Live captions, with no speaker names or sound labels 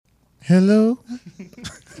Hello?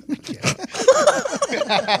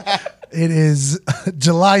 It is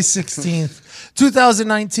July 16th,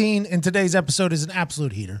 2019, and today's episode is an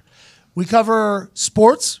absolute heater. We cover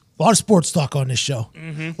sports, a lot of sports talk on this show,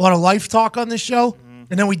 a lot of life talk on this show,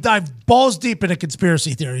 and then we dive balls deep into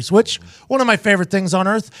conspiracy theories, which one of my favorite things on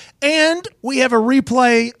earth. And we have a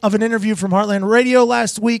replay of an interview from Heartland Radio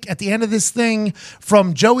last week at the end of this thing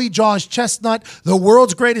from Joey Jaws Chestnut, the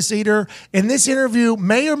world's greatest eater. And this interview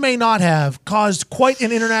may or may not have caused quite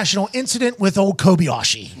an international incident with old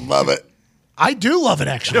Kobayashi. Love it. I do love it,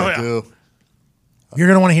 actually. I do. You're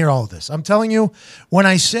going to want to hear all of this. I'm telling you, when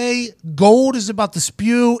I say gold is about to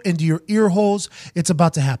spew into your ear holes, it's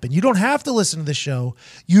about to happen. You don't have to listen to this show.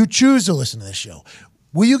 You choose to listen to this show.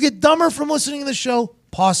 Will you get dumber from listening to the show?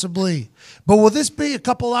 Possibly. But will this be a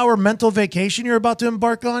couple-hour mental vacation you're about to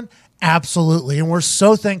embark on? Absolutely. And we're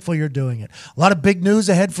so thankful you're doing it. A lot of big news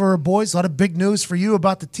ahead for our boys. A lot of big news for you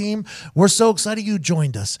about the team. We're so excited you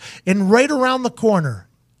joined us. And right around the corner,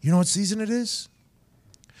 you know what season it is?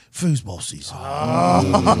 Foosball season.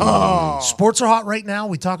 Oh. Sports are hot right now.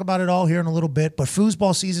 We talk about it all here in a little bit, but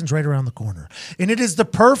foosball season's right around the corner. And it is the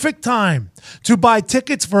perfect time to buy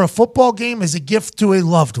tickets for a football game as a gift to a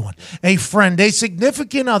loved one, a friend, a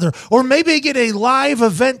significant other, or maybe get a live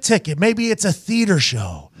event ticket. Maybe it's a theater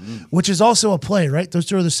show, which is also a play, right? Those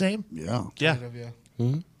two are the same? Yeah.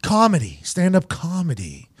 Comedy, stand-up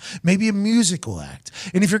comedy, maybe a musical act.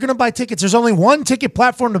 And if you're going to buy tickets, there's only one ticket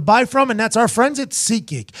platform to buy from, and that's our friends at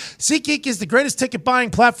SeatGeek. SeatGeek is the greatest ticket buying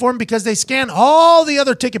platform because they scan all the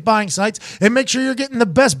other ticket buying sites and make sure you're getting the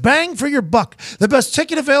best bang for your buck. The best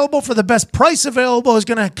ticket available for the best price available is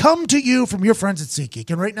going to come to you from your friends at SeatGeek.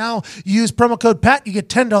 And right now, you use promo code PAT, you get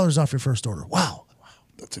 $10 off your first order. Wow.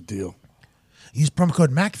 That's a deal. Use promo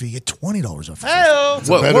code McAfee, you get $20 off. That's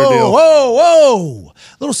a better deal. Whoa.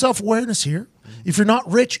 Little self-awareness here. If you're not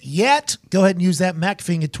rich yet, go ahead and use that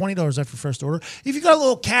McAfee and get $20 off your first order. If you got a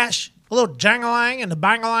little cash, a little jangalang and a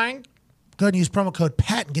bangalang, go ahead and use promo code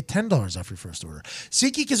PAT and get $10 off your first order.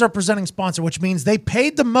 SeatGeek is our presenting sponsor, which means they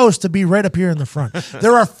paid the most to be right up here in the front.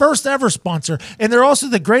 They're our first ever sponsor, and they're also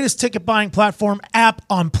the greatest ticket buying platform app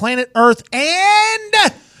on planet Earth and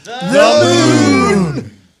the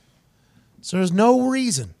moon. So there's no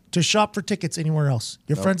reason to shop for tickets anywhere else.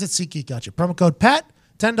 Your friends at SeatGeek got you. Promo code PAT,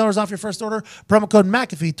 $10 off your first order. Promo code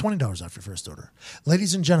McAfee, $20 off your first order.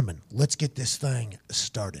 Ladies and gentlemen, let's get this thing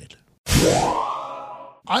started.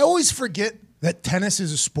 I always forget that tennis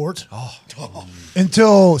is a sport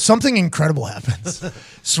until something incredible happens.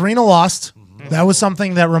 Serena lost. That was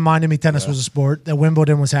something that reminded me tennis was a sport, that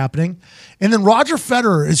Wimbledon was happening. And then Roger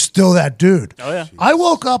Federer is still that dude. Oh, yeah. I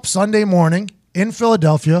woke up Sunday morning in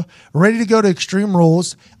Philadelphia, ready to go to Extreme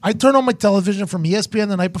Rules. I turned on my television from ESPN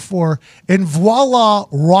the night before, and voila,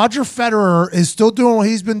 Roger Federer is still doing what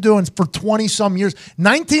he's been doing for 20-some years.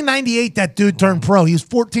 1998, that dude turned pro. He was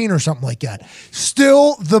 14 or something like that.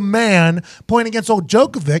 Still the man playing against old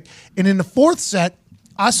Djokovic. And in the fourth set,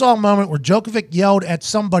 I saw a moment where Djokovic yelled at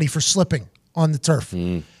somebody for slipping on the turf.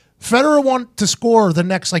 Federer wanted to score the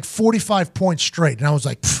next 45 points straight. And I was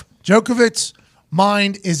like, Djokovic's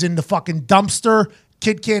mind is in the fucking dumpster.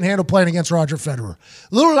 Kid can't handle playing against Roger Federer.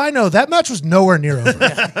 Little did I know, that match was nowhere near over.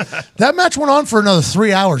 That match went on for another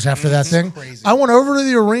 3 hours after that thing. Crazy. I went over to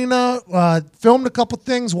the arena, filmed a couple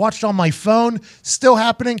things, watched on my phone. Still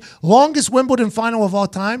happening. Longest Wimbledon final of all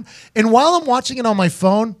time. And while I'm watching it on my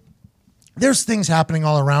phone, there's things happening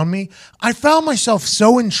all around me. I found myself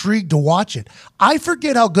so intrigued to watch it. I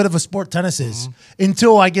forget how good of a sport tennis is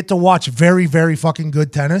until I get to watch very, very fucking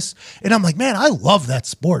good tennis. And I'm like, man, I love that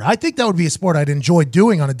sport. I think that would be a sport I'd enjoy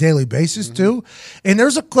doing on a daily basis too. And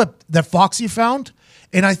there's a clip that Foxy found,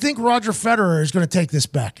 and I think Roger Federer is going to take this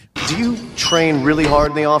back. Do you train really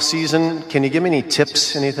hard in the off season? Can you give me any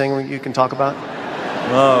tips, anything you can talk about?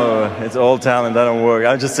 No, it's all talent. That don't work.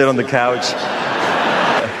 I just sit on the couch.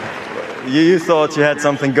 You thought you had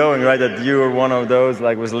something going, right? That you were one of those,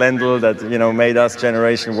 like with Lendl, that made us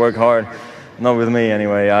generation work hard. Not with me,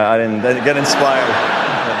 anyway. I didn't get inspired.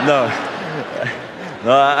 No.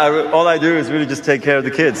 All I do is really just take care of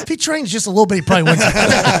the kids. If he trains just a little bit, he probably wins.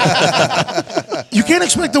 You can't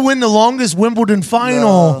expect to win the longest Wimbledon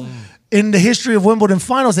final in the history of Wimbledon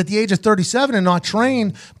finals at the age of 37 and not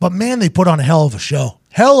train. But man, they put on a hell of a show.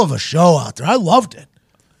 Hell of a show out there. I loved it.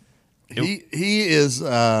 He is.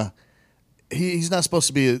 He's not supposed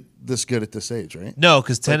to be this good at this age, right? No,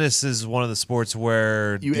 because tennis is one of the sports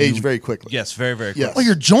where you age very quickly. Yes, very, very quickly. Yes. Well,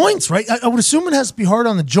 your joints, right? I would assume it has to be hard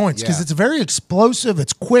on the joints because it's very explosive.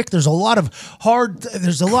 It's quick. There's a lot of hard.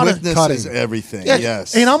 There's a lot of cutting. Is everything. Yeah.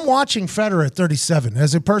 Yes. And I'm watching Federer at 37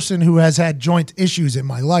 as a person who has had joint issues in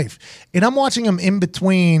my life, and I'm watching him in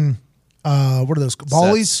between what are those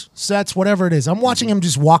volleys, sets, whatever it is. I'm watching him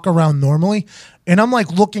just walk around normally, and I'm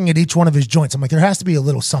like looking at each one of his joints. I'm like, there has to be a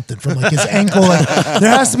little something from like his ankle. Like, there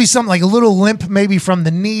has to be something like a little limp maybe from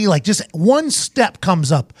the knee. Like just one step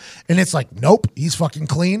comes up, and it's like, nope, he's fucking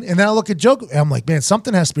clean. And then I look at Joe, and I'm like, man,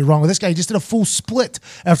 something has to be wrong with this guy. He just did a full split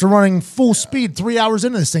after running full speed 3 hours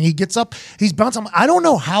into this thing. He gets up, he's bouncing. I don't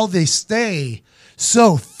know how they stay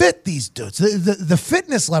so fit, these dudes. The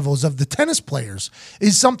fitness levels of the tennis players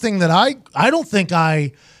is something that I think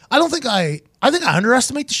I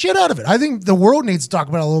underestimate the shit out of it. I think the world needs to talk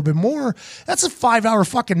about it a little bit more. That's a 5-hour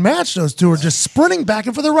fucking match. Those two are just sprinting back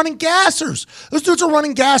and forth. They're running gassers. Those dudes are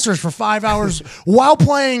running gassers for 5 hours while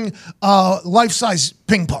playing life-size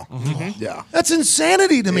ping pong. Mm-hmm. Yeah. That's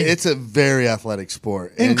insanity to me. It's a very athletic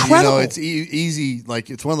sport. Incredible. And, it's easy.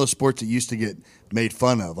 Like, it's one of those sports that used to get made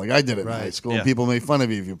fun of. Like, I did it in high school, and people made fun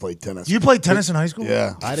of you if you played tennis. You played tennis in high school?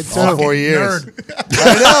 Yeah. I did too. All 4 years. Nerd.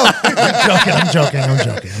 I know. I'm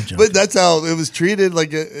joking. But that's how it was treated.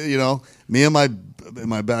 Like, me and I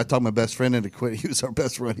talked my best friend into quitting. He was our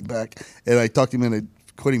best running back, and I talked him into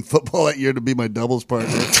quitting football that year to be my doubles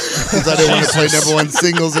partner because I didn't want to play number one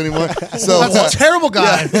singles anymore. So that's a terrible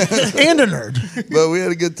guy and a nerd. But we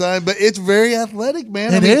had a good time. But it's very athletic,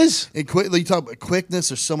 man. It is. And you talk about quickness.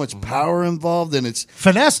 There's so much power involved, and it's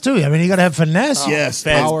Finesse, too. I mean, you got to have finesse. yes,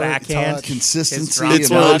 Fast power, backhand. consistency.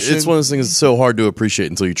 It's one of those things that's so hard to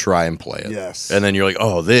appreciate until you try and play it. Yes. And then you're like,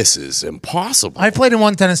 oh, this is impossible. I played in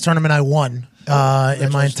one tennis tournament. I won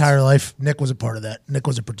in my entire life. Nick was a part of that. Nick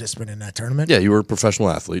was a participant in that tournament. Yeah, you were a professional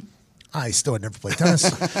athlete. I still had never played tennis.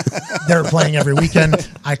 They were playing every weekend.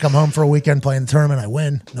 I come home for a weekend, playing the tournament. I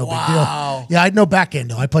win. No big deal. Yeah, I had no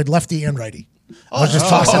backhand though. I played lefty and righty. I was just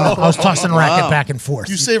tossing the racket back and forth.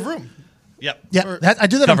 You save room. Yep. Yeah, I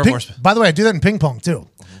do that in Cover ping. more space. By the way, I do that in ping pong too.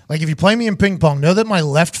 Like if you play me in ping pong, know that my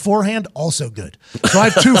left forehand also good. So I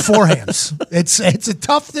have two forehands. It's a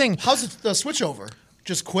tough thing. How's the switch over?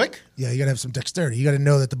 Just quick? Yeah, you got to have some dexterity. You got to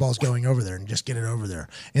know that the ball's going over there and just get it over there.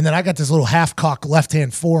 And then I got this little half-cock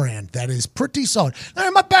left-hand forehand that is pretty solid. Now,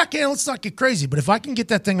 in my backhand, let's not get crazy, but if I can get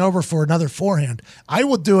that thing over for another forehand, I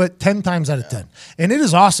will do it 10 times out of 10. And it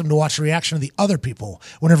is awesome to watch the reaction of the other people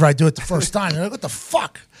whenever I do it the first time. They're like, what the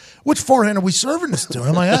fuck? Which forehand are we serving this to? And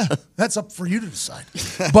I'm like, that's up for you to decide.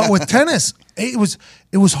 But with tennis, it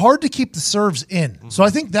was hard to keep the serves in. So I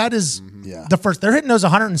think that is the first. They're hitting those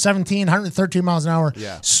 117, 113 miles an hour.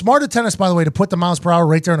 Yeah. Smart at tennis, by the way, to put the miles per hour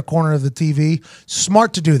right there in the corner of the TV.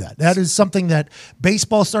 Smart to do that. That is something that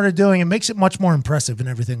baseball started doing. It makes it much more impressive and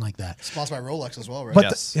everything like that. Sponsored by Rolex as well, right? But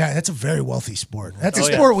Yes. that's a very wealthy sport. That's a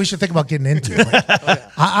sport we should think about getting into. Like,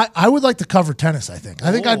 I would like to cover tennis, I think.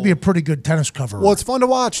 I think I'd be a pretty good tennis cover. well, it's fun to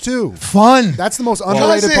watch too. fun. That's the most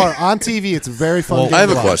underrated part on TV. It's a very fun. game I have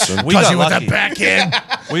to a watch. question. We got you with lucky. that backhand.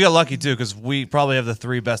 We got lucky too because we probably have the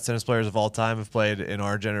three best tennis players of all time have played in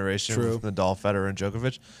our generation. True. With Nadal, Federer, and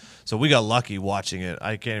Djokovic. So we got lucky watching it.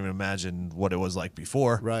 I can't even imagine what it was like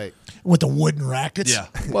before. Right. With the wooden rackets. Yeah.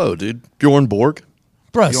 Whoa, dude. Bjorn Borg?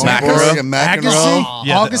 Bro, McEnroe and Agassi? McEnroe.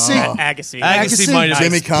 Yeah, Agassi? Agassi. Agassi might have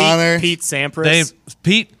Jimmy Connor. Pete Sampras.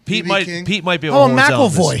 Pete BB might King. Pete might be able Oh, to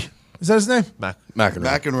hold his own. McElvoy. Is that his name? McEnroe.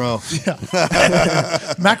 McEnroe.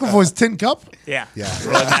 McElvoy's tin cup? Yeah.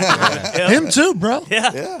 Yeah. Him too, bro.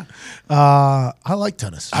 Yeah. I like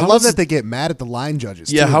tennis. I love that they get mad at the line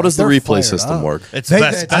judges. Yeah, too. how Like, does the they're replay fired system up. work? It's They- the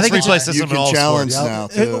best I think replay it's- You system in can all challenge sports. now,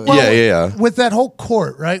 too. Yeah. With that whole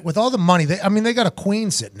court, right? With all the money, they got a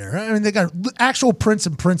queen sitting there. I mean, they got actual prince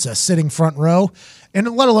and princess sitting front row, and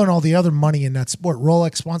let alone all the other money in that sport.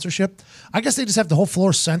 Rolex sponsorship. I guess they just have the whole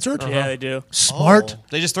floor censored. Yeah, they do. Smart.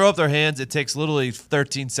 They just throw up their hands. It takes literally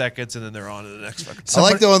 13 seconds, and then they're on to the next fucking. I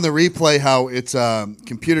like though on the replay how it's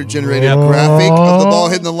computer generated graphic of the ball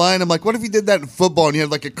hitting the line. I'm like, what if he did that in football and you had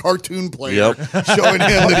like a cartoon player showing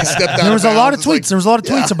him that he stepped out? There was a lot of bounds? tweets. It's There was a lot of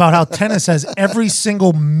tweets about how tennis has every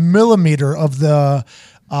single millimeter of the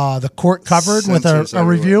court covered with Sensors a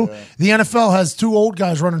review. everywhere, The NFL has two old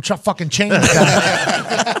guys running fucking chains down.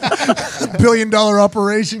 $1 billion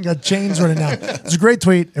operation got chains running down. It's a great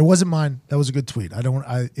tweet. It wasn't mine. That was a good tweet.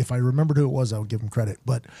 If I remembered who it was, I would give him credit.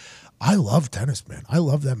 But I love tennis, man. I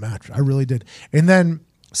love that match. I really did. And then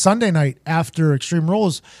Sunday night after Extreme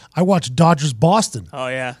Rules, I watched Dodgers Boston. Oh,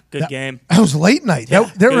 yeah. Good game. That was late night. Yeah,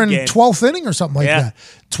 They were good in game. 12th inning or something like Yeah. that.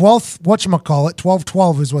 12th, whatchamacallit,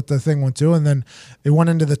 12-12 is what the thing went to. And then it went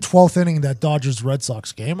into the 12th inning of that Dodgers-Red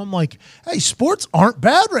Sox game. I'm like, hey, sports aren't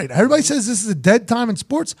bad right now. Everybody says this is a dead time in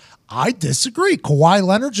sports. I disagree. Kawhi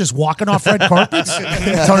Leonard just walking off red carpets,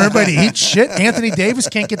 telling everybody to eat shit. Anthony Davis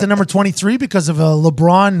can't get to number 23 because of a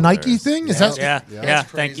LeBron Nike thing. Is that? Yeah.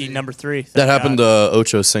 Thank you, number 3. That happened to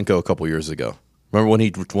Ocho Cinco a couple years ago. Remember when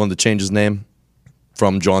he wanted to change his name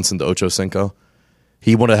from Johnson to Ocho Cinco,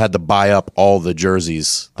 he would have had to buy up all the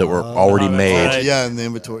jerseys that were already made. right. Yeah, in the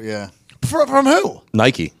inventory. Yeah. From who?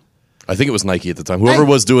 Nike. I think it was Nike at the time. Whoever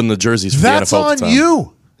was doing the jerseys for That's the NFL at on the time.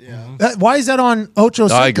 you. Why is that on Ocho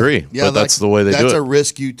Cinco? I agree, Yeah, but that's the way they do That's it. a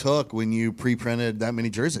risk you took when you pre-printed that many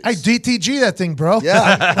jerseys. Hey, DTG that thing, bro.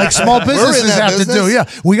 Yeah. Like small We're in businesses that have to do.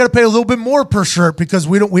 business. Yeah, we got to pay a little bit more per shirt because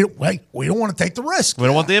we don't want to take the risk. We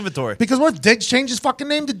don't want the inventory. Because what if Diggs changed his fucking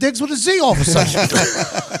name to Diggs with a Z all of a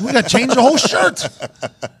sudden? We got to change the whole shirt.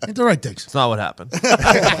 Ain't that right, Diggs? It's not what happened. It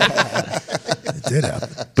did happen.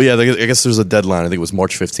 But yeah, I guess there's a deadline. I think it was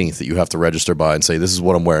March 15th that you have to register by and say, this is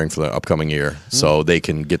what I'm wearing for the upcoming year. So they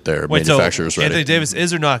can get their manufacturers so ready. Anthony Davis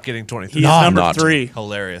is or not getting 23? He's number not. 3.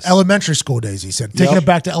 Hilarious. Elementary school days, he said. Taking it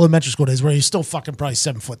back to elementary school days where he's still fucking probably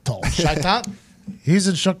 7 foot tall. Shot He's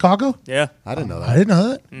in Chicago? Yeah. I didn't know that. I didn't know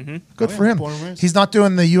that. Good for him. born and raised. He's not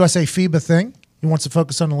doing the USA FIBA thing. He wants to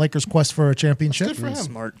focus on the Lakers' quest for a championship. Good for him.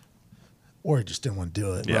 Smart. Or he just didn't want to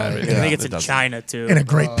do it. Yeah, I think it's in China, too. And a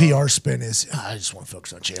great PR spin is, I just want to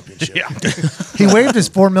focus on championship. He waived his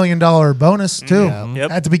 $4 million bonus, too. Yep.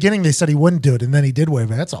 At the beginning, they said he wouldn't do it, and then he did waive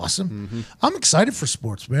it. That's awesome. I'm excited for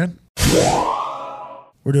sports, man.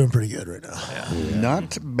 We're doing pretty good right now.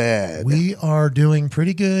 Not bad. We are doing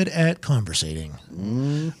pretty good at conversating.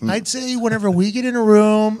 I'd say whenever we get in a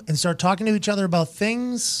room and start talking to each other about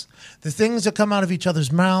things, the things that come out of each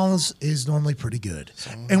other's mouths is normally pretty good.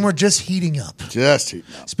 And we're just heating up. Just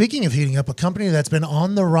heating up. Speaking of heating up, a company that's been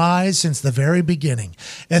on the rise since the very beginning,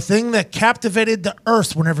 a thing that captivated the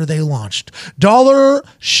earth whenever they launched, Dollar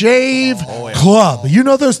Shave Club. You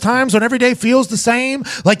know those times when every day feels the same,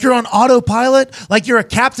 like you're on autopilot, like you're a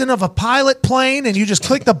captain of a pilot plane and you just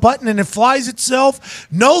click the button and it flies itself?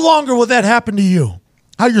 No longer will that happen to you.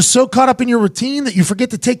 How you're so caught up in your routine that you forget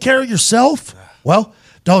to take care of yourself? Well,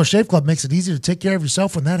 Dollar Shave Club makes it easy to take care of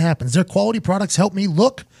yourself when that happens. Their quality products help me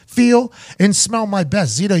look, feel, and smell my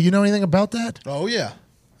best. Zito, you know anything about that? Oh, yeah.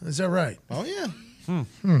 Is that right? Oh, yeah.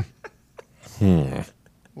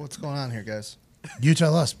 What's going on here, guys? You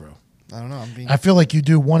tell us, bro. I don't know. I feel like you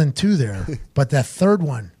do 1 and 2 there, but that third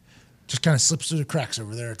one just kind of slips through the cracks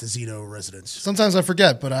over there at the Zito residence. Sometimes I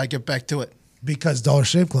forget, but I get back to it. Because Dollar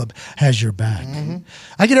Shave Club has your back.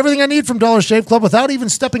 I get everything I need from Dollar Shave Club without even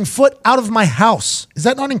stepping foot out of my house. Is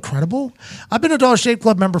that not incredible? I've been a Dollar Shave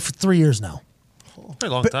Club member for 3 years now.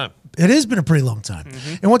 Pretty long time. It has been a pretty long time.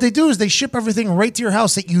 And what they do is they ship everything right to your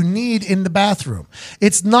house that you need in the bathroom.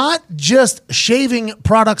 It's not just shaving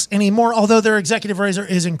products anymore, although their executive razor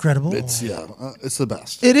is incredible. It's the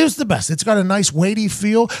best. It is the best. It's got a nice weighty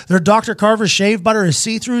feel. Their Dr. Carver's shave butter is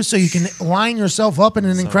see-through, so you can line yourself up in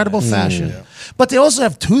an incredible fashion. Yeah. But they also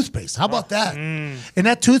have toothpaste. How about that? And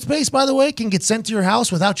that toothpaste, by the way, can get sent to your house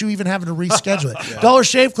without you even having to reschedule it. Dollar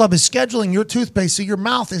Shave Club is scheduling your toothpaste so your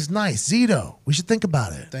mouth is nice. Zito, we should think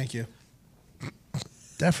about it. Thank you.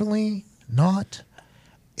 Definitely not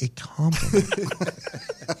a compliment.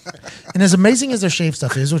 And as amazing as their shave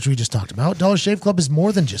stuff is, which we just talked about, Dollar Shave Club is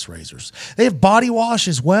more than just razors. They have body wash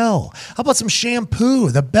as well. How about some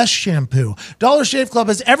shampoo, the best shampoo? Dollar Shave Club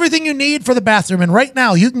has everything you need for the bathroom. And right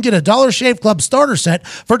now, you can get a Dollar Shave Club starter set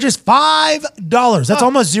for just $5. That's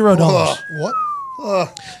almost $0. What?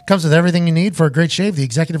 Comes with everything you need for a great shave, the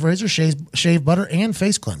executive razor, shave butter, and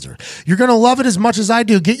face cleanser. You're going to love it as much as I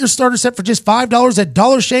do. Get your starter set for just $5 at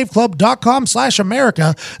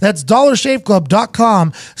dollarshaveclub.com/America. That's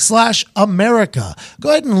dollarshaveclub.com/America. Go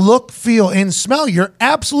ahead and look, feel, and smell your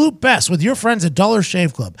absolute best with your friends at Dollar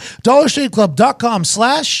Shave Club.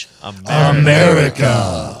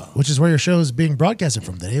 dollarshaveclub.com/America, which is where your show is being broadcasted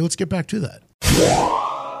from today. Let's get back to that.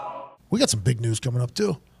 We got some big news coming up,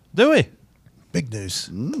 too. Do we? Big news.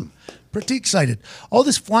 Pretty excited. All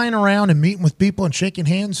this flying around and meeting with people and shaking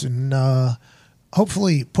hands and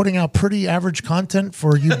hopefully putting out pretty average content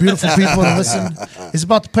for you beautiful people to listen is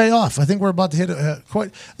about to pay off. I think we're about to hit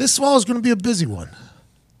this fall is going to be a busy one.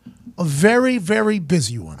 A very, very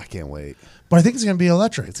busy one. I can't wait. But I think it's going to be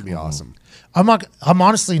electric. It's going to be awesome. I'm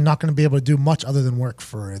honestly not going to be able to do much other than work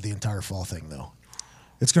for the entire fall thing, though.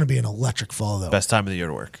 It's going to be an electric fall, though. Best time of the year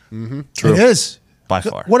to work. True. It is. By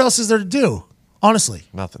far. What else is there to do? Honestly.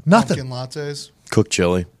 Nothing. Pumpkin lattes. Cook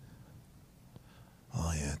chili.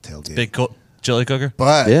 Oh, yeah. Tailgate. Big chili cooker.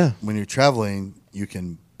 But Yeah. when you're traveling, you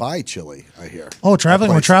can buy chili, I hear. Oh, traveling?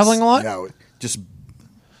 We're Places. traveling a lot? Yeah, just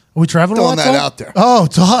Are we traveling a lot? throwing that Todd? out there. Oh,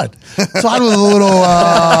 Todd. Todd with a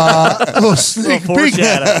little sneak peek.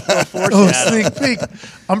 Little sneak peek.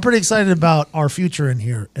 I'm pretty excited about our future in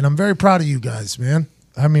here, and I'm very proud of you guys, man.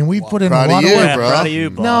 I mean, we've put in a Proud lot of of you, work. bro. Proud of you,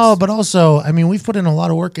 boss. No, but also, I mean, we've put in a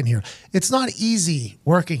lot of work in here. It's not easy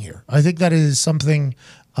working here. I think that is something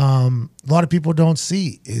a lot of people don't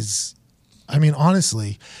see is I mean,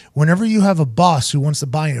 honestly, whenever you have a boss who wants to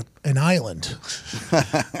buy an island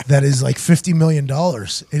that is like $50 million,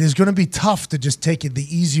 it is going to be tough to just take it the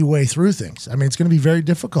easy way through things. I mean, it's going to be very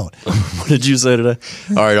difficult. What did you say today?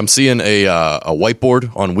 All right, I'm seeing a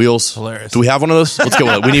whiteboard on wheels. Hilarious. Do we have one of those? Let's go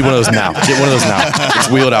with it. We need one of those now. Get one of those now. Let's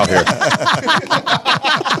wheel it out here.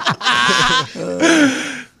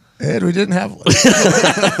 And we didn't have one.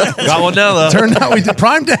 Got one now, though. Turned out we did.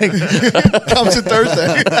 Prime Day Comes in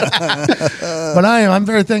Thursday. But I'm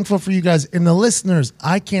very thankful for you guys. And the listeners,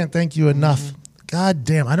 I can't thank you enough. God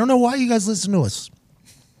damn. I don't know why you guys listen to us.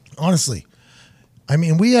 Honestly. I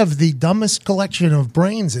mean, we have the dumbest collection of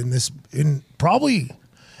brains in probably.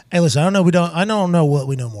 Hey, listen, I don't know what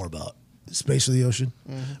we know more about space or the ocean,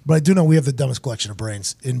 but I do know we have the dumbest collection of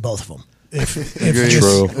brains in both of them. If Agreed.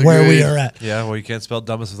 True. where we are at. Yeah, well, you can't spell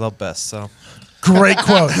dumbest without best, so. Great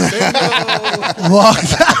quote. Long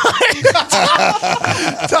time.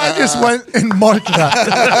 Ty just went and marked that.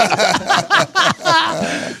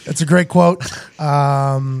 It's a great quote.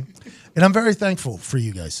 And I'm very thankful for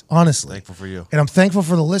you guys, honestly. Thankful for you. And I'm thankful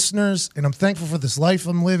for the listeners, and I'm thankful for this life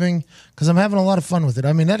I'm living because I'm having a lot of fun with it.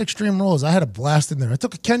 I mean, that Extreme Rules, I had a blast in there. I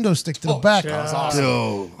took a kendo stick to the back. That was awesome.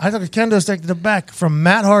 Yo, I took a kendo stick to the back from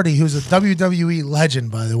Matt Hardy, who's a WWE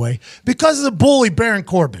legend, by the way, because of the bully Baron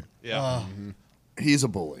Corbin. Yeah. he's a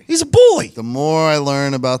bully. He's a bully. The more I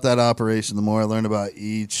learn about that operation, the more I learn about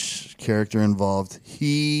each character involved.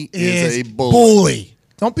 He is a bully.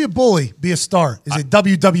 Don't be a bully, be a star, is a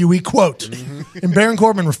WWE quote. And Baron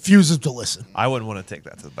Corbin refuses to listen. I wouldn't want to take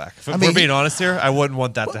that to the back. If we're being honest here, I wouldn't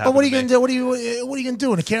want that to happen. But what are you to going to do? What are you going to do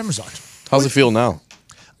when the camera's on? How's it feel now?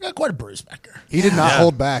 I got quite a bruise back there. He did not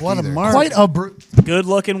hold back. What a either. mark. Quite a bruise. Good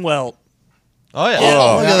looking welt. Oh, yeah.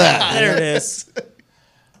 Oh, Look at that. There it is.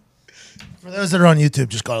 For those that are on YouTube,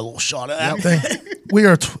 just got a little shot of that thing. We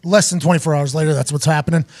are less than 24 hours later. That's what's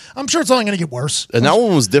happening. I'm sure it's only going to get worse. And that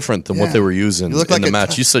one was different than what they were using You look in like the a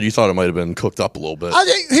match. You said you thought it might have been cooked up a little bit. I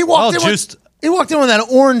think he walked in juiced. He walked in with that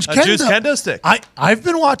orange A kendo. juiced kendo stick. I've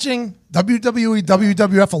been watching WWE,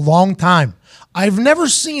 WWF a long time. I've never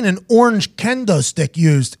seen an orange kendo stick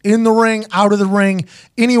used in the ring, out of the ring,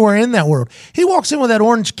 anywhere in that world. He walks in with that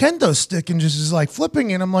orange kendo stick and just is like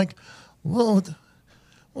flipping it. I'm like, well,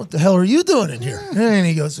 what the hell are you doing in here? And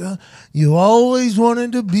he goes, you always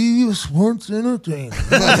wanted to be a sports entertainer.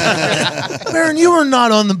 Baron, you were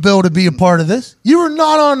not on the bill to be a part of this. You were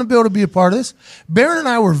not on the bill to be a part of this. Baron and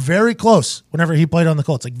I were very close whenever he played on the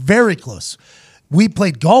Colts, like very close. We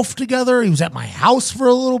played golf together. He was at my house for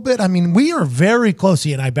a little bit. I mean, we are very close,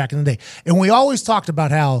 he and I, back in the day. And we always talked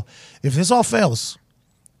about how if this all fails,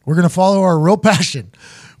 we're going to follow our real passion,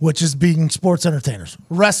 which is being sports entertainers.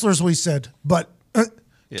 Wrestlers, we said, but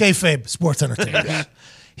kayfabe, sports entertainers.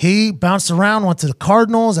 He bounced around, went to the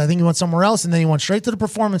Cardinals. I think he went somewhere else, and then he went straight to the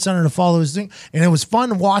Performance Center to follow his thing. And it was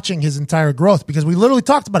fun watching his entire growth because we literally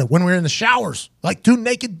talked about it when we were in the showers, like two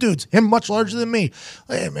naked dudes, him much larger than me.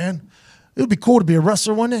 Hey, man, it would be cool to be a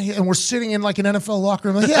wrestler one day. And we're sitting in like an NFL locker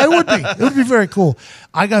room. Like, yeah, it would be. It would be very cool.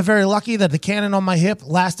 I got very lucky that the cannon on my hip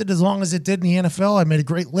lasted as long as it did in the NFL. I made a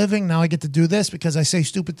great living. Now I get to do this because I say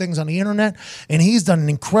stupid things on the internet. And he's done an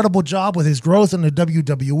incredible job with his growth in the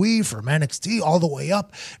WWE from NXT all the way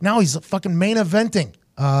up. Now he's fucking main eventing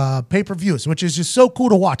pay-per-views, which is just so cool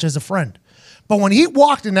to watch as a friend. But when he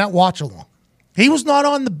walked in that watch-along, he was not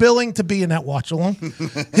on the billing to be in that watch-along.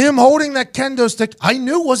 Him holding that kendo stick, I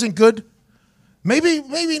knew wasn't good.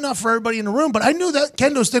 Maybe not for everybody in the room, but I knew that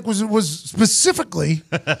kendo stick was specifically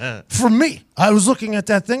for me. I was looking at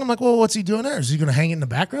that thing. I'm like, well, what's he doing there? Is he going to hang it in the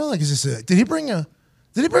background? Like, is this did he bring a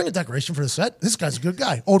decoration for the set? This guy's a good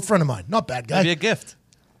guy, old friend of mine, not bad guy. Maybe a gift.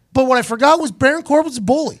 But what I forgot was Baron Corbin's a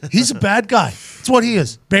bully. He's a bad guy. That's what he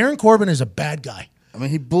is. Baron Corbin is a bad guy. I mean,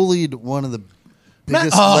 he bullied one of the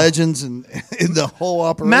biggest legends in the whole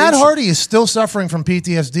operation. Matt Hardy is still suffering from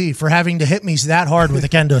PTSD for having to hit me that hard with a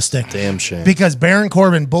kendo stick. Damn shame. Because Baron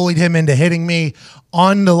Corbin bullied him into hitting me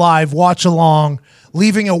on the live watch along,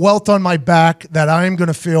 leaving a welt on my back that I am going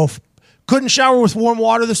to feel. Couldn't shower with warm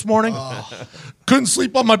water this morning. Couldn't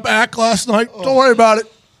sleep on my back last night. Don't worry about it.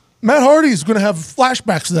 Matt Hardy is going to have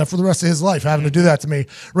flashbacks to that for the rest of his life, having to do that to me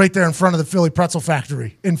right there in front of the Philly Pretzel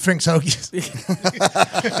Factory in Fink's Hoagies.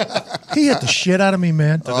 He hit the shit out of me,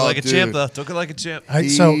 man. Took it like a champ, though. Took it like a champ.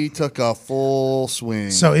 He took a full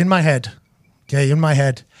swing. So in my head,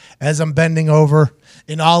 as I'm bending over,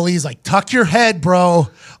 And Ali's like, tuck your head, bro.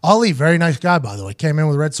 Ali, very nice guy, by the way. Came in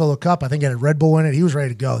with a Red Solo Cup. I think he had a Red Bull in it. He was ready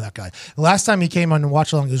to go, that guy. The last time he came on and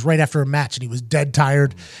watch along, it was right after a match, and he was dead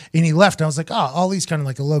tired. And he left. And I was like, oh, Ali's kind of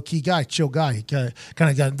like a low-key guy, chill guy. He kind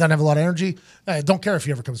of doesn't have a lot of energy. I don't care if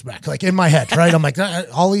he ever comes back. Like, in my head, right? I'm like,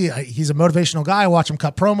 Ali, he's a motivational guy. I watch him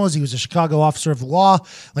cut promos. He was a Chicago officer of the law.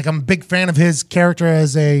 Like, I'm a big fan of his character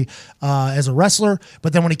as a wrestler.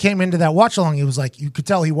 But then when he came into that watch along, he was like, you could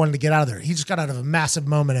tell he wanted to get out of there. He just got out of a massive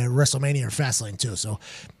moment at WrestleMania or Fastlane too. So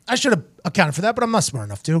I should have accounted for that, but I'm not smart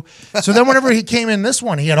enough to. So then whenever he came in this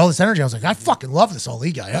one, he had all this energy. I was like, I fucking love this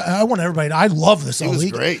Ali guy. I want everybody to, I love this Ali. He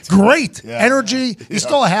was great. Great. Yeah. Energy. He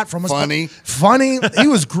stole a hat from us. Funny. Funny. He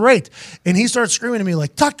was great. And he started screaming at me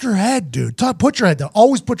like, tuck your head, dude. Put your head down.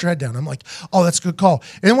 Always put your head down. I'm like, oh, that's a good call.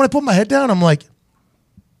 And then when I put my head down, I'm like,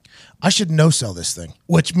 I should no-sell this thing,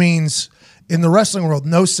 which means in the wrestling world,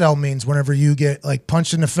 no-sell means whenever you get like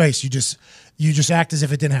punched in the face, you just act as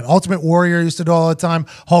if it didn't happen. Ultimate Warrior used to do it all the time.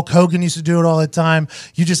 Hulk Hogan used to do it all the time.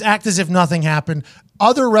 You just act as if nothing happened.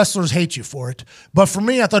 Other wrestlers hate you for it. But for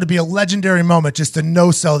me, I thought it'd be a legendary moment just to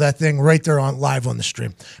no-sell that thing right there on live on the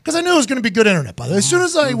stream. Because I knew it was going to be good internet, by the way. As soon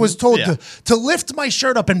as I was told to lift my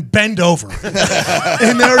shirt up and bend over,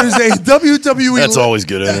 and there is a WWE... That's always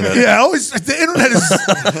good internet. Yeah, always. The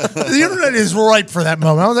internet is ripe for that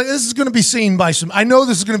moment. I was like, this is going to be seen by some... I know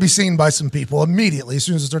this is going to be seen by some people immediately as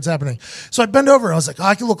soon as it starts happening. So I bend over, and I was like,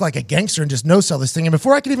 I can look like a gangster and just no-sell this thing. And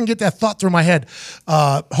before I could even get that thought through my head,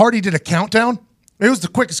 Hardy did a countdown. It was the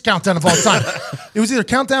quickest countdown of all time. It was either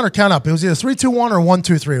countdown or count up. It was either 3, 2, 1 or 1,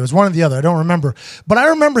 2, 3. It was one or the other. I don't remember. But I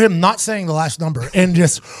remember him not saying the last number and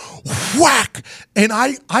just whack. And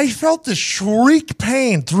I felt the shriek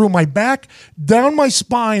pain through my back, down my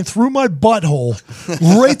spine, through my butthole,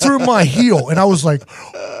 right through my heel. And I was like,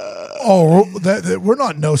 oh, we're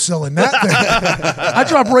not no-selling that thing. I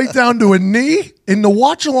dropped right down to a knee. In the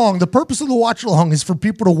watch-along, the purpose of the watch-along is for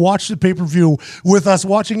people to watch the pay-per-view with us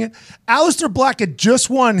watching it. Aleister Black had just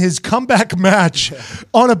won his comeback match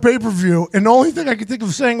on a pay-per-view, and the only thing I could think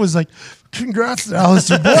of saying was like, congrats to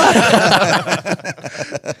Aleister Black.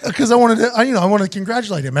 Because I wanted to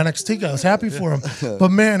congratulate him. NXT guy, I was happy for him.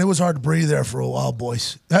 But man, it was hard to breathe there for a while,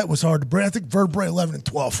 boys. That was hard to breathe. I think vertebrae 11 and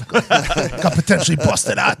 12 got potentially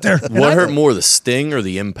busted out there. What hurt more, the sting or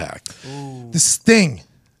the impact? The sting.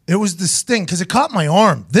 It was the sting because it caught my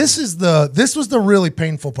arm. This was the really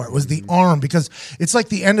painful part, was the arm, because it's like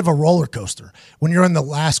the end of a roller coaster. When you're in the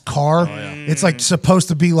last car, it's like supposed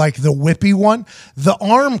to be like the whippy one. The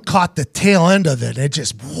arm caught the tail end of it. It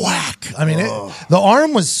just whack. I mean, the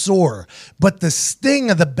arm was sore, but the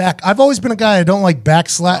sting of the back. I've always been a guy, I don't like back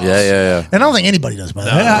slaps. Yeah. And I don't think anybody does, by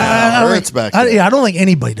the way. I don't think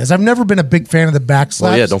anybody does. I've never been a big fan of the back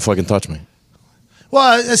slaps. Well, yeah, don't fucking touch me.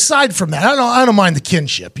 Well, aside from that, I don't mind the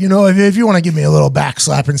kinship. You know, if you want to give me a little back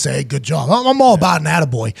slap and say, hey, good job, I'm all about an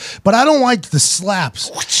attaboy. But I don't like the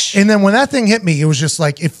slaps. And then when that thing hit me, it was just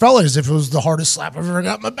like, it felt as if it was the hardest slap I've ever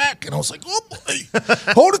got in my back. And I was like, oh boy,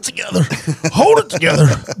 hold it together. Hold it together.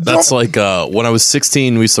 That's like when I was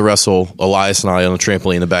 16, we used to wrestle, Elias and I, on a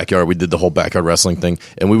trampoline in the backyard. We did the whole backyard wrestling thing.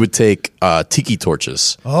 And we would take tiki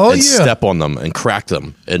torches and step on them and crack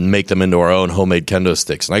them and make them into our own homemade kendo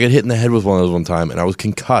sticks. And I got hit in the head with one of those one time, and I was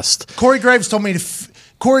concussed. Corey Graves told me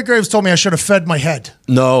I should have fed my head.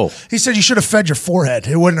 No. He said you should have fed your forehead.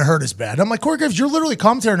 It wouldn't have hurt as bad. I'm like, Corey Graves, you're literally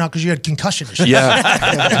commentator now because you had concussion issues. Yeah.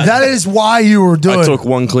 That is why you were doing it. I took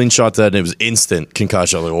one clean shot to that, and it was instant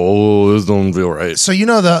concussion. I was like, oh, this don't feel right. So you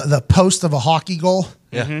know the post of a hockey goal?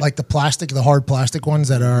 Yeah. Like the hard plastic ones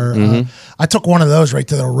that are, I took one of those right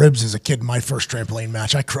to the ribs as a kid in my first trampoline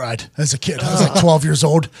match. I cried as a kid. I was like 12 years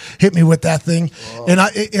old, hit me with that thing. Whoa. And I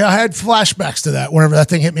had flashbacks to that whenever that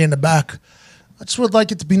thing hit me in the back. I just would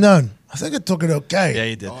like it to be known. I think I took it okay. Yeah,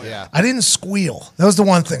 you did. Oh, yeah. I didn't squeal. That was the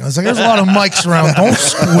one thing. I was like, there's a lot of mics around. Don't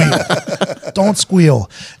squeal. Don't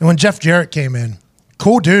squeal. And when Jeff Jarrett came in,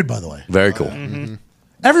 cool dude, by the way. Very cool. Mm-hmm.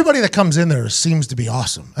 Everybody that comes in there seems to be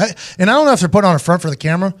awesome. And I don't know if they're put on a front for the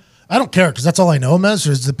camera. I don't care because that's all I know them as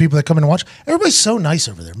is the people that come in and watch. Everybody's so nice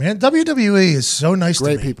over there, man. WWE is so nice to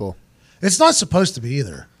me. Great people. It's not supposed to be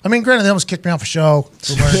either. I mean, granted, they almost kicked me off a show.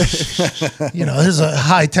 There's a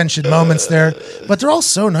high tension moments there. But they're all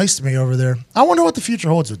so nice to me over there. I wonder what the future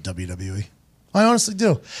holds with WWE. I honestly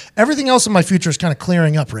do. Everything else in my future is kind of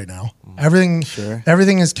clearing up right now. Everything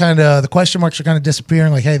is kind of, the question marks are kind of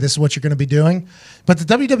disappearing. Like, hey, this is what you're going to be doing. But the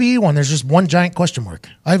WWE one, there's just one giant question mark.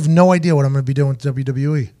 I have no idea what I'm going to be doing with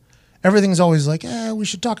WWE. Everything's always like, we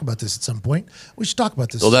should talk about this at some point. We should talk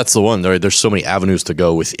about this. Well, that's the one. There's so many avenues to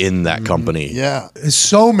go within that company. Yeah. It's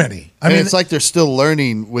so many. I mean, it's like they're still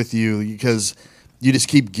learning with you because you just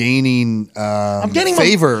keep gaining, gaining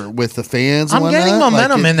favor with the fans. And I'm gaining whatnot.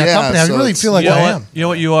 momentum in that company. I really feel like You know I what? am. You know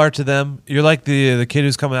what you are to them? You're like the kid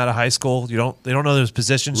who's coming out of high school. They don't know their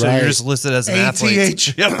position, so Right. you're just listed as an athlete.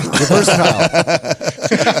 ATH. Yep. You're versatile.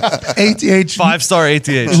 ATH. 5-star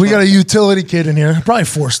ATH. We got a utility kid in here. Probably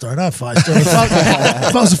 4-star, not 5-star.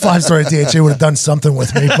 If I was a 5-star ATH, they would have done something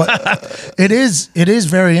with me. But it is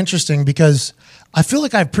very interesting because I feel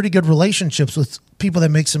like I have pretty good relationships with people that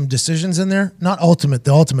make some decisions in there. Not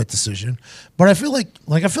the ultimate decision, but I feel like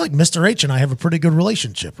Mr. H and I have a pretty good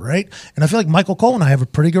relationship, right? And I feel like Michael Cole and I have a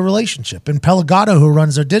pretty good relationship. And Pelagato, who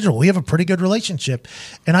runs their digital, we have a pretty good relationship.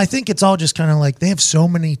 And I think it's all just kind of like they have so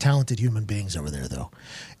many talented human beings over there, though.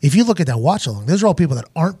 If you look at that watch along, those are all people that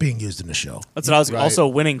aren't being used in the show. That's what I was also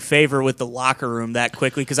winning favor with the locker room that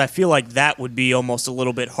quickly because I feel like that would be almost a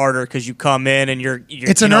little bit harder because you come in and you're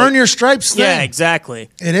it's an earn your stripes thing. Yeah, exactly.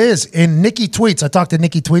 It is. And Nikki Tweets, I talked to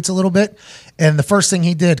Nikki Tweets a little bit, and the first thing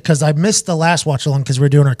he did, because I missed the last watch along because we were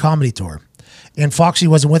doing our comedy tour. And Foxy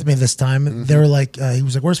wasn't with me this time. They were like, he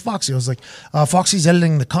was like, "Where's Foxy?" I was like, "Foxy's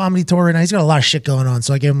editing the comedy tour right now. He's got a lot of shit going on."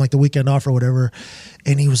 So I gave him like the weekend off or whatever.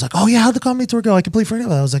 And he was like, "Oh yeah, how'd the comedy tour go?" I completely forgot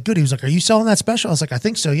about it. I was like, "Good." He was like, "Are you selling that special?" I was like, "I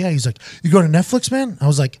think so." Yeah. He's like, "You going to Netflix, man?" I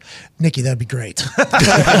was like, "Nikki, that'd be great."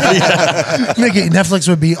 Nikki, Netflix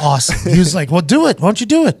would be awesome. He was like, "Well, do it. Why don't you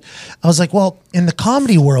do it?" I was like, "Well, in the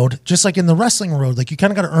comedy world, just like in the wrestling world, like you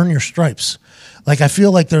kind of got to earn your stripes." Like, I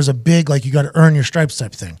feel like there's a big, like, you got to earn your stripes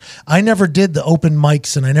type thing. I never did the open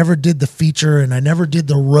mics, and I never did the feature, and I never did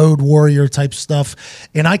the road warrior type stuff.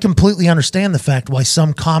 And I completely understand the fact why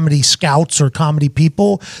some comedy scouts or comedy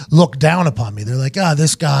people look down upon me. They're like,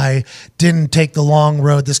 this guy didn't take the long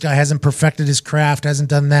road. This guy hasn't perfected his craft, hasn't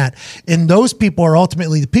done that. And those people are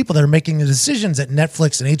ultimately the people that are making the decisions at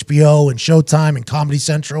Netflix and HBO and Showtime and Comedy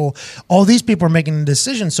Central. All these people are making the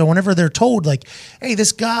decisions. So whenever they're told, like, hey,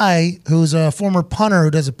 this guy who's a former punter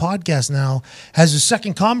who does a podcast now has his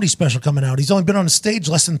second comedy special coming out. He's only been on a stage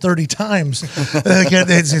less than 30 times.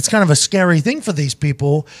 It's kind of a scary thing for these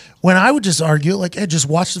people. When I would just argue, like, hey, just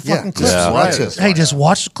watch the fucking clips. Yeah, watch it. Hey, just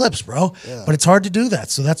watch the clips, bro. Yeah. But it's hard to do that.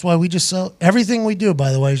 So that's why we just sell everything we do,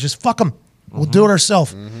 by the way, is just fuck them. We'll do it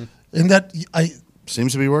ourselves. And that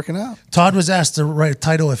seems to be working out. Todd was asked to write a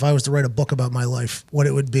title if I was to write a book about my life, what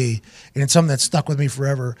it would be. And it's something that stuck with me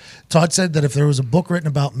forever. Todd said that if there was a book written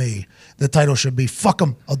about me, the title should be "Fuck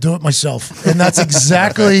 'em, I'll do it myself." And that's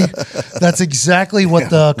exactly what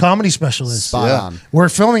the comedy special is. Spot on. We're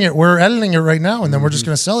filming it, we're editing it right now, and then we're just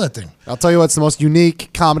going to sell that thing. I'll tell you what's the most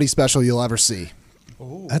unique comedy special you'll ever see.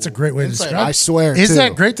 That's a great way to describe it. I swear. Is too.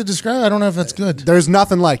 that great to describe? I don't know if that's good. There's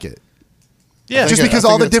nothing like it. Yeah, Just I because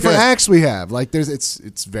think all the that's different good. acts we have, like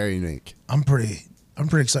it's very unique. I'm pretty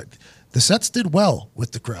excited. The sets did well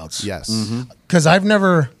with the crowds. Yes. Because I've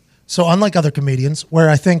never, so unlike other comedians, where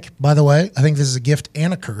I think, by the way, I think this is a gift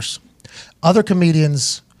and a curse. Other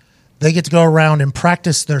comedians, they get to go around and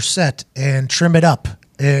practice their set and trim it up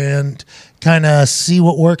and kind of see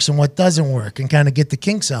what works and what doesn't work and kind of get the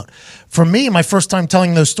kinks out. For me, my first time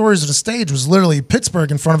telling those stories on a stage was literally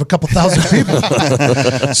Pittsburgh in front of a couple thousand people.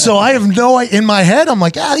 So I have in my head, I'm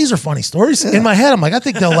like, these are funny stories. In my head, I'm like, I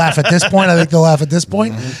think they'll laugh at this point. I think they'll laugh at this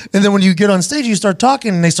point. And then when you get on stage, you start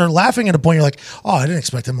talking and they start laughing at a point. You're like, oh, I didn't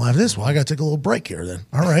expect them to laugh at this. Well, I got to take a little break here then.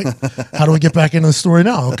 All right. How do we get back into the story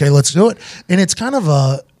now? Okay, let's do it. And it's kind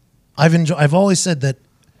of I've always said that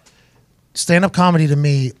stand-up comedy to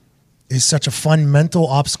me is such a fun mental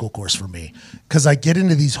obstacle course for me because I get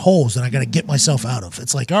into these holes that I got to get myself out of.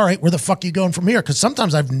 It's like, all right, where the fuck are you going from here? Because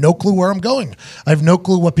sometimes I have no clue where I'm going. I have no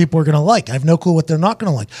clue what people are going to like. I have no clue what they're not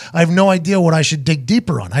going to like. I have no idea what I should dig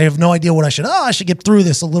deeper on. I have no idea what I should get through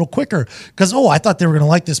this a little quicker because, I thought they were going to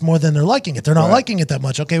like this more than they're liking it. They're not liking it that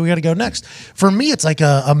much. Okay, we got to go next. For me, it's like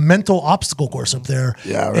a mental obstacle course up there.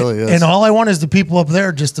 Yeah, it really is. And all I want is the people up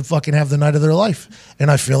there just to fucking have the night of their life.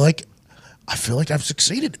 And I feel like I've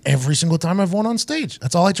succeeded every single time I've won on stage.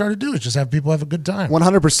 That's all I try to do is just have people have a good time.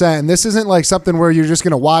 100%. And this isn't like something where you're just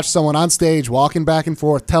going to watch someone on stage walking back and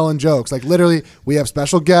forth telling jokes. Like literally, we have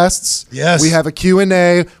special guests. Yes. We have a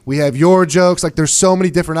Q&A. We have your jokes. Like there's so many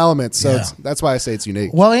different elements. So that's why I say it's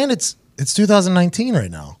unique. Well, and it's 2019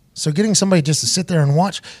 right now. So getting somebody just to sit there and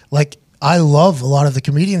watch, like I love a lot of the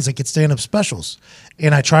comedians that get stand-up specials.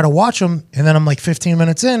 And I try to watch them, and then I'm like 15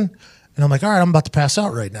 minutes in, and I'm like, all right, I'm about to pass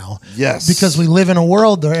out right now. Yes. Because we live in a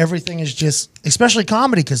world where everything is just, especially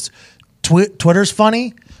comedy, because Twitter's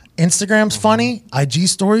funny, Instagram's funny, IG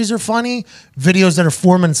stories are funny, videos that are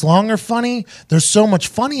 4 minutes long are funny. There's so much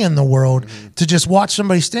funny in the world to just watch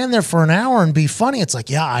somebody stand there for an hour and be funny. It's like,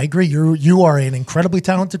 yeah, I agree. You are an incredibly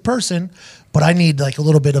talented person, but I need like a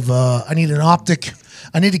little bit of I need an optic.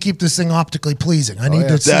 I need to keep this thing optically pleasing. I need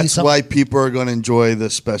to see That's something. why people are going to enjoy the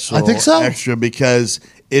special I think so. extra, because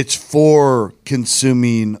it's for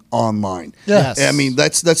consuming online. Yes. I mean,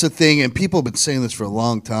 that's a thing, and people have been saying this for a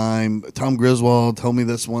long time. Tom Griswold told me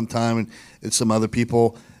this one time, and some other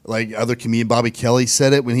people, like other comedian, Bobby Kelly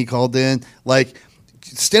said it when he called in. Like,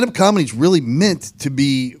 stand-up comedy is really meant to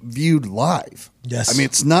be viewed live. Yes. I mean,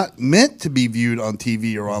 it's not meant to be viewed on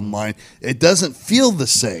TV or online. It doesn't feel the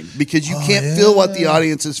same because you can't feel what the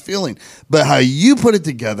audience is feeling. But how you put it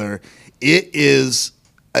together, it is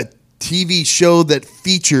a TV show that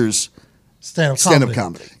features stand-up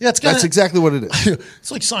comedy. Yeah, that's exactly what it is. It's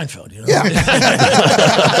like Seinfeld, you know? Yeah.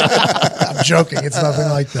 I'm joking. It's nothing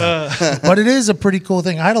like that. But it is a pretty cool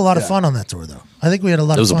thing. I had a lot of fun on that tour, though. I think we had a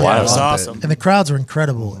lot of fun. It was a blast. It was awesome. And the crowds were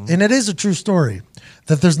incredible. And it is a true story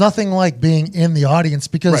that there's nothing like being in the audience,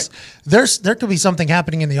 because there could be something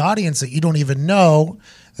happening in the audience that you don't even know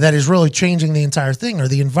that is really changing the entire thing, or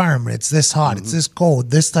the environment. It's this hot, it's this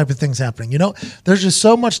cold, this type of thing's happening. You know, there's just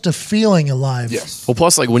so much to feeling alive. Yes. Well,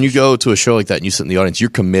 plus, like when you go to a show like that and you sit in the audience, you're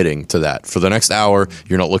committing to that for the next hour.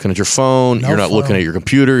 You're not looking at your phone. No You're not phone. looking at your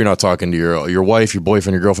computer. You're not talking to your wife, your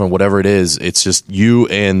boyfriend, your girlfriend, whatever it is. It's just you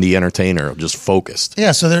and the entertainer just focused.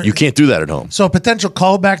 Yeah, so there, You can't do that at home. So a potential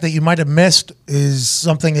callback that you might have missed is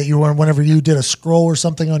something that you were, whenever you did a scroll or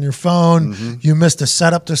something on your phone, you missed a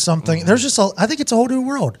setup to something. There's just I think it's a whole new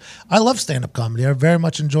world. I love stand-up comedy. I very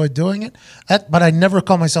much enjoyed doing it, but I never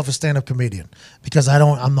call myself a stand-up comedian because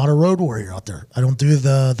I'm not a road warrior out there. I don't do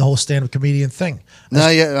the whole stand-up comedian thing. No,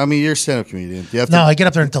 yeah, I mean, you're a stand-up comedian. You have to, No, I get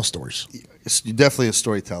up there and tell stories. you're definitely a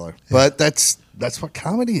storyteller. But that's what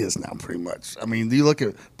comedy is now, pretty much. I mean, you look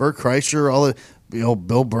at Bert Kreischer, all the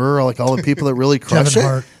Bill Burr, like all the people that really crush Kevin it.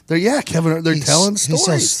 Hart. They're telling He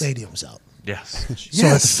stories. sells stadiums out. Yes. So at the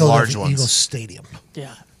Yes. Large Philadelphia ones. Eagles Stadium.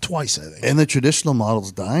 Yeah. Twice, I think. And the traditional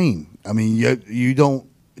model's dying. I mean, you no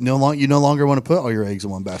longer want to put all your eggs in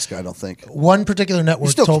one basket, I don't think. One particular network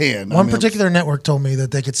still told can. I one mean, particular network told me that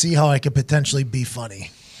they could see how I could potentially be funny.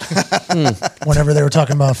 Whenever they were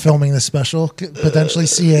talking about filming this special, potentially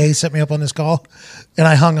CA set me up on this call, and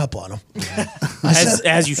I hung up on him.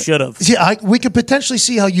 As you should have. Yeah, we could potentially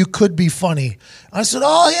see how you could be funny. I said,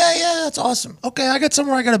 "Oh yeah, that's awesome. Okay, I got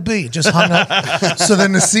somewhere I got to be." Just hung up. So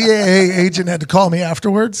then the CAA agent had to call me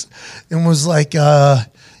afterwards and was like,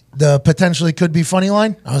 "The potentially could be funny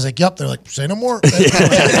line." I was like, "Yep." They're like, "Say no more." I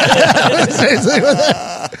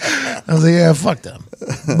was like, "Yeah, fuck them."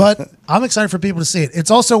 But I'm excited for people to see it. It's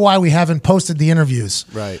also why we haven't posted the interviews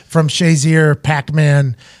from Shazier,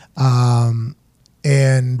 Pac-Man, and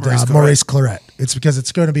Maurice Claret. It's because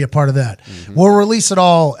it's going to be a part of that. We'll release it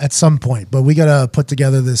all at some point, but we got to put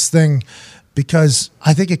together this thing because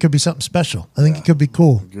I think it could be something special. I think it could be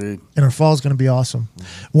cool. Agreed. And our fall is going to be awesome.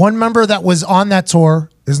 One member that was on that tour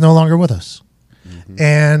is no longer with us.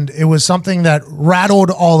 And it was something that rattled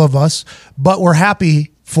all of us, but we're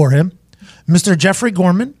happy for him. Mr. Jeffrey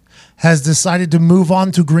Gorman has decided to move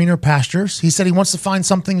on to greener pastures. He said he wants to find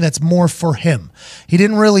something that's more for him. He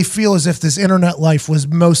didn't really feel as if this internet life was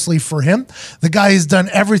mostly for him. The guy has done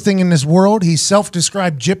everything in this world. He's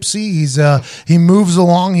self-described gypsy. He moves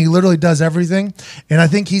along. He literally does everything. And I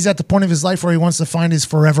think he's at the point of his life where he wants to find his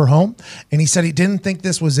forever home. And he said he didn't think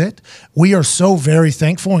this was it. We are so very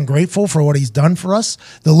thankful and grateful for what he's done for us.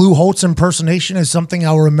 The Lou Holtz impersonation is something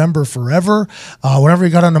I'll remember forever. Whenever he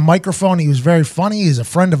got on the microphone, he was very funny. He's a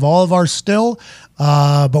friend of all of ours still.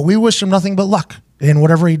 But we wish him nothing but luck in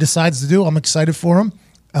whatever he decides to do. I'm excited for him.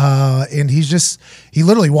 And he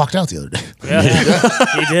literally walked out the other day. Yeah,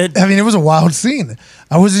 he did. I mean, it was a wild scene.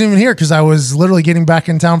 I wasn't even here because I was literally getting back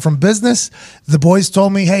in town from business. The boys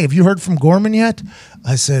told me, "Hey, have you heard from Gorman yet?"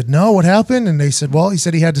 I said, "No, what happened?" And they said, "Well, he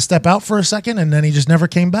said he had to step out for a second and then he just never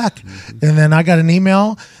came back." And then I got an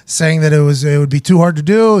email saying that it would be too hard to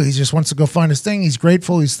do. He just wants to go find his thing. He's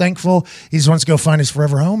grateful. He's thankful. He just wants to go find his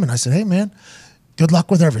forever home. And I said, "Hey, man, good luck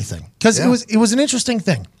with everything." Because it was an interesting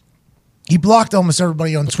thing. He blocked almost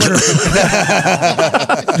everybody on Twitter.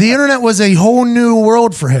 The internet was a whole new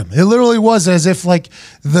world for him. It literally was as if like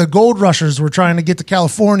the gold rushers were trying to get to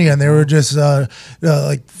California and they were just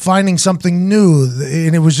like finding something new.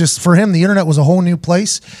 And it was just, for him, the internet was a whole new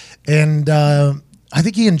place. And I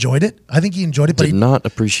think he enjoyed it. But Did not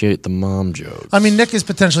appreciate the mom jokes. I mean, Nick is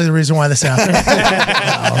potentially the reason why this happened. No,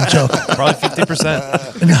 I'm joking. Probably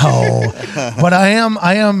 50%. No, but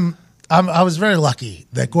I was very lucky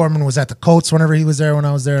that Gorman was at the Colts whenever he was there when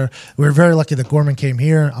I was there. We were very lucky that Gorman came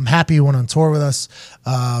here. I'm happy he went on tour with us,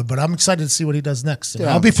 but I'm excited to see what he does next. And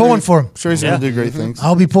I'll be pulling for him. I'm sure he's going to do great things.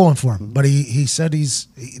 I'll be pulling for him. But he said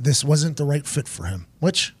this wasn't the right fit for him,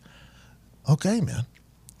 which, okay, man.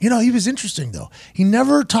 You know, he was interesting though. He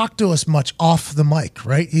never talked to us much off the mic,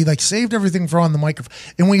 right? He like saved everything for on the microphone.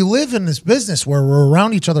 And we live in this business where we're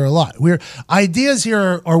around each other a lot. Ideas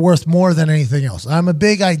here are worth more than anything else. I'm a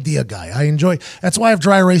big idea guy. I enjoy. That's why I have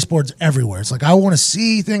dry erase boards everywhere. It's like I want to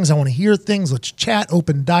see things, I want to hear things. Let's chat,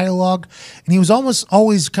 open dialogue. And he was almost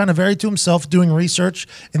always kind of very to himself, doing research.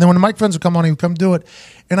 And then when the microphones would come on, he would come do it.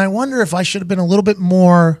 And I wonder if I should have been a little bit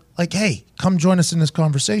more like, hey, come join us in this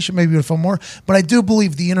conversation. Maybe we'd feel more. But I do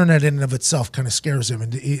believe the internet in and of itself kind of scares him,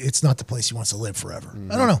 and it's not the place he wants to live forever.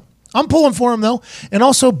 I don't know. I'm pulling for him, though. And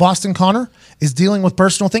also, Boston Connor is dealing with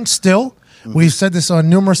personal things still. We've said this on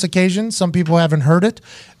numerous occasions. Some people haven't heard it.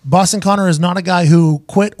 Boston Connor is not a guy who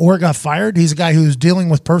quit or got fired. He's a guy who's dealing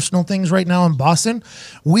with personal things right now in Boston.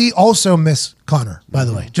 We also miss Connor, by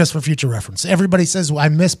the way, just for future reference. Everybody says, well, I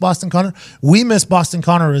miss Boston Connor. We miss Boston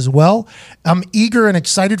Connor as well. I'm eager and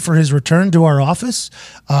excited for his return to our office.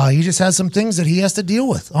 He just has some things that he has to deal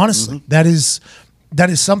with, honestly. That is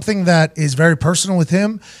something that is very personal with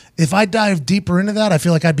him. If I dive deeper into that, I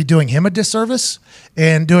feel like I'd be doing him a disservice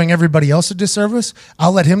and doing everybody else a disservice.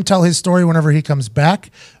 I'll let him tell his story whenever he comes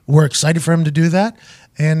back. We're excited for him to do that.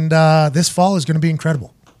 And this fall is going to be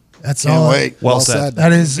incredible. That's Can't all. wait. Well said.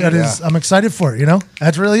 That is. I'm excited for it, you know?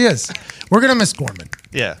 That really is. We're going to miss Gorman.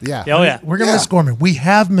 Yeah. Yeah. Oh, yeah. We're going to miss Gorman. We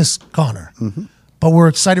have missed Connor. But we're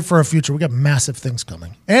excited for our future. We got massive things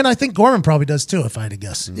coming. And I think Gorman probably does too, if I had to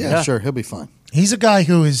guess. Yeah, sure. He'll be fine. He's a guy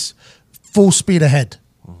who is full speed ahead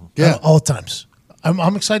Yeah. all times.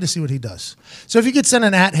 I'm excited to see what he does. So if you could send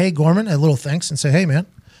an @Hey Gorman a little thanks and say, hey, man,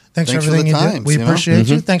 thanks for Thanks for everything the you do. times, We you know? appreciate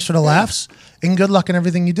you. Thanks for the laughs. And good luck in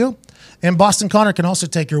everything you do. And Boston Connor can also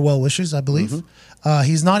take your well wishes, I believe.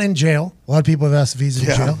 He's not in jail. A lot of people have asked if he's in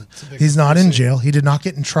jail. He's not in jail. He did not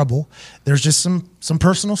get in trouble. There's just some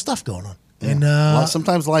personal stuff going on. And Well,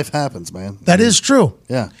 sometimes life happens, man. that is true.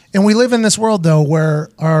 Yeah. And we live in this world, though, where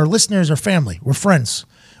our listeners are family. We're friends.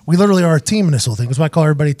 We literally are a team in this whole thing. That's why I call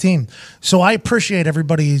everybody a team. So I appreciate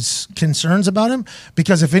everybody's concerns about him,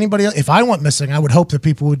 because if I went missing, I would hope that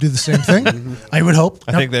people would do the same thing. I would hope.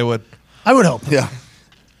 I think they would. I would hope. Yeah.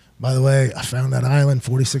 By the way, I found that island,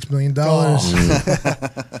 $46 million.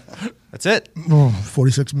 That's it.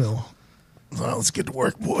 46 mil. Well, let's get to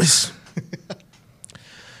work, boys.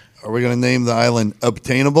 Are we going to name the island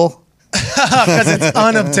Obtainable? Because it's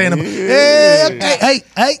unobtainable. Hey.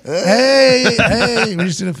 We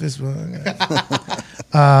just did a fist bump.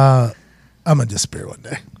 I'm going to disappear one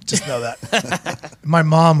day. Just know that. My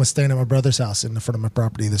mom was staying at my brother's house in the front of my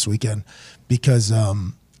property this weekend because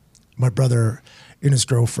my brother and his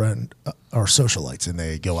girlfriend are socialites, and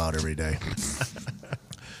they go out every day.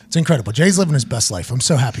 It's incredible. Jay's living his best life. I'm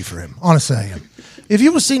so happy for him. Honestly, I am. If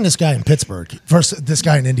you would have seen this guy in Pittsburgh versus this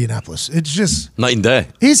guy in Indianapolis, it's just Night and day.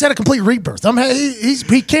 he's had a complete rebirth.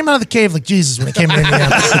 He came out of the cave like Jesus when he came to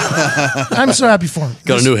Indianapolis. I'm so happy for him.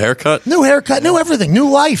 Got a new haircut? New haircut, new everything, new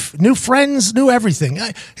life, new friends, new everything.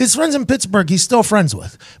 His friends in Pittsburgh, he's still friends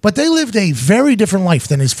with, but they lived a very different life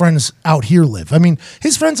than his friends out here live. I mean,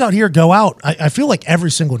 his friends out here go out, I feel like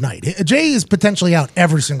every single night. Jay is potentially out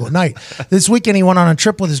every single night. This weekend, he went on a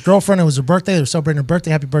trip with his girlfriend. It was her birthday. They were celebrating her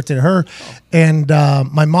birthday. Happy birthday to her. And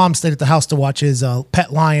my mom stayed at the house to watch his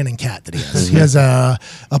pet lion and cat that he has. He has a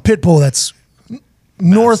pit bull that's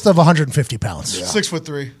north of 150 pounds.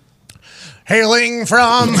 6'3". Hailing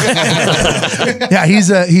from yeah,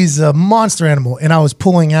 he's a monster animal. And I was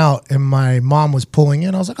pulling out, and my mom was pulling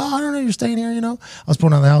in. I was like, oh, I don't know, you're staying here, you know. I was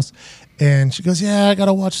pulling out of the house, and she goes, yeah, I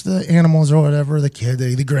gotta watch the animals or whatever, the kid,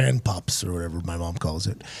 the grand pups or whatever my mom calls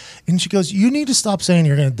it. And she goes, you need to stop saying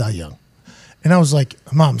you're gonna die young. And I was like,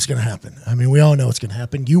 Mom, it's going to happen. I mean, we all know it's going to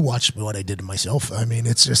happen. You watched what I did to myself. I mean,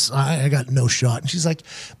 it's just, I got no shot. And she's like,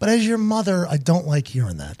 but as your mother, I don't like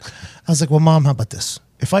hearing that. I was like, well, Mom, how about this?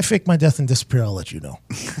 If I fake my death and disappear, I'll let you know.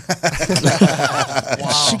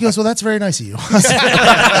 Wow. She goes, well, that's very nice of you.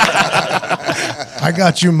 I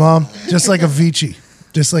got you, Mom. Just like Avicii.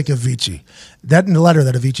 Just like Avicii. That in the letter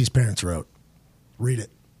that Avicii's parents wrote. Read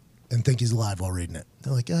it and think he's alive while reading it.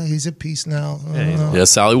 They're like, oh, he's at peace now. Yeah,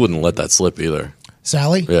 Sally wouldn't let that slip either.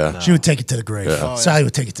 Sally? Yeah. She would take it to the grave. Yeah. Sally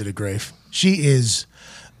would take it to the grave. She is,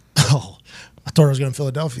 I told her I was going to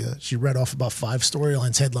Philadelphia. She read off about 5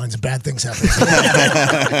 storylines, headlines, and bad things happening.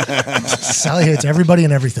 Sally hates everybody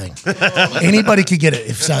and everything. Anybody could get it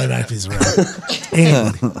if Sally McAfee's around.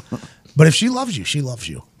 Anybody. But if she loves you, she loves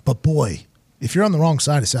you. But boy, if you're on the wrong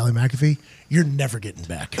side of Sally McAfee, you're never getting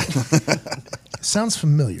back. Sounds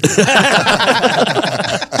familiar.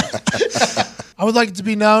 I would like it to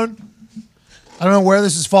be known. I don't know where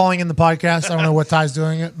this is falling in the podcast. I don't know what Ty's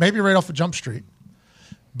doing it. Maybe right off of Jump Street.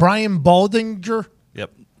 Brian Baldinger Yep.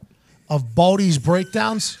 of Baldy's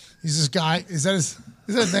Breakdowns. He's this guy. Is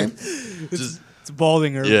Is that his name? It's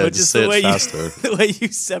Baldinger. Yeah, but just just say the it way faster. the way you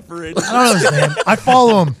separate. I don't know his name. I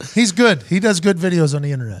follow him. He's good. He does good videos on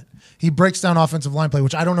the internet. He breaks down offensive line play,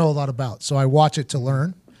 which I don't know a lot about, so I watch it to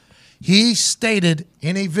learn. He stated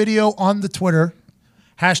in a video on the Twitter,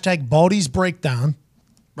 #Baldy's Breakdown,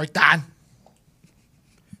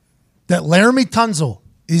 that Laramie Tunsil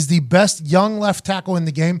is the best young left tackle in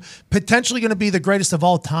the game, potentially going to be the greatest of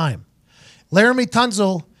all time. Laramie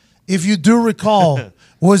Tunsil, if you do recall,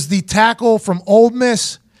 was the tackle from Ole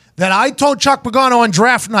Miss that I told Chuck Pagano on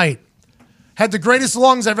draft night had the greatest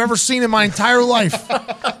lungs I've ever seen in my entire life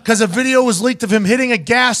because a video was leaked of him hitting a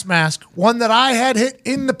gas mask, one that I had hit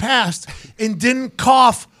in the past, and didn't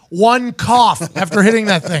cough one cough after hitting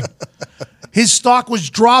that thing. His stock was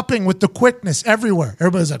dropping with the quickness everywhere.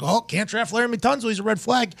 Everybody's like, oh, can't draft Laramie Tunsil. He's a red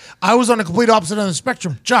flag. I was on the complete opposite end of the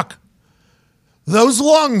spectrum. Chuck, those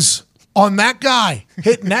lungs on that guy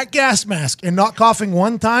hitting that gas mask and not coughing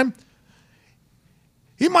one time,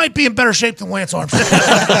 he might be in better shape than Lance Armstrong.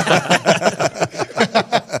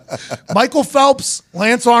 Michael Phelps,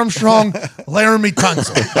 Lance Armstrong, Laramie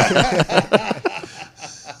Tunsil.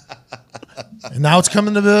 And now it's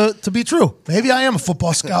coming to be true. Maybe I am a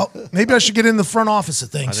football scout. Maybe I should get in the front office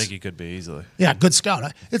of things. I think you could be easily. Yeah, good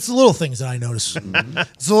scout. It's the little things that I notice.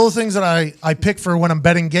 It's the little things that I pick for when I'm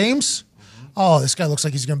betting games. Oh, this guy looks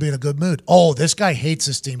like he's going to be in a good mood. Oh, this guy hates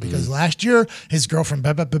this team because last year his girlfriend,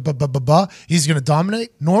 he's going to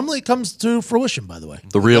dominate. Normally it comes to fruition, by the way.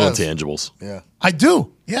 The real intangibles. Yeah. I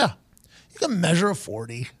do, yeah. You can measure a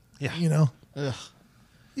 40. Yeah. You know? Ugh.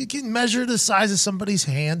 You can measure the size of somebody's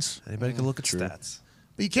hands. Anybody can look at stats.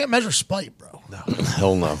 But you can't measure spite, bro. No.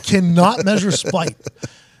 Hell no. Cannot measure spite.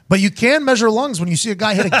 But you can measure lungs when you see a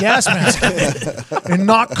guy hit a gas mask and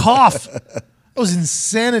not cough. That was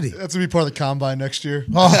insanity. That's going to be part of the combine next year.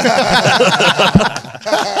 All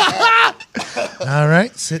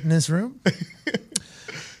right, sit in this room.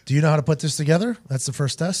 Do you know how to put this together? That's the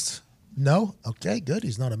first test. No? Okay, good.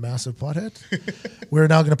 He's not a massive pothead. We're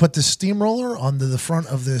now going to put this steamroller onto the front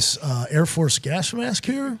of this Air Force gas mask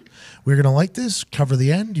here. We're going to light this, cover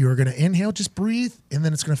the end. You're going to inhale, just breathe, and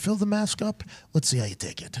then it's going to fill the mask up. Let's see how you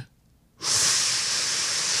take it.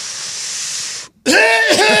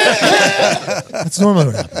 That's normally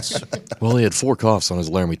what happens. Well, he had 4 coughs on his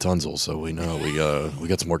Laramie Tunsil, so we know we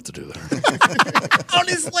got some work to do there. On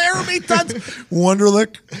his Laramie Tunsil.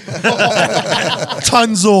 Wonderlick.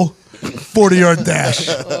 Tunsil 40-yard dash.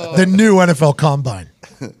 The new NFL Combine.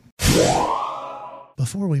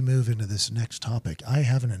 Before we move into this next topic, I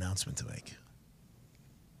have an announcement to make.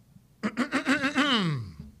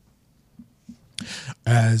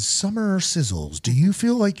 As summer sizzles, do you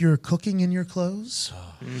feel like you're cooking in your clothes?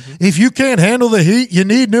 Mm-hmm. If you can't handle the heat, you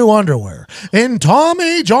need new underwear. And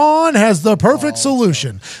Tommy John has the perfect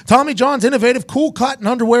solution. Tommy John's innovative cool cotton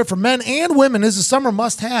underwear for men and women is a summer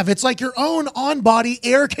must-have. It's like your own on-body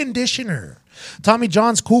air conditioner. Tommy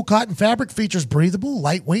John's cool cotton fabric features breathable,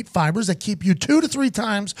 lightweight fibers that keep you 2 to 3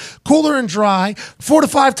 times cooler and dry, 4 to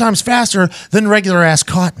 5 times faster than regular-ass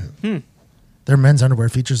cotton. Their men's underwear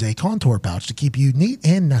features a contour pouch to keep you neat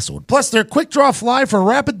and nestled. Plus, their quick draw fly for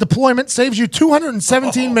rapid deployment saves you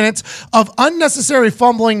 217 minutes of unnecessary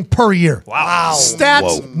fumbling per year. Wow.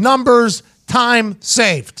 Stats, numbers, time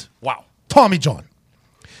saved. Wow. Tommy John.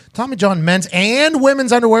 Tommy John men's and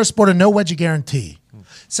women's underwear sport a no wedgie guarantee.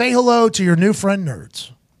 Say hello to your new friend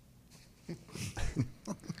nerds.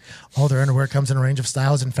 All their underwear comes in a range of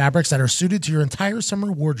styles and fabrics that are suited to your entire summer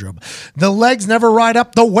wardrobe. The legs never ride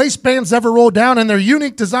up, the waistbands never roll down, and their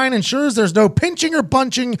unique design ensures there's no pinching or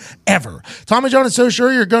bunching ever. Tommy John is so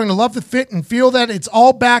sure you're going to love the fit and feel that it's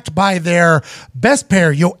all backed by their best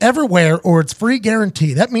pair you'll ever wear or its free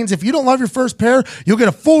guarantee. That means if you don't love your first pair, you'll get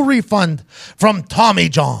a full refund from Tommy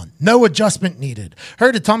John. No adjustment needed.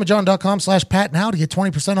 Hurry to TommyJohn.com/Pat now to get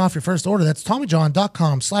 20% off your first order. That's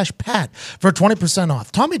TommyJohn.com/Pat for 20%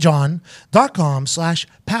 off.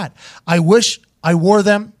 TommyJohn.com/Pat. I wish I wore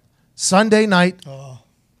them Sunday night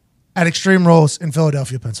at Extreme Rolls in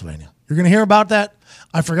Philadelphia, Pennsylvania. You're going to hear about that.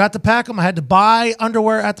 I forgot to pack them. I had to buy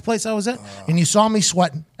underwear at the place I was at, and you saw me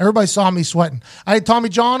sweating. Everybody saw me sweating. I had Tommy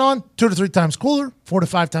John on, 2 to 3 times cooler, 4 to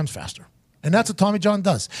 5 times faster. And that's what Tommy John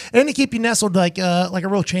does. And they keep you nestled like a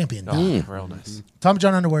real champion. Real nice. Tommy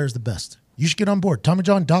John underwear is the best. You should get on board.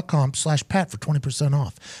 TommyJohn.com/Pat for 20%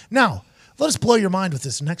 off. Now, let us blow your mind with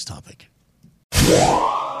this next topic.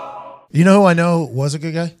 You know who I know was a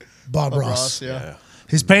good guy? Bob Ross. Yeah.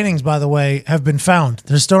 His paintings, by the way, have been found.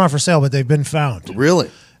 They're still not for sale, but they've been found. Really?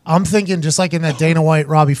 I'm thinking, just like in that Dana White,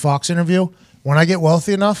 Robbie Fox interview, when I get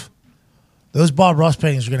wealthy enough, Those Bob Ross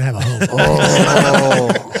paintings are going to have a home.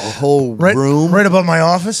 A whole room. Right above my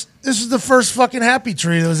office. This is the first fucking happy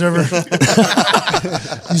tree that was ever.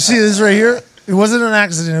 You see this right here? It wasn't an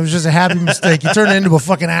accident. It was just a happy mistake. You turned it into a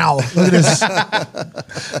fucking owl. Look at this.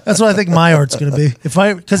 That's what I think my art's going to be.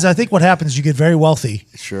 Because I think what happens, you get very wealthy.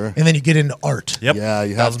 Sure. And then you get into art. Yep. Yeah,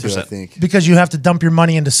 you have 1000%. to, I think. Because you have to dump your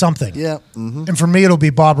money into something. Yeah. Mm-hmm. And for me, it'll be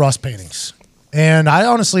Bob Ross paintings. And I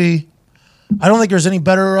honestly, I don't think there's any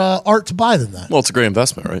better art to buy than that. Well, it's a great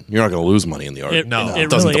investment, right? You're not going to lose money in the art. It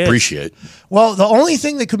doesn't really is. depreciate. Well, the only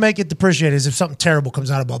thing that could make it depreciate is if something terrible comes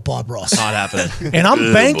out about Bob Ross. Not happening. And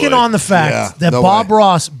I'm banking boy. on the fact that no Bob way.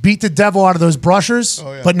 Ross beat the devil out of those brushers,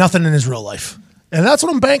 but nothing in his real life. And that's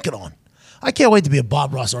what I'm banking on. I can't wait to be a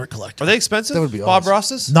Bob Ross art collector. Are they expensive? That would be Bob awesome.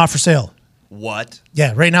 Ross's? Not for sale. What?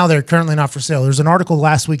 Yeah, right now they're currently not for sale. There's an article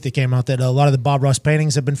last week that came out that a lot of the Bob Ross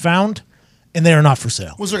paintings have been found, and they are not for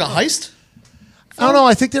sale. Was there like a heist? I don't know.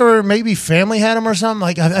 I think they were maybe family had them or something.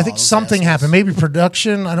 Like I think something happened. Maybe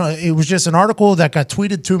production. I don't know. It was just an article that got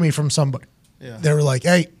tweeted to me from somebody. Yeah. They were like,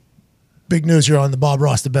 "Hey, big news! You're on the Bob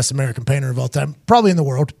Ross, the best American painter of all time, probably in the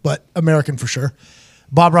world, but American for sure."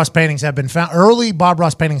 Bob Ross paintings have been found. Early Bob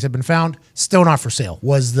Ross paintings have been found. Still not for sale.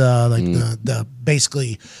 Was the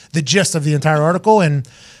basically the gist of the entire article. And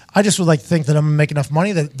I just would like to think that I'm gonna make enough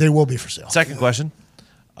money that they will be for sale. Second question.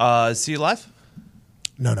 Is he alive?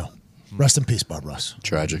 No. Rest in peace, Bob Ross.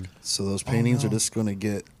 Tragic. So those paintings are just going to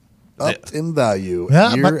get upped in value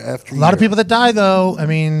Yeah, year but after a year. lot of people that die, though. I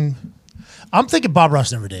mean, I'm thinking Bob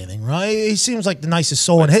Ross never did anything, right? He seems like the nicest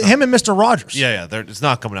soul, and him and Mr. Rogers. Yeah. It's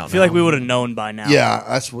not coming out. I feel like we would have known by now. Yeah,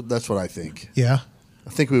 that's what I think. Yeah. I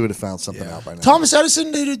think we would have found something out by now. Thomas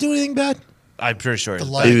Edison did he do anything bad? I'm pretty sure. He's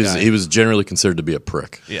a light. bad guy. He was generally considered to be a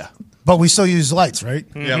prick. Yeah. But we still use lights, right?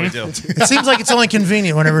 Yeah, we do. It seems like it's only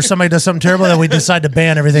convenient whenever somebody does something terrible that we decide to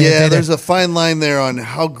ban everything. that Yeah, they there's did. a fine line there on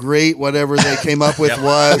how great whatever they came up with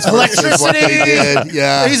was versus Electricity. what they did.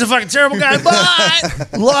 Yeah, He's a fucking terrible guy,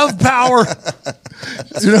 but love power.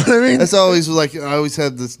 You know what I mean? that's always like I always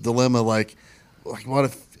had this dilemma like what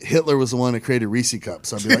if Hitler was the one that created Reese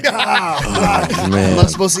cups? I'd be like, I'm Man. not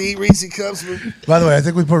supposed to eat Reese cups. By the way, I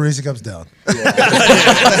think we put Reese cups down.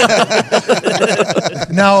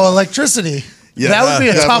 Now, electricity. Yeah, that would be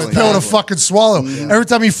a tough definitely. pill to fucking swallow. Every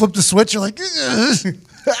time you flip the switch, you're like,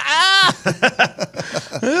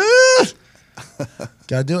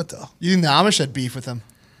 gotta do it though. You think the Amish had beef with him?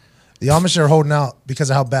 The Amish are holding out because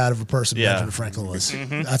of how bad of a person Yeah. Benjamin Franklin was.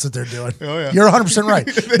 That's what they're doing. Oh, yeah. You're 100% right.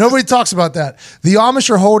 Nobody talks about that. The Amish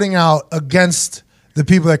are holding out against the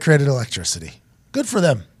people that created electricity. Good for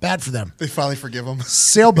them. Bad for them. They finally forgive him.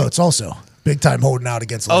 Sailboats also big time holding out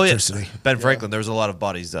against Oh, yeah. electricity. Ben Franklin, there was a lot of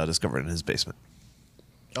bodies discovered in his basement.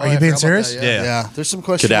 Are you being I forgot about serious? that, Yeah. Yeah, there's some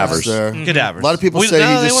questions Cadavers. there. Cadavers. A lot of people say no,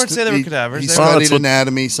 he they just weren't say they were cadavers. He They Oh, studied that's what-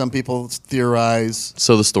 anatomy. Some people theorize.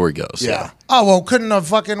 So the story goes. Yeah. Oh, well, couldn't have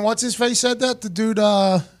fucking, what's his face said that? The dude,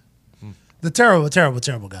 the terrible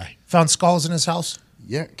guy. Found skulls in his house.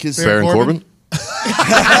 Yeah, because Baron Corbin? Hey,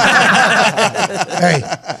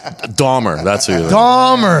 Dahmer. That's who you're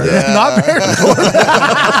Dahmer. Not Baron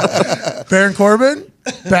Corbin. Baron Corbin,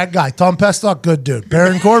 bad guy. Tom Pestock, good dude.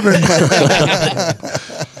 Baron Corbin.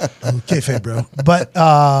 Okay, bro. But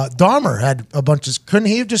Dahmer had a bunch of, couldn't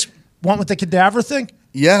he have just went with the cadaver thing?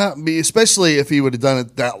 Yeah, especially if he would have done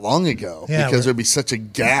it that long ago, Yeah, because right. there'd be such a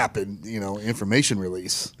gap in information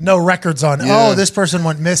release. No records on, Yeah. oh, this person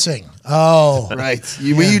went missing. Oh. Right.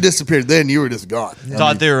 When you disappeared, then you were just gone.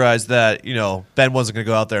 Todd theorized that, Ben wasn't going to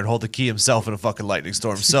go out there and hold the key himself in a fucking lightning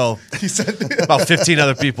storm. So He said, about 15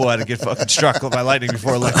 other people had to get fucking struck by lightning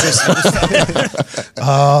before electricity was found.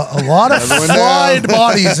 A lot of Another one fried down.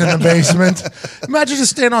 bodies in the basement. Imagine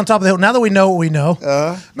just standing on top of the hill. Now that we know what we know,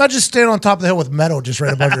 imagine just standing on top of the hill with metal just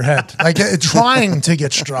right above your head, like trying to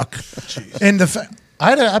get struck. And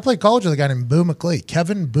I played college with a guy named Boo McLeay,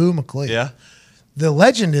 Kevin Boo McLeay. Yeah. The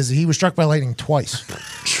legend is that he was struck by lightning twice.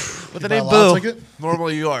 With the buy a name lotto Boo, ticket?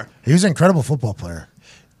 normally you are. He was an incredible football player.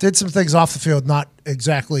 Did some things off the field, not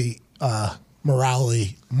exactly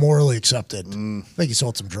morally accepted. I think he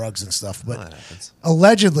sold some drugs and stuff, but that happens.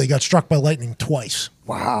 allegedly got struck by lightning twice.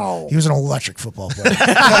 Wow. He was an electric football player.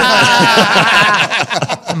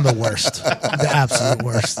 I'm the worst. The absolute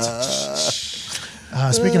worst.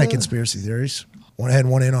 Speaking of conspiracy theories, went ahead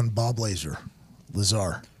and went in on Bob Lazar.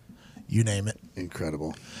 You name it.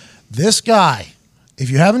 Incredible. This guy, if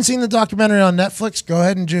you haven't seen the documentary on Netflix, go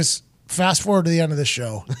ahead and just fast forward to the end of this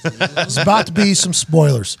show. There's about to be some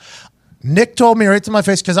spoilers. Nick told me right to my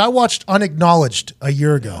face, because I watched Unacknowledged a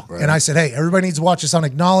year ago. And I said, hey, everybody needs to watch this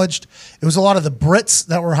Unacknowledged. It was a lot of the Brits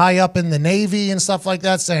that were high up in the Navy and stuff like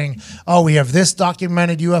that saying, oh, we have this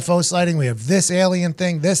documented UFO sighting. We have this alien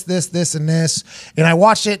thing, this, and this. And I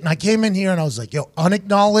watched it, and I came in here, and I was like, yo,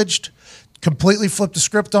 Unacknowledged completely flipped the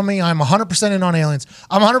script on me. I'm 100% in on aliens.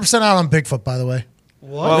 I'm 100% out on Bigfoot, by the way.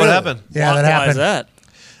 What happened? Yeah, that Why happened. is that?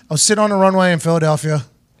 I was sitting on the runway in Philadelphia,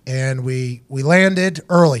 and we landed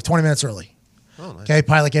early, 20 minutes early. Oh, nice. Okay,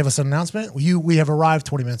 pilot gave us an announcement. We have arrived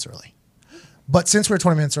 20 minutes early. But since we were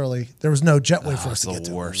 20 minutes early, there was no jetway for us to get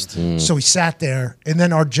to. Worst. So we sat there, and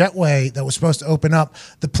then our jetway that was supposed to open up,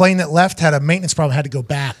 the plane that left had a maintenance problem, had to go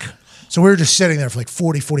back. So we were just sitting there for like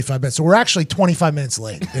 40, 45 minutes. So we're actually 25 minutes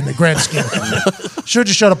late in the grand scheme of things. Should have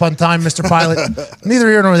just showed up on time, Mr. Pilot. Neither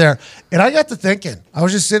here nor there. And I got to thinking. I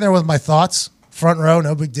was just sitting there with my thoughts, front row,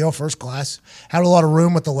 no big deal, first class. Had a lot of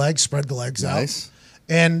room with the legs, spread the legs out.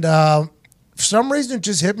 And for some reason, it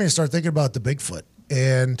just hit me to start thinking about the Bigfoot.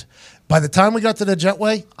 And by the time we got to the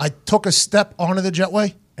jetway, I took a step onto the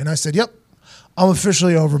jetway, and I said, yep, I'm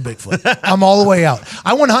officially over Bigfoot. I'm all the way out.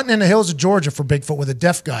 I went hunting in the hills of Georgia for Bigfoot with a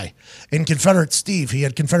deaf guy in Confederate Steve. He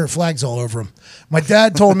had Confederate flags all over him. My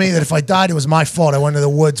dad told me that if I died, it was my fault. I went to the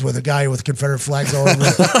woods with a guy with Confederate flags all over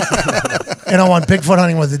him. And I went Bigfoot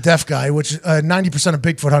hunting with a deaf guy, which 90% of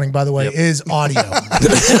Bigfoot hunting, by the way, is audio.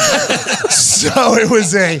 So it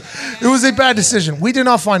was a bad decision. We did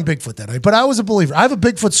not find Bigfoot that night, but I was a believer. I have a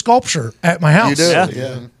Bigfoot sculpture at my house. You do?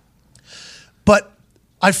 Yeah. But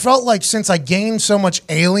I felt like since I gained so much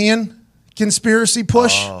alien conspiracy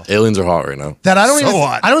push Aliens are hot right now. that I don't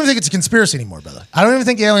hot. even think it's a conspiracy anymore, brother. I don't even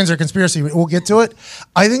think aliens are a conspiracy. We'll get to it.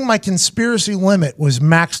 I think my conspiracy limit was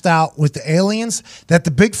maxed out with the aliens, that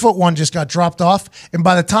the Bigfoot one just got dropped off. And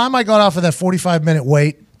by the time I got off of that 45-minute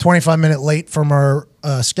wait, 25-minute late from our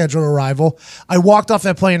scheduled arrival, I walked off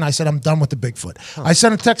that plane and I said, I'm done with the Bigfoot. I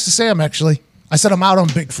sent a text to Sam, actually. I said, I'm out on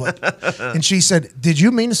Bigfoot. And she said, did you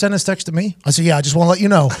mean to send this text to me? I said, yeah, I just want to let you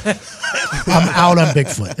know I'm out on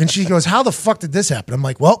Bigfoot. And she goes, how the fuck did this happen? I'm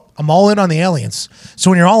like, well, I'm all in on the aliens. So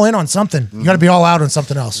when you're all in on something, you got to be all out on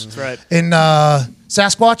something else. That's right. In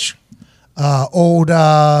Sasquatch, old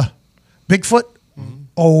Bigfoot,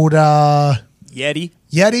 old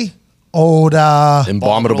Yeti. old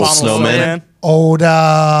Abominable snowman. old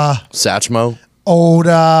Satchmo. old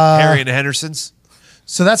Harry and the Hendersons.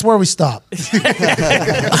 So that's where we stopped.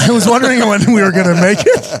 I was wondering when we were going to make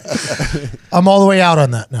it. I'm all the way out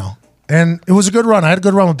on that now. And it was a good run. I had a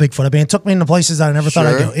good run with Bigfoot. I mean, it took me into places that I never thought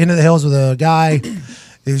I'd go. Into the hills with a guy.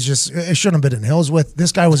 It was just, it shouldn't have been in the hills with.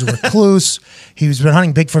 This guy was a recluse. He's been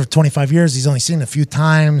hunting Bigfoot for 25 years. He's only seen it a few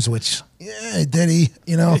times, which, yeah, did he?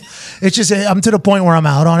 You know, it's just, I'm to the point where I'm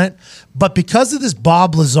out on it. But because of this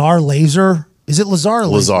Bob Lazar laser, is it Lazar or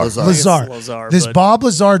Lazar. Lazar. Lazar, This but- Bob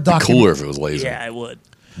Lazar documentary. Cooler if it was laser. Yeah, I would.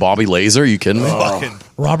 Bobby Laser, you kidding me?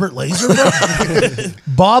 Robert Laser, bro?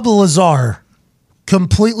 Bob Lazar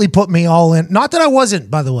completely put me all in. Not that I wasn't,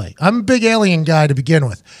 by the way. I'm a big alien guy to begin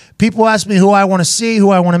with. People ask me who I want to see,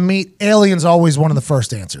 who I want to meet. Alien's always one of the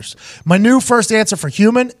first answers. My new first answer for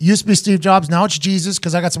human used to be Steve Jobs. Now it's Jesus,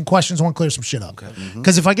 because I got some questions. I want to clear some shit up.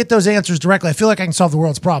 Because if I get those answers directly, I feel like I can solve the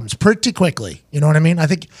world's problems pretty quickly. You know what I mean? I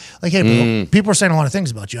think, like, hey, people are saying a lot of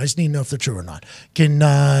things about you. I just need to know if they're true or not. Can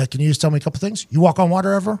you just tell me a couple things? You walk on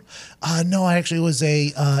water ever? No, I actually was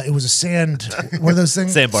it was a sand, what are those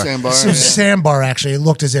things? Sandbar. Sandbar. It was a sandbar, actually. It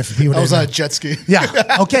looked as if he would. I was on a jet ski.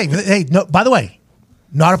 Yeah. Okay. Hey, no, by the way,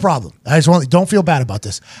 not a problem. I just want, don't feel bad about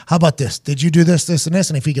this. How about this? Did you do this, this, and this?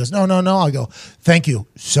 And if he goes, no, I go, thank you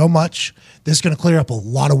so much. This is going to clear up a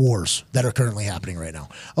lot of wars that are currently happening right now.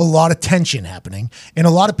 A lot of tension happening. And a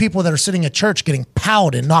lot of people that are sitting at church getting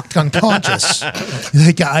powed and knocked unconscious.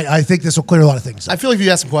 I think this will clear a lot of things up. I feel like if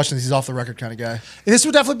you ask him questions, he's off the record kind of guy. This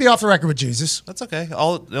would definitely be off the record with Jesus. That's okay.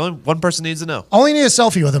 Only one person needs to know. Only need a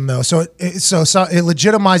selfie with him, though. So it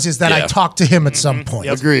legitimizes that I Yeah. talked to him at some point.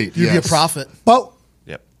 Agreed. You'd be a yes. prophet. But,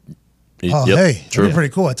 Yep. oh, Yep, hey, true. that'd be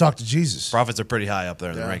pretty cool. I talked to Jesus. Prophets are pretty high up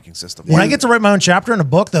there in the ranking system. When I get to write my own chapter in a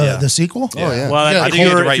book, the sequel. Oh, yeah. Well, Yeah, if I think you you're,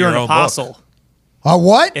 had to write if you're your an own book. apostle,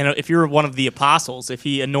 What? and if you're one of the apostles, if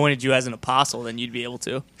he anointed you as an apostle, then you'd be able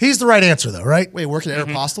to. He's the right answer, though, right? Wait, working at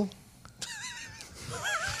Apostle?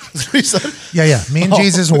 Is that what he said? Yeah. Me and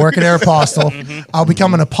Jesus will work at Air Apostle. I'll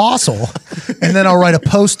become an apostle, and then I'll write a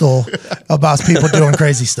postal about people doing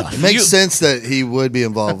crazy stuff. It makes sense that he would be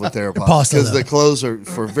involved with their Apostle, because though. the clothes are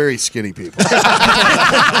for very skinny people.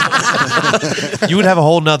 You would have a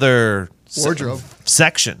whole nother Wardrobe.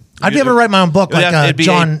 section. I'd be able to write my own book like it'd be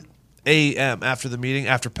John. A.M. after the meeting,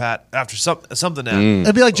 after Pat, after something.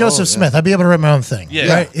 It'd be like Joseph Smith. I'd be able to write my own thing.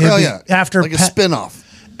 Yeah. Right? It'd Oh, be yeah. After like a Pat, spin-off.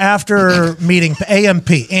 after meeting AMP.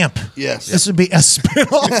 Yes. This would be a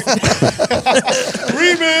spinoff.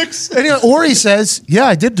 Remix. Anyway, or he says, yeah,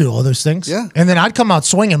 I did do all those things. Yeah. And then I'd come out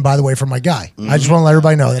swinging, by the way, for my guy. I just want to let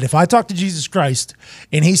everybody know that if I talk to Jesus Christ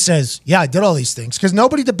and he says, yeah, I did all these things, because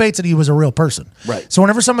nobody debates that he was a real person. Right. So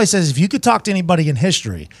whenever somebody says, if you could talk to anybody in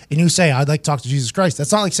history and you say, I'd like to talk to Jesus Christ,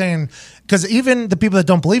 that's not like saying, because even the people that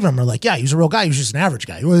don't believe him are like, yeah, he was a real guy. He was just an average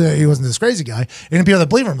guy. He wasn't this crazy guy. And the people that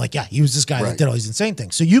believe him are like, yeah, he was this guy that did all these insane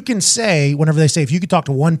things. So you can say, whenever they say, if you could talk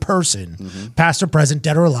to one person, past or present,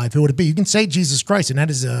 dead or alive, who would it be? You can say Jesus Christ, and that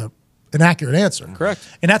is an accurate answer. Correct.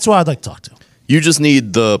 And that's who I'd like to talk to. You just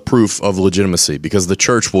need the proof of legitimacy, because the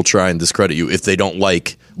church will try and discredit you if they don't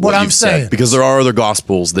like what I'm you've saying. said. Because there are other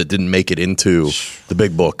gospels that didn't make it into the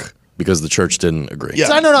big book because the church didn't agree. Yeah.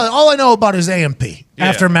 So all I know about is AMP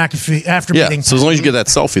after McAfee, after Yeah. meeting. So as long as you get that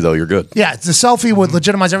selfie, though, you're good. Yeah, the selfie would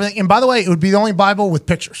legitimize everything. And by the way, it would be the only Bible with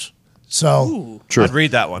pictures. So True. I'd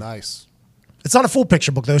read that one. Nice. it's not a full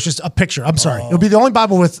picture book, though. It's just a picture. I'm sorry. It would be the only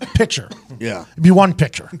Bible with picture. Yeah. It'd be one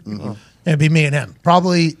picture. It'd be me and him.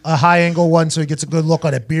 Probably a high angle one so he gets a good look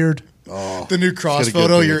on that beard. The new cross Gotta go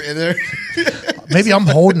photo, through you're it. in there. Maybe I'm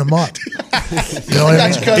holding him up. You know what I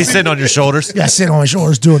mean? He's sitting on your shoulders. Yeah, sitting on my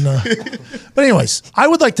shoulders doing the. But anyways, I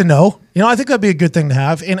would like to know. You know, I think that'd be a good thing to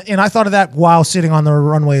have, and I thought of that while sitting on the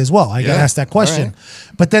runway as well. I got asked that question, right.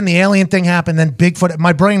 but then the alien thing happened. Then Bigfoot.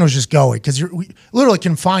 My brain was just going because you're literally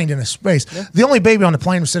confined in a space. Yeah. The only baby on the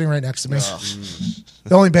plane was sitting right next to me.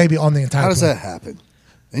 The only baby on the entire. How does plane. that happen?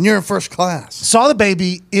 And you're in first class. Saw the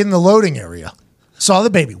baby in the loading area. Saw the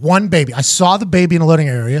baby. One baby. I saw the baby in the loading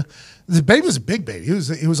area. The baby was a big baby. It was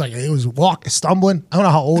stumbling. I don't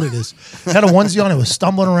know how old it is. Had a onesie on. It was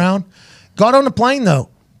stumbling around. Got on the plane though.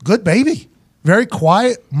 Good baby. Very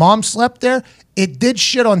quiet. Mom slept there. It did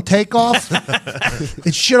shit on takeoff.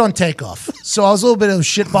 It shit on takeoff. So I was a little bit of a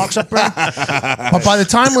shit box up there. But by the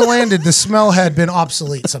time we landed, the smell had been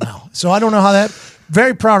obsolete somehow. So I don't know how that.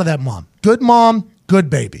 Very proud of that mom. Good mom. Good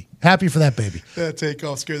baby. Happy for that baby. That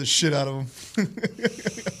takeoff scared the shit out of him.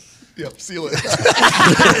 Yep, seal it.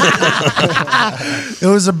 It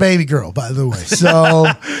was a baby girl, by the way. So,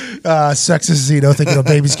 sexist Zito thinking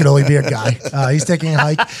babies can only be a guy. He's taking a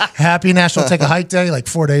hike. Happy National Take a Hike Day, like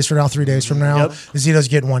 4 days from now, 3 days from now. Yep. Zito's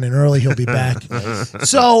getting one in early. He'll be back.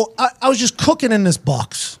 So, I was just cooking in this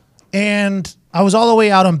box, and I was all the way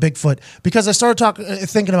out on Bigfoot because I started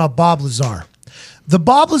thinking about Bob Lazar. The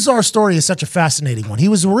Bob Lazar story is such a fascinating one. He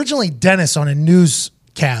was originally Dennis on a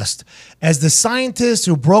newscast as the scientist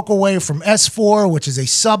who broke away from S4, which is a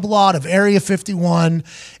sublot of Area 51,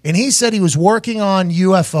 and he said he was working on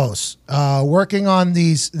UFOs, working on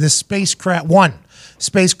this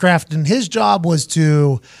spacecraft, and his job was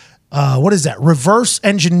to reverse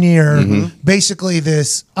engineer basically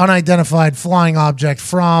this unidentified flying object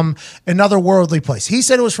from another worldly place. He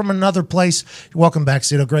said it was from another place. Welcome back,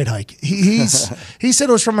 Cito. Great hike. He said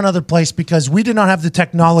it was from another place because we did not have the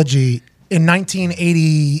technology in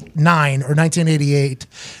 1989 or 1988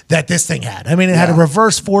 that this thing had. I mean, it had a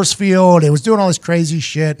reverse force field. It was doing all this crazy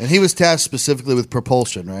shit. And he was tasked specifically with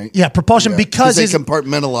propulsion, right? Yeah, propulsion because they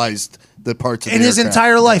compartmentalized the parts of in the his aircraft.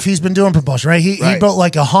 entire life, he's been doing propulsion, right? He built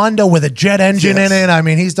like a Honda with a jet engine in it. I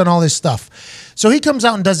mean, he's done all this stuff. So he comes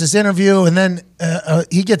out and does this interview, and then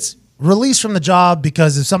he gets released from the job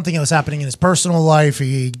because of something that was happening in his personal life.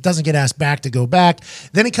 He doesn't get asked back to go back.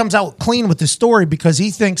 Then he comes out clean with this story because he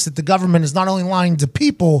thinks that the government is not only lying to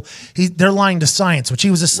people, they're lying to science, which he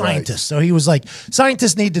was a scientist. So he was like,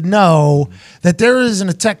 scientists need to know that there isn't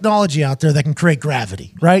a technology out there that can create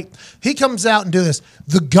gravity, right? He comes out and do this.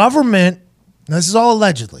 The government, and this is all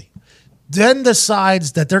allegedly, then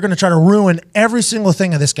decides that they're going to try to ruin every single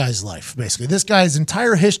thing of this guy's life, basically. This guy's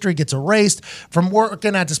entire history gets erased from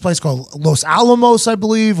working at this place called Los Alamos, I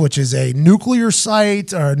believe, which is a nuclear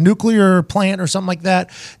site or a nuclear plant or something like that,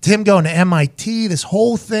 to him going to MIT, this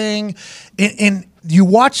whole thing. And you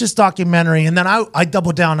watch this documentary, and then I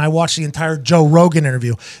doubled down. I watched the entire Joe Rogan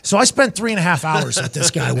interview. So I spent 3.5 hours with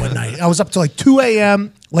this guy one night. I was up till like 2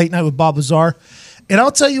 a.m. late night with Bob Lazar. And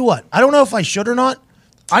I'll tell you what, I don't know if I should or not.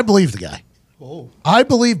 I believe the guy. I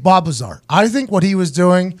believe Bob Lazar. I think what he was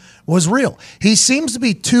doing was real. He seems to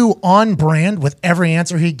be too on brand with every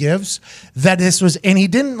answer he gives that this was, and he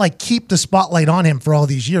didn't like keep the spotlight on him for all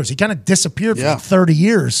these years. He kind of disappeared for like 30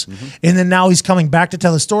 years. And then now he's coming back to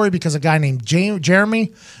tell the story because a guy named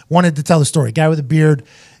Jeremy wanted to tell the story. Guy with a beard.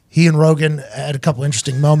 He and Rogan had a couple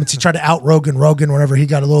interesting moments. He tried to out Rogan whenever he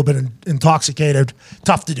got a little bit intoxicated.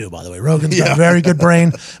 Tough to do, by the way. Rogan's got a very good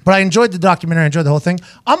brain. But I enjoyed the documentary. I enjoyed the whole thing.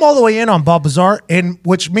 I'm all the way in on Bob Lazar,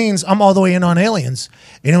 which means I'm all the way in on aliens.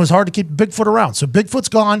 And it was hard to keep Bigfoot around. So Bigfoot's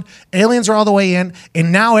gone. Aliens are all the way in.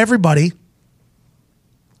 And now everybody,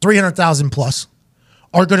 300,000 plus,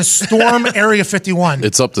 are going to storm Area 51.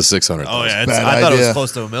 It's up to 600,000. Oh yeah, Bad I thought it was idea.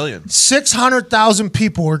 close to 1 million. 600,000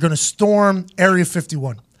 people are going to storm Area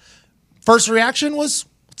 51. First reaction was,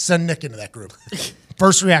 send Nick into that group.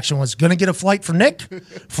 First reaction was, going to get a flight for Nick,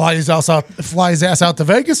 fly his ass out to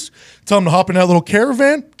Vegas, tell him to hop in that little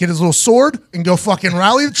caravan, get his little sword, and go fucking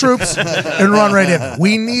rally the troops and run right in.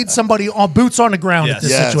 We need somebody on boots on the ground at this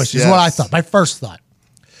Yes, situation, is what I thought, my first thought.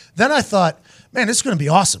 Then I thought, man, this is going to be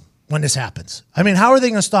awesome when this happens. I mean, how are they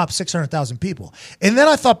going to stop 600,000 people? And then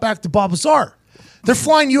I thought back to Bob Lazar. They're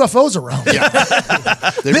flying UFOs around.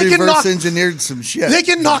 They reverse engineered some shit. They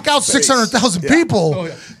can knock out 600,000 people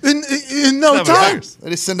in no time.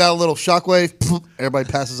 They just send out a little shockwave. Everybody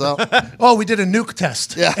passes out. Oh, we did a nuke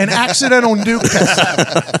test. Yeah. An accidental nuke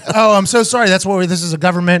test. Oh, I'm so sorry. That's what this is a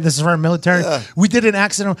government. This is our military. Yeah. We did an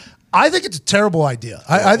accidental. I think it's a terrible idea.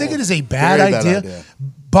 I think it is a bad Very bad idea. idea.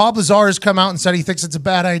 Bob Lazar has come out and said he thinks it's a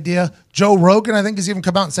bad idea. Joe Rogan, I think, has even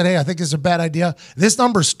come out and said, hey, I think it's a bad idea. This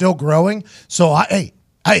number is still growing. So, hey,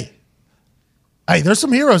 there's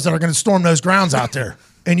some heroes that are going to storm those grounds out there.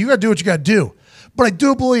 And you got to do what you got to do. But I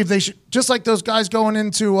do believe they should, just like those guys going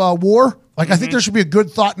into war, like I think there should be a good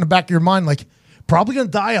thought in the back of your mind, like, probably going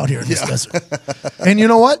to die out here in this desert. And you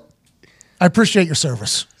know what? I appreciate your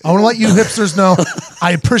service. I want to let you hipsters know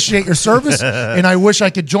I appreciate your service, and I wish I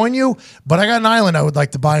could join you, but I got an island I would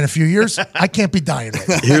like to buy in a few years. I can't be dying right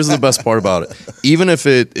now. Here's the best part about it. Even if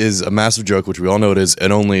it is a massive joke, which we all know it is,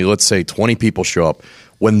 and only, let's say, 20 people show up,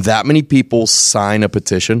 when that many people sign a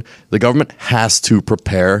petition, the government has to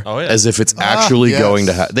prepare as if it's actually going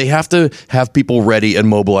to happen. They have to have people ready and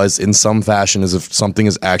mobilized in some fashion as if something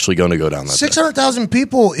is actually going to go down that 600,000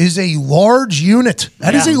 people is a large unit.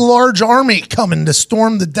 That is a large army coming to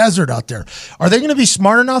storm the desert out there. Are they going to be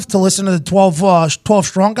smart enough to listen to the 12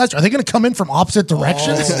 strong guys? Are they going to come in from opposite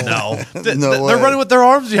directions? No. No They're way. running with their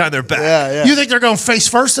arms behind their back. Yeah. You think they're going face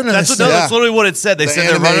first into That's this? that's literally what it said. They The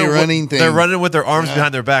said they're anime running thing. they're running with their arms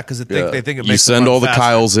behind their back because they think it makes You send them run all the faster.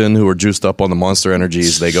 Kyles in who are juiced up on the Monster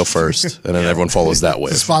Energies, they go first, and then everyone follows that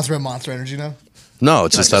way. It's sponsored by Monster Energy now. No,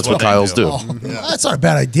 it's just that's what what they Kyles do. do. That's not a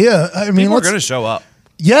bad idea. I mean, People are let's, going to show up.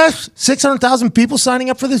 yes, 600,000 people signing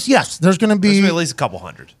up for this. Yes, there's going to There's be gonna be at least a couple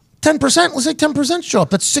hundred. 10%. Let's say 10% show up.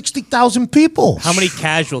 That's 60,000 people. How many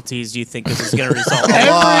casualties do you think this is going to result in?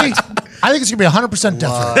 I think it's going to be 100%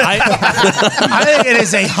 death rate. I think it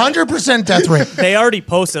is a 100% death rate. They already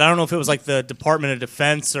posted. I don't know if it was like the Department of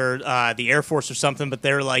Defense or the Air Force or something, but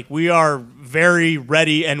they're like, we are very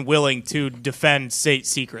ready and willing to defend state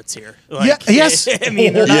secrets here. Like, yes. I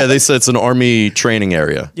mean, they're not, Yeah, they said it's an army training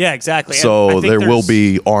area. yeah, exactly. And I So think there will there's-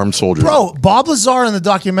 be armed soldiers. Bro, Bob Lazar in the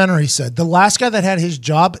documentary said the last guy that had his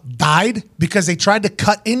job died because they tried to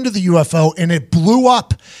cut into the UFO and it blew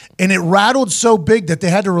up and it rattled so big that they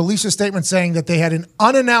had to release a statement saying that they had an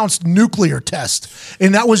unannounced nuclear test.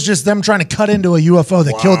 And that was just them trying to cut into a UFO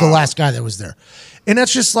that killed the last guy that was there. And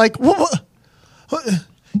that's just like, what?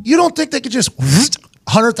 You don't think they could just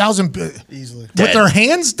 100,000 Easily. with their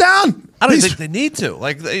hands down? I don't think they need to.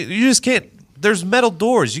 Like, you just can't. There's metal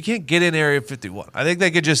doors. You can't get in Area 51. I think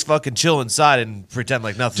they could just fucking chill inside and pretend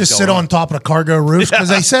like nothing's just going sit on top of the cargo roofs because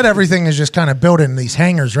they said everything is just kind of built in these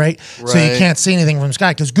hangars, right? So you Right. can't see anything from the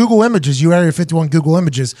sky. Because Google Images, Area 51 Google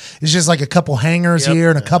Images, is just like a couple hangars here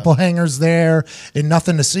and a couple hangars there and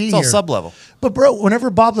nothing to see It's all here. sub-level. But bro,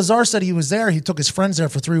 whenever Bob Lazar said he was there, he took his friends there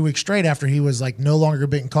for 3 weeks straight after he was like no longer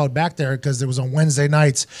being called back there because it was on Wednesday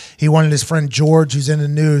nights. He wanted his friend George, who's in the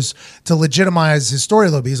news, to legitimize his story a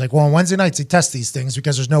little bit. He's like, well, on Wednesday nights they test these things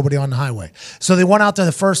because there's nobody on the highway. So they went out there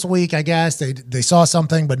the first week, I guess. They saw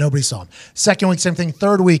something, but nobody saw him. Second week, same thing.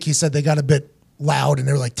 Third week, he said they got a bit loud and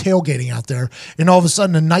they were like tailgating out there, and all of a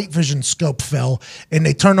sudden the night vision scope fell and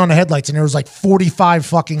they turned on the headlights and there was like 45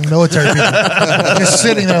 fucking military people just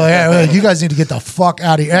sitting there like, hey, well, you guys need to get the fuck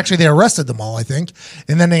out of here. Actually, they arrested them all, I think,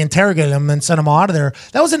 and then they interrogated them and sent them all out of there.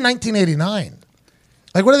 That was in 1989.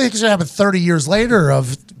 Like, what do they think is going to happen 30 years later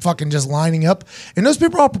of fucking just lining up? And those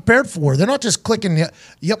people are all prepared for. They're not just clicking,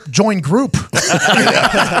 yep, join group.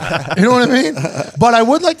 You know what I mean? But I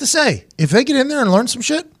would like to say, if they get in there and learn some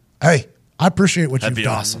shit, hey, I appreciate what That'd you've be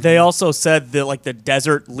done. awesome. They also said that like the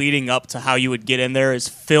desert leading up to how you would get in there is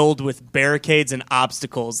filled with barricades and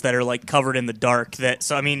obstacles that are like covered in the dark.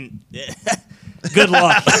 So I mean, good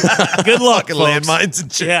luck. Good luck, Fucking folks. landmines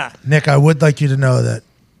and shit. Yeah. Nick, I would like you to know that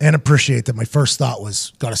and appreciate that my first thought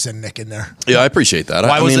was, got to send Nick in there. Yeah, I appreciate that.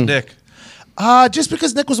 Why I was mean, it Nick? Just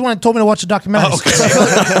because Nick was the one that told me to watch the documentary. Oh, okay.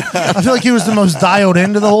 I feel like he was the most dialed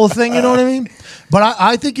into the whole thing, you know what I mean? But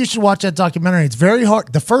I think you should watch that documentary. It's very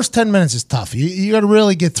hard. The first 10 minutes is tough. You got to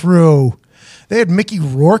really get through. They had Mickey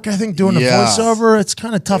Rourke, I think, doing the Yeah. voiceover. It's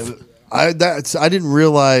kind of tough. I didn't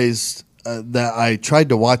realize that I tried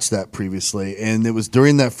to watch that previously, and it was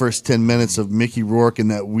during that first 10 minutes of Mickey Rourke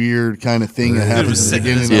and that weird kind of thing that happens at the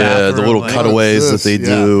beginning. Yeah, the little cutaways that they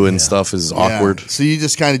do and stuff is awkward. So you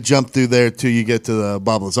just kind of jump through there till you get to the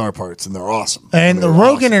Bob Lazar parts, and they're awesome. And the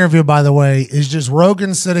Rogan interview, by the way, is just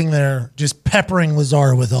Rogan sitting there just peppering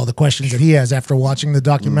Lazar with all the questions that he has after watching the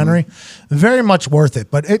documentary. Very much worth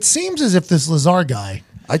it. But it seems as if this Lazar guy...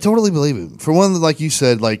 I totally believe it. For one, like you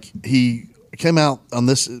said, like he came out on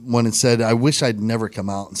this one and said, I wish I'd never come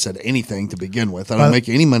out and said anything to begin with. I don't make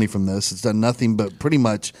any money from this. It's done nothing but pretty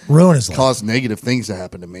much ruin his life. Cause negative things to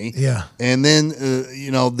happen to me. Yeah. And then,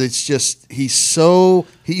 it's just, you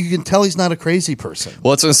can tell he's not a crazy person.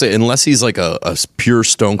 Well, that's what I'm saying. Unless he's like a pure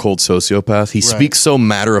stone cold sociopath, he speaks so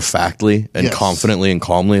matter of factly and confidently and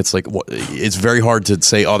calmly. It's like, it's very hard to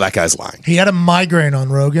say, oh, that guy's lying. He had a migraine on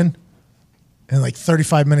Rogan, and like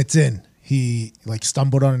 35 minutes in, he like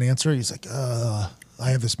stumbled on an answer. He's like, I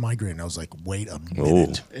have this migraine. I was like, wait a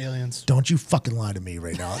minute. Aliens. Don't you fucking lie to me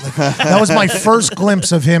right now. Like, that was my first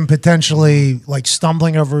glimpse of him potentially like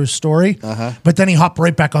stumbling over his story. But then he hopped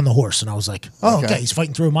right back on the horse. And I was like, okay, he's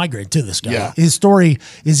fighting through a migraine too, this guy. Yeah. His story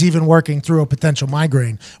is even working through a potential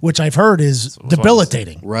migraine, which I've heard is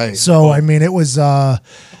debilitating. Right. So, I mean, it was, I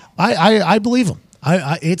believe him.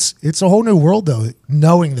 It's a whole new world though,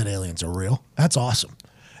 knowing that aliens are real. That's awesome.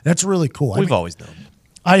 That's really cool. We've always known.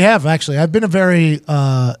 I have actually. I've been a very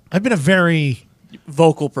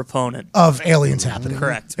vocal proponent of aliens happening.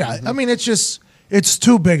 Correct. Yeah. I mean, it's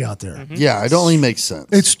too big out there. Yeah, it only makes sense.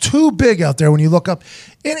 It's too big out there when you look up.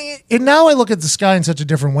 And now I look at the sky in such a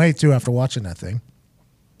different way too after watching that thing.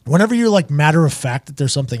 Whenever you're like matter of fact that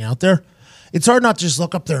there's something out there, it's hard not to just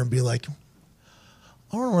look up there and be like,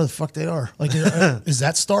 I don't know where the fuck they are. Like, is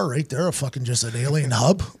that star right there a fucking just an alien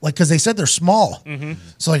hub? Like, because they said they're small.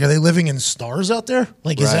 So, like, are they living in stars out there?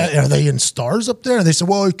 Like, are they in stars up there? And they said,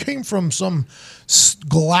 well, it came from some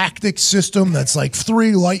galactic system that's like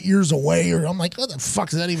 3 light years away. Or I'm like, what the fuck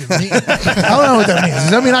does that even mean? I don't know what that means.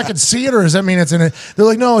 Does that mean I can see it, or does that mean it's in it? They're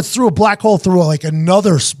like, no, it's through a black hole through like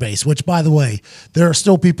another space. Which, by the way, there are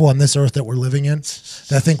still people on this Earth that we're living in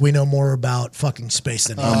that think we know more about fucking space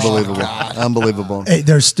than Unbelievable. Unbelievable. Hey,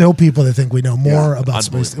 there's still people that think we know more about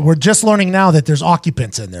space. We're just learning now that there's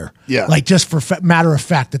occupants in there. Yeah. Like, just for matter of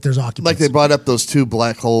fact that there's occupants. Like, they brought up those 2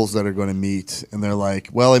 black holes that are going to meet, and they're like,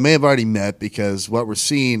 well, they may have already met because what we're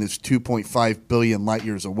seeing is 2.5 billion light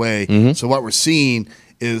years away. So what we're seeing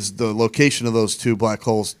is the location of those 2 black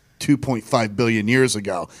holes 2.5 billion years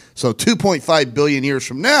ago. So 2.5 billion years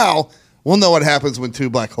from now, we'll know what happens when 2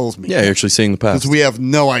 black holes meet. Yeah, you're actually seeing the past. Because we have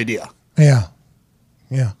no idea. Yeah.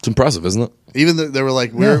 It's impressive, isn't it? Even though they were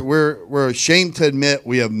like, we're ashamed to admit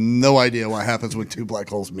we have no idea what happens when 2 black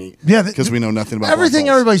holes meet. Yeah. Because we know nothing about everything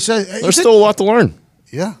black holes. everybody says. There's still a lot to learn.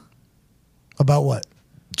 Yeah. About what?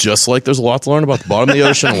 Just like there's a lot to learn about the bottom of the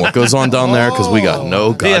ocean and what goes on down there, because we got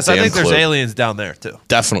no goddamn Yes, I think there's clue. aliens down there too.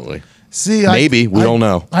 Definitely. See, Maybe. We don't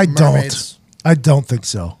know. I Mermaids. don't think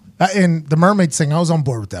so. And the mermaid thing, I was on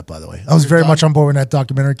board with that, by the way. I was very much on board when that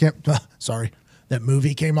documentary that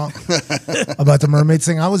movie came out about the mermaid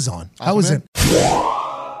thing. I was on. I was in.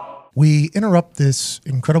 We interrupt this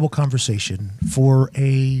incredible conversation for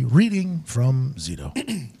a reading from Zito.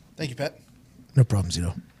 Thank you, Pat. No problem,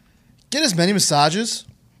 Zito. Get as many massages,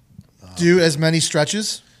 do as many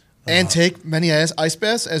stretches, and take many ice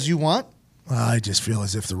baths as you want. I just feel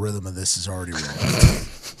as if the rhythm of this is already wrong.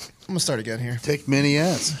 I'm going to start again here. Take many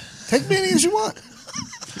as. Take many as you want.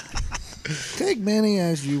 Take many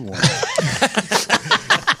as you want.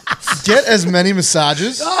 Get as many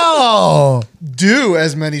massages, Oh, do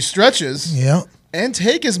as many stretches, yeah. and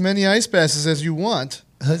take as many ice baths as you want.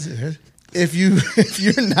 If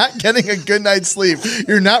you're not getting a good night's sleep,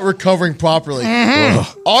 you're not recovering properly.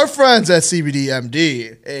 Our friends at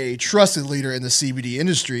CBD-MD, a trusted leader in the CBD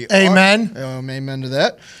industry, Amen. Amen to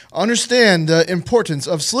that, understand the importance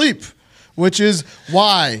of sleep, which is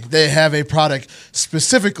why they have a product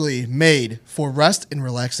specifically made for rest and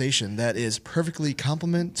relaxation that is perfectly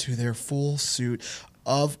complement to their full suite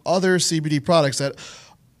of other CBD products that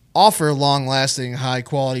offer long-lasting,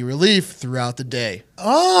 high-quality relief throughout the day.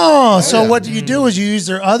 Oh, so what you do is you use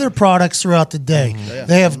their other products throughout the day.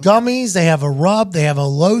 They have gummies, they have a rub, they have a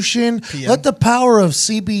lotion. Let the power of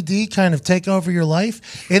CBD kind of take over your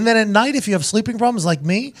life. And then at night, if you have sleeping problems like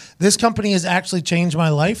me, this company has actually changed my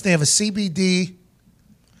life. They have a CBD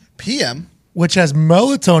PM, which has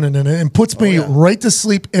melatonin in it and puts me right to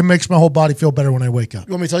sleep and makes my whole body feel better when I wake up.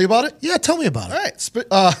 you want me to tell you about it? Yeah, tell me about it.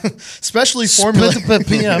 All right. Specially formulated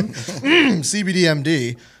PM.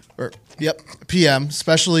 CBD-MD PM,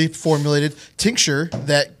 specially formulated tincture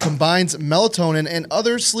that combines melatonin and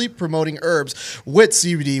other sleep-promoting herbs with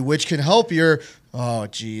CBD, which can help your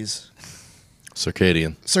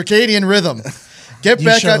circadian rhythm. Get You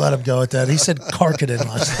back should on. let him go with that. He said carcadin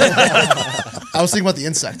last time. I was thinking about the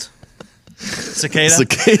insect. Cicada.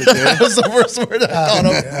 That was the worst word I thought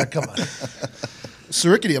of. Yeah, come on.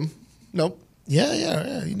 Circadium. Nope.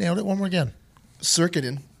 Yeah. You nailed it. One more again.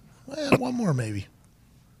 Circadian. Well, one more maybe.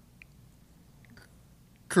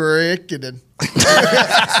 Circadian.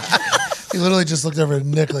 He literally just looked over at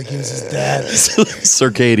Nick like he was his dad.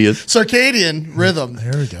 Circadian rhythm.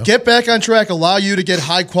 There we go. Get back on track. Allow you to get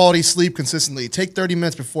high quality sleep consistently. Take 30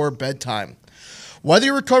 minutes before bedtime. Whether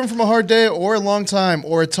you're recovering from a hard day or a long time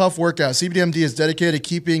or a tough workout, CBDMD is dedicated to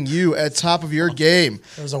keeping you at top of your game.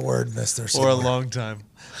 There's a word in this there Or a somewhere. long time.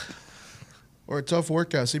 Or a tough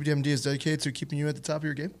workout, CBDMD is dedicated to keeping you at the top of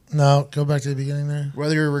your game. No, go back to the beginning there.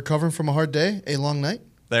 Whether you're recovering from a hard day, a long night,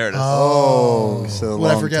 There it is. So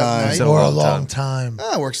What I long forgot, time. night? Said Or a long long time.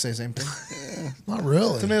 works the same thing. Not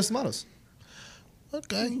really. Tomatoes.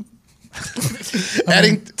 Okay.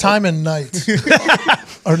 Adding Time and night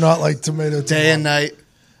are not like tomato. day and night.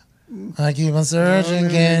 I keep on searching,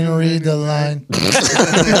 can't read the line.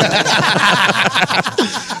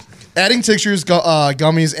 Adding tinctures,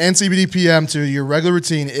 gummies, and CBD PM to your regular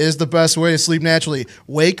routine is the best way to sleep naturally.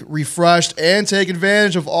 Wake refreshed and take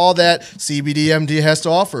advantage of all that CBDMD has to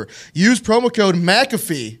offer. Use promo code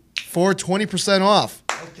McAfee for 20% off.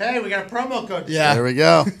 Okay, we got a promo code. Yeah. There we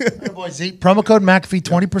go. Hey, boys, promo code McAfee,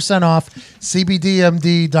 20% off,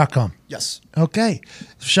 cbdmd.com. Yes. Okay.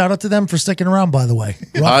 Shout out to them for sticking around, by the way.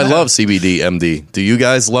 I love CBD-MD. Do you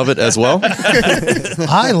guys love it as well?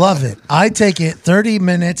 I love it. I take it 30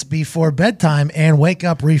 minutes before bedtime and wake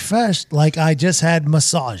up refreshed like I just had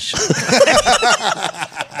massage.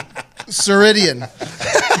 Ceridian.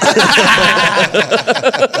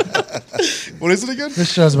 What is it again?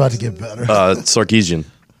 This show's about to get better. Sarkeesian.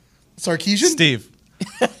 Sarkeesian? Steve.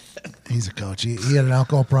 He's a coach. He had an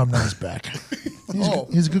alcohol problem. Now he's back.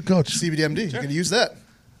 He's a good coach. CBDMD. You're going to use that.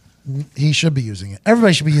 He should be using it.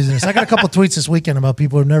 Everybody should be using this. I got a couple tweets this weekend about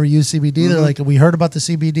people who've never used CBD. They're like, we heard about the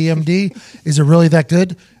CBDMD. Is it really that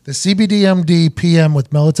good? The CBDMD PM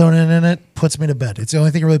with melatonin in it puts me to bed. It's the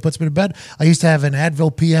only thing that really puts me to bed. I used to have an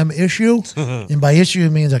Advil PM issue. And by issue,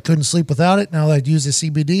 it means I couldn't sleep without it. Now that I use the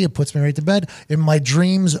CBD, it puts me right to bed. And my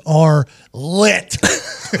dreams are lit,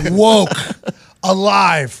 woke,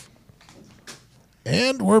 alive.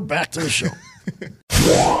 And we're back to the show.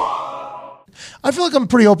 I feel like I'm a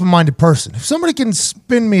pretty open-minded person. If somebody can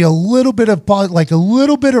spin me a little bit of, just a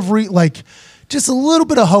little bit of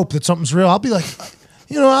hope that something's real, I'll be like,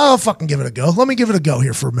 I'll fucking give it a go. Let me give it a go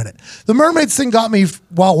here for a minute. The mermaids thing got me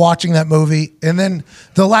while watching that movie, and then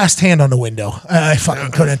the last hand on the window. I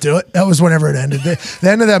fucking couldn't do it. That was whenever it ended. The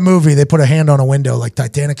end of that movie, they put a hand on a window like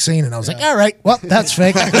Titanic scene, and I was like, all right, well, that's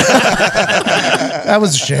fake. That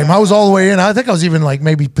was a shame. I was all the way in. I think I was even like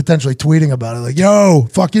maybe potentially tweeting about it, like, yo,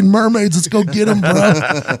 fucking mermaids, let's go get them, bro.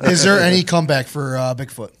 Is there any comeback for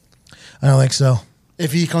Bigfoot? I don't think so.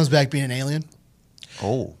 If he comes back being an alien?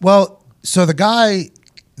 Oh. Well, so the guy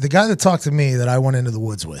that talked to me that I went into the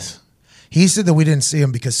woods with, he said that we didn't see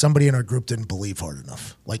him because somebody in our group didn't believe hard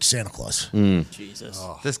enough, like Santa Claus. Jesus.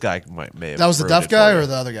 This guy may have That was the ruined deaf it guy for or you.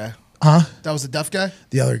 the other guy? Huh? That was the deaf guy?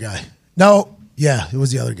 The other guy. No, yeah, it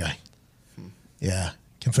was the other guy. Yeah,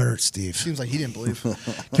 Confederate Steve. Seems like he didn't believe.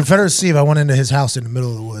 Confederate Steve, I went into his house in the middle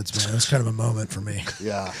of the woods, man. It was kind of a moment for me.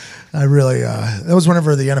 Yeah. I really, that was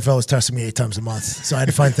whenever the NFL was testing me 8 times a month. So I had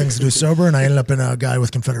to find things to do sober, and I ended up in a guy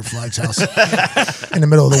with Confederate flags house in the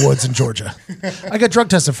middle of the woods in Georgia. I got drug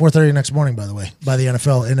tested 4:30 the next morning, by the way, by the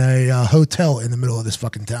NFL in a hotel in the middle of this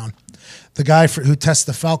fucking town. The guy who tests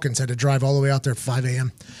the Falcons had to drive all the way out there at 5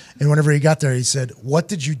 a.m. And whenever he got there, he said, "What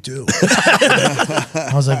did you do?"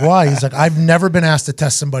 I was like, "Why?" He's like, "I've never been asked to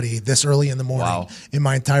test somebody this early in the morning in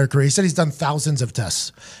my entire career." He said he's done thousands of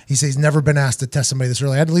tests. He said he's never been asked to test somebody this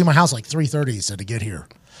early. I had to leave my house like 3:30, he said, to get here.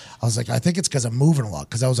 I was like, I think it's because I'm moving a lot,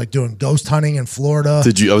 because I was like doing ghost hunting in Florida.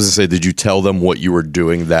 Did you tell them what you were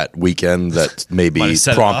doing that weekend that maybe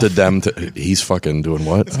prompted them to, he's fucking doing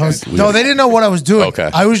what? No, they didn't know what I was doing.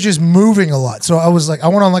 Okay. I was just moving a lot. So I was like, I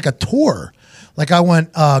went on like a tour. Like I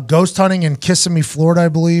went ghost hunting in Kissimmee, Florida, I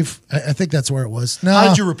believe. I think that's where it was. No, How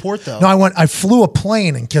did you report, though? No, I flew a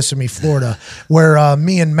plane in Kissimmee, Florida, where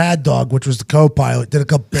me and Mad Dog, which was the co-pilot, did a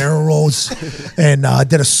couple barrel rolls and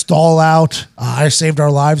did a stall out. I saved our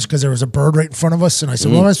lives because there was a bird right in front of us. And I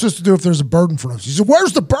said, what am I supposed to do if there's a bird in front of us? He said,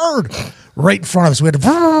 where's the bird? Right in front of us. We had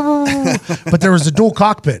to, but there was a dual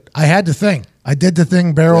cockpit. I had the thing. I did the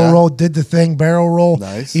thing, barrel roll, did the thing, barrel roll.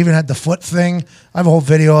 Nice. Even had the foot thing. I have a whole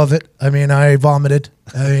video of it. I mean, I vomited.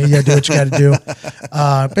 I mean, you got to do what you got to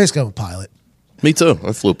do. Basically, I'm a pilot. Me too.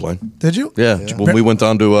 I flew a plane. Did you? Yeah. When we went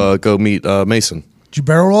down to go meet Mason. Did you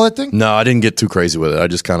barrel roll that thing? No, I didn't get too crazy with it. I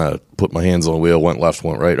just kind of put my hands on the wheel, went left,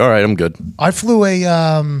 went right. All right, I'm good. I flew a,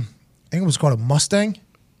 I think it was called a Mustang.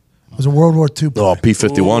 It was a World War II plane. Oh,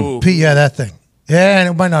 P-51. Yeah, that thing. Yeah, and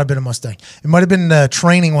it might not have been a Mustang. It might have been the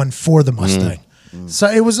training one for the Mustang. So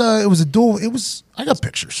it was a dual. It was. I got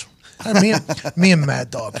pictures. Me and Mad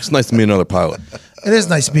Dog. It's nice to meet another pilot. It is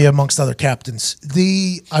nice to be amongst other captains.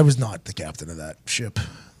 I was not the captain of that ship.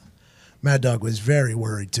 Mad Dog was very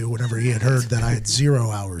worried too whenever he had heard that I had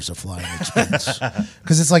 0 hours of flying experience.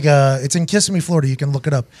 Because it's in Kissimmee, Florida. You can look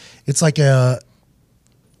it up. It's like a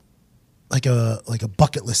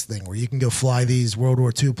bucket list thing where you can go fly these World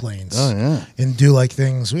War II planes and do like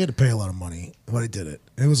things. We had to pay a lot of money, but I did it.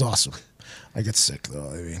 It was awesome. I get sick though.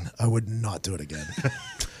 I mean, I would not do it again.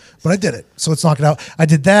 But I did it, so let's knock it out. I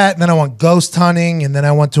did that, and then I went ghost hunting, and then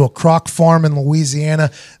I went to a croc farm in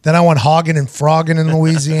Louisiana. Then I went hogging and frogging in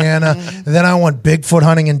Louisiana. And then I went Bigfoot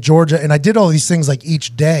hunting in Georgia. And I did all these things like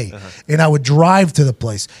each day, and I would drive to the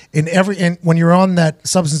place. And when you're on that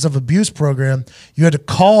substance of abuse program, you had to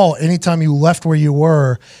call anytime you left where you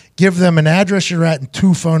were, give them an address you're at and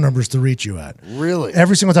 2 phone numbers to reach you at. Really?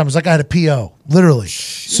 Every single time. It was like I had a PO, literally.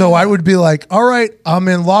 So I would be like, all right, I'm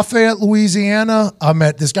in Lafayette, Louisiana. I'm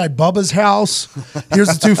at this guy Bubba's house. Here's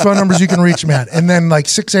the 2 phone numbers you can reach me at. And then like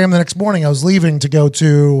 6 a.m. the next morning, I was leaving to go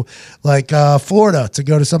to like Florida to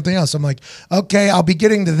go to something else. I'm like, okay, I'll be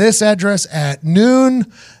getting to this address at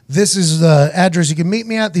noon. This is the address you can meet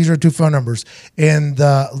me at. These are 2 phone numbers. And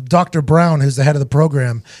Dr. Brown, who's the head of the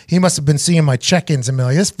program, he must have been seeing my check-ins and be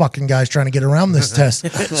like, this fucking guy's trying to get around this test.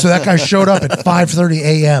 So that guy showed up at 5:30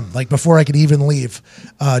 a.m., like before I could even leave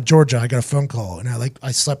Georgia. I got a phone call, and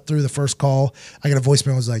I slept through the first call. I got a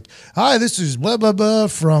voicemail. It was like, hi, this is blah, blah, blah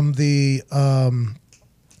from the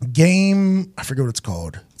game. I forget what it's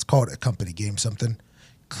called. It's called a company, Game something.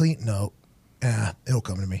 It'll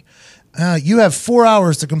come to me. You have 4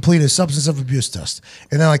 hours to complete a substance of abuse test.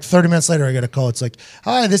 And then like 30 minutes later, I get a call. It's like,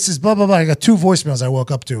 hi, this is blah, blah, blah. I got 2 voicemails I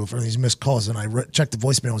woke up to for these missed calls. And I checked the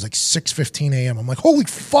voicemail. It was like 6:15 a.m. I'm like, holy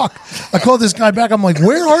fuck. I called this guy back. I'm like,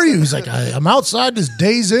 where are you? He's like, I'm outside this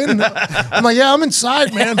Days Inn. I'm like, yeah, I'm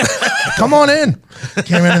inside, man. Come on in.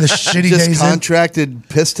 Came into the shitty Just Days Inn. contracted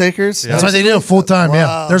piss takers? That's what they do, full time,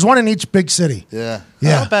 yeah. There's one in each big city. Yeah.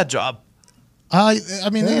 Not a bad job. I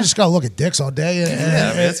mean, they just got to look at dicks all day.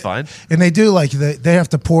 Yeah, I mean, it's fine. And they do, like, they have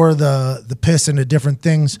to pour the piss into different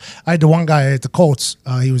things. I had the one guy at the Colts.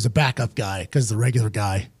 He was the backup guy because the regular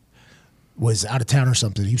guy was out of town or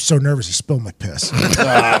something. He was so nervous he spilled my piss.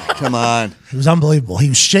 Come on. It was unbelievable. He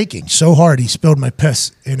was shaking so hard he spilled my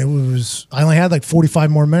piss. And I only had like 45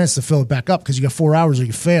 more minutes to fill it back up because you got 4 hours or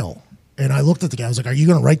you fail. And I looked at the guy. I was like, are you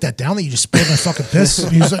going to write that down that you just spilled my fucking piss?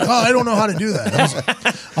 And he was like, oh, I don't know how to do that. I was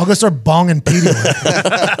like, I'll go start bonging Petey.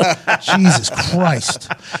 Jesus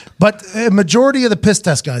Christ. But a majority of the piss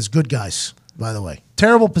test guys, good guys, by the way.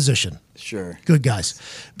 Terrible position. Sure. Good guys.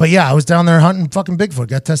 But yeah, I was down there hunting fucking Bigfoot.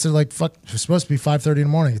 Got tested like fuck. It was supposed to be 5:30 in the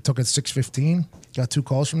morning. It took at 6:15. Got 2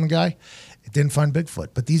 calls from the guy. It didn't find Bigfoot.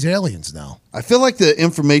 But these aliens now. I feel like the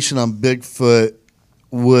information on Bigfoot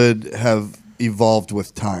would have evolved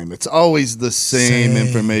with time. It's always the same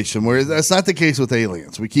information, whereas that's not the case with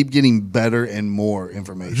aliens. We keep getting better and more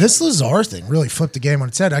information. This Lazar thing really flipped the game on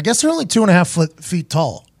its head. I guess they're only 2.5 feet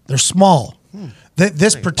tall. They're small.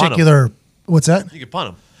 This particular, what's that? You can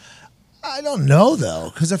punt them. I don't know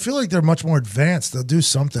though, because I feel like they're much more advanced. They'll do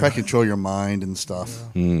something. Try to control your mind and stuff.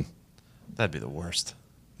 Yeah. That'd be the worst.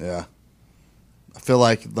 Yeah. I feel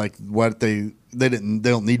like what they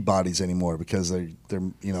don't need bodies anymore because they're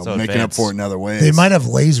so making up for it in other ways. They might have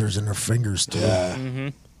lasers in their fingers too. Yeah. Mm-hmm.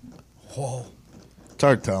 Whoa. It's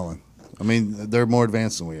hard telling. I mean, they're more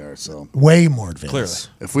advanced than we are, so way more advanced. Clearly,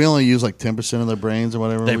 if we only use like 10% of their brains or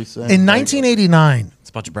whatever we say. In 1989, it's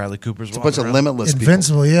a bunch of Bradley Coopers. It's a bunch of limitless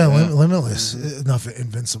Invincible, people. Limitless. Not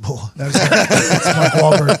invincible. That's Mark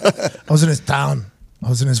Wahlberg. I was in his town. I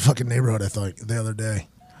was in his fucking neighborhood, I thought, the other day.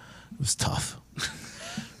 It was tough.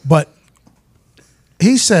 But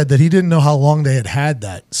he said that he didn't know how long they had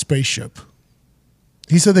that spaceship.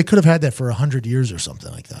 He said they could have had that for 100 years or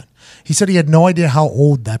something like that. He said he had no idea how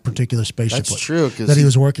old that particular spaceship was. That's true. That he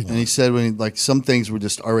was working on. And he said some things were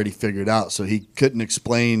just already figured out, so he couldn't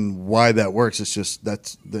explain why that works. It's just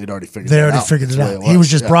they'd already figured it out. They already figured it out. He was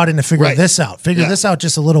just brought in to figure this out. Figure this out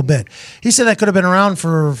just a little bit. He said that could have been around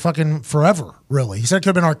for fucking forever. really. He said it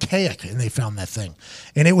could have been archaic, and they found that thing.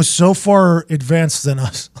 And it was so far advanced than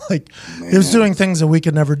us. Like, it was doing things that we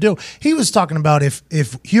could never do. He was talking about if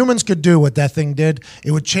humans could do what that thing did,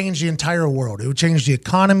 it would change the entire world. It would change the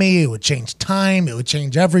economy. It would change time. It would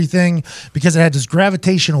change everything because it had this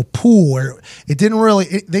gravitational pull where it didn't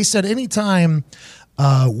really, they said anytime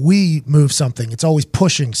we move something, it's always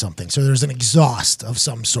pushing something. So there's an exhaust of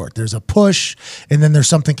some sort. There's a push, and then there's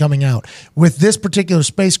something coming out. With this particular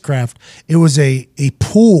spacecraft, it was a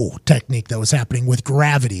pull technique that was happening with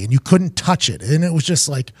gravity, and you couldn't touch it. And it was just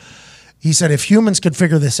like, he said, if humans could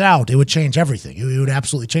figure this out, it would change everything. It would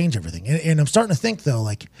absolutely change everything. And I'm starting to think, though,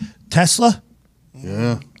 like Tesla,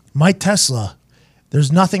 my Tesla,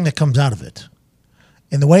 there's nothing that comes out of it.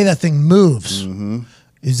 And the way that thing moves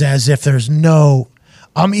is as if there's no...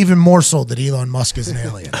 I'm even more sold that Elon Musk is an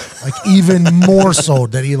alien. Like, even more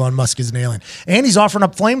sold that Elon Musk is an alien. And he's offering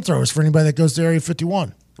up flamethrowers for anybody that goes to Area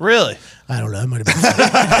 51. Really? I don't know. It might have been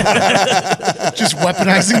Just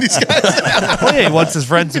weaponizing these guys. Well, yeah, he wants his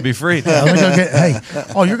friends to be free. Yeah, let me go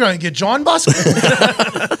get, you're going to get John Musk?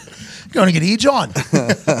 You're going to get E-John.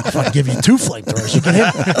 If I give you 2 flamethrowers, you get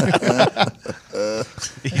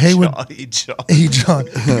him. E-John.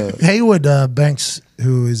 Haywood Banks,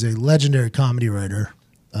 who is a legendary comedy writer,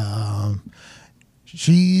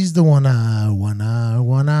 she's the one I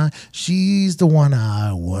wanna. She's the one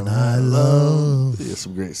I love. He has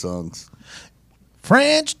some great songs.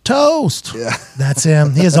 French Toast. Yeah. That's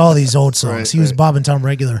him. He has all these old songs. Right, he was right. Bob and Tom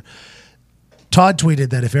regular. Todd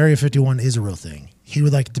tweeted that if Area 51 is a real thing, he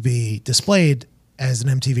would like it to be displayed as an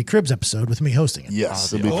MTV Cribs episode with me hosting it.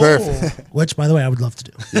 Yes, it'd be perfect. Which, by the way, I would love to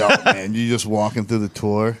do. Yeah, man, you just walking through the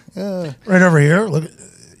tour. Yeah. Right over here. Look,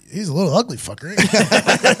 he's a little ugly fucker.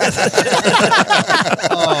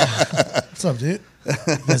 What's up, dude?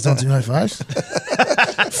 You guys don't do high fives?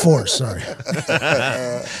 4, sorry.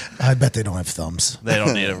 I bet they don't have thumbs. They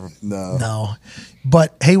don't need it. No.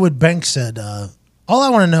 But Haywood Banks said, all I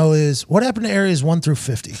want to know is what happened to areas 1 through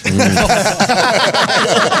 50?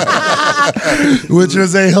 Which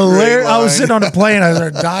was a hilarious. I was sitting on a plane. I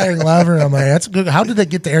started dying laughing. I'm like, that's good. How did they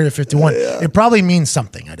get to Area 51? It probably means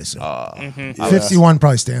something, I'd assume. 51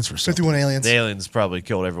 probably stands for something. 51 aliens. The aliens probably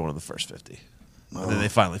killed everyone in the first 50. And then they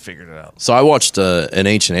finally figured it out. So I watched an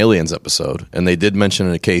Ancient Aliens episode, and they did mention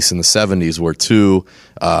a case in the 70s where 2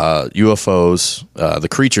 UFOs, the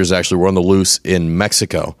creatures actually were on the loose in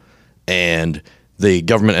Mexico, and the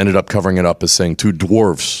government ended up covering it up as saying 2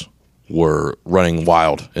 dwarves were running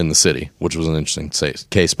wild in the city, which was an interesting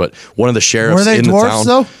case. But one of the sheriffs Were they in dwarves, the town,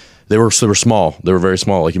 though? they were small. They were very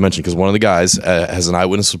small, like you mentioned, because one of the guys has an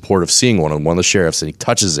eyewitness report of seeing one of the sheriffs, and he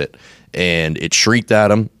touches it, and it shrieked at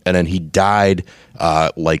him, and then he died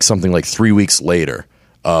something like 3 weeks later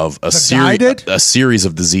of a series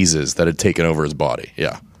of diseases that had taken over his body.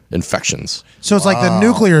 Yeah, infections. So it's like the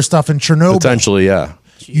nuclear stuff in Chernobyl. Potentially, yeah.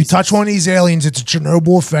 You touch one of these aliens, it's a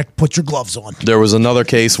Chernobyl effect. Put your gloves on. There was another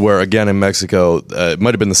case where, again, in Mexico, it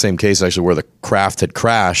might have been the same case actually, where the craft had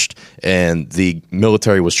crashed and the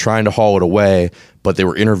military was trying to haul it away, but they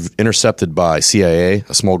were intercepted by CIA.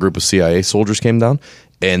 A small group of CIA soldiers came down,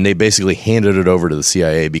 and they basically handed it over to the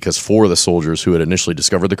CIA because 4 of the soldiers who had initially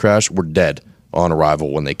discovered the crash were dead on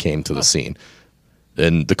arrival when they came to the scene.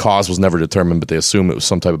 And the cause was never determined, but they assumed it was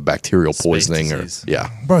some type of bacterial poisoning.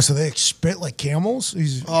 Bro, so they spit like camels?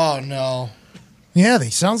 Oh, no. Yeah, they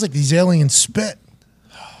sounds like these aliens spit.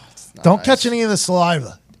 Don't catch any of the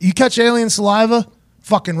saliva. You catch alien saliva,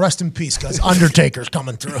 fucking rest in peace, guys. Undertaker's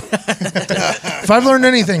coming through. If I've learned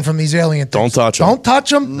anything from these alien things, don't touch them. Don't touch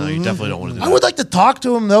them. No, you definitely don't want to do that. I would like to talk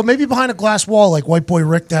to him, though. Maybe behind a glass wall, like White Boy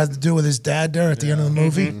Rick had to do with his dad there at the end of the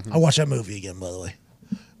movie. I watched that movie again, by the way.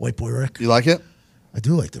 White Boy Rick. You like it? I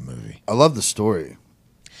do like the movie. I love the story.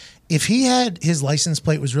 If he had his license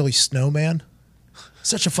plate was really Snowman,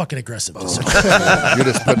 such a fucking aggressive decision. You're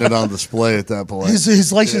just putting it on display at that point.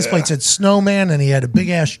 His license plate said Snowman, and he had a big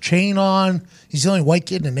ass chain on. He's the only white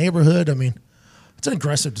kid in the neighborhood. I mean, it's an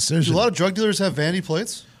aggressive decision. Do a lot of drug dealers have vanity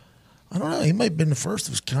plates? I don't know. He might have been the first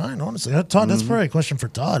of his kind, honestly. Todd, that's probably a question for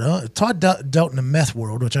Todd. Huh? Todd dealt in the meth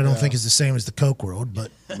world, which I don't think is the same as the coke world,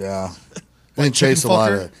 but Yeah. They chase a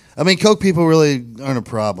lot of. I mean, coke people really aren't a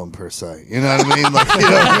problem per se. You know what I mean? Like, you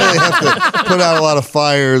don't really have to put out a lot of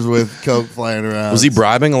fires with coke flying around. Was he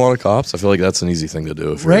bribing a lot of cops? I feel like that's an easy thing to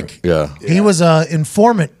do. Rick? Yeah. He was an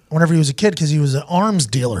informant whenever he was a kid because he was an arms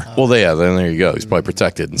dealer. Well, then there you go. He's probably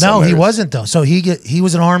protected. No, he wasn't, though. So he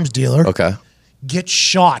was an arms dealer. Okay. Gets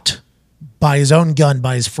shot by his own gun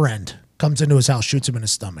by his friend. Comes into his house, shoots him in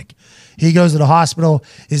his stomach. He goes to the hospital.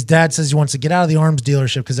 His dad says he wants to get out of the arms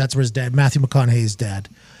dealership because that's where his dad, Matthew McConaughey's dad,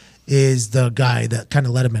 is the guy that kind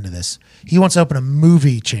of led him into this. He wants to open a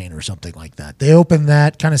movie chain or something like that. They open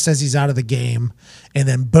that, kind of says he's out of the game, and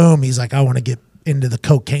then boom, he's like, I want to get into the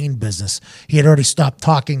cocaine business. He had already stopped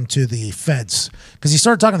talking to the feds because he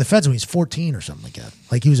started talking to the feds when he was 14 or something like that.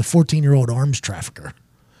 Like he was a 14-year-old arms trafficker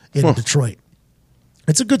in Detroit.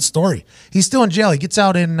 It's a good story. He's still in jail. He gets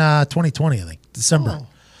out in 2020, I think, December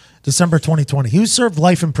 2020. He was served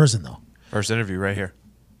life in prison, though. First interview right here.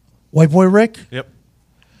 White boy Rick? Yep.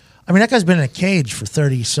 I mean, that guy's been in a cage for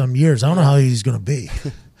 30-some years. I don't know how he's going to be.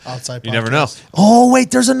 Outside. You never know. Oh, wait,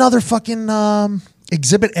 there's another fucking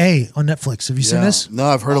Exhibit A on Netflix. Have you seen this? No,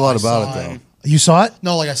 I've heard a lot about it, though. You saw it?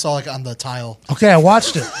 No, like I saw like on the tile. Okay, I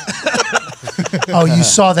watched it. Oh, you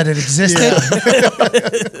saw that it existed?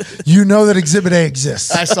 You know that Exhibit A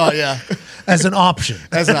exists. I saw it, yeah. As an option.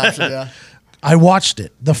 As an option, yeah. I watched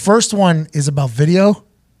it. The first one is about video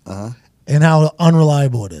and how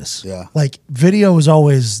unreliable it is. Yeah. Like, video is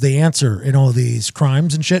always the answer in all these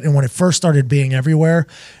crimes and shit. And when it first started being everywhere,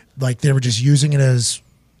 like, they were just using it as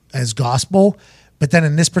gospel. But then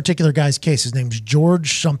in this particular guy's case, his name's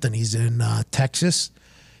George something. He's in Texas.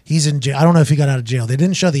 He's in jail. I don't know if he got out of jail. They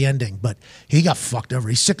didn't show the ending, but he got fucked over.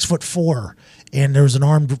 He's 6'4", and there was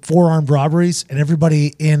four armed robberies, and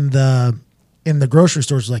everybody in the grocery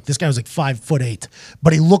stores was like, this guy was like 5'8",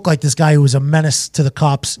 but he looked like this guy who was a menace to the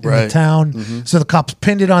cops in the town. So the cops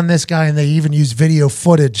pinned it on this guy, and they even used video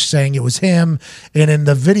footage saying it was him. And in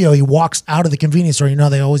the video, he walks out of the convenience store. You know,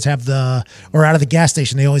 they always have or out of the gas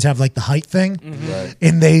station, they always have like the height thing.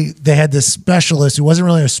 And they had this specialist who wasn't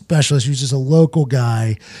really a specialist. He was just a local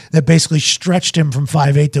guy that basically stretched him from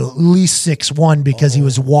 5'8" to at least 6'1" because he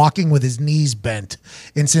was walking with his knees bent.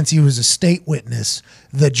 And since he was a state witness,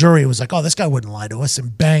 the jury was like, oh, this guy wouldn't lie to us.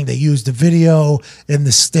 And bang, they used the video and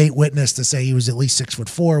the state witness to say he was at least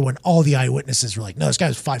 6'4", when all the eyewitnesses were like, no, this guy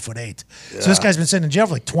was 5'8". So this guy's been sitting in jail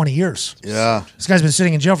for like 20 years. Yeah. This guy's been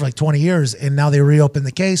sitting in jail for like 20 years, and now they reopened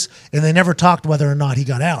the case, and they never talked whether or not he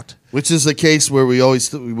got out. Which is the case where we always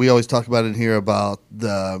talk about in here about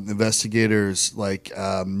the investigators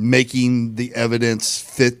making the evidence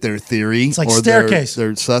fit their theory. It's like or staircase.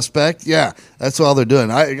 Their suspect. Yeah, that's all they're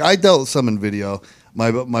doing. I dealt with some in video.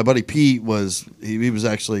 My buddy Pete was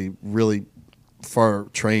actually really far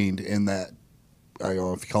trained in that. I don't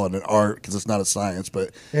know if you call it an art because it's not a science,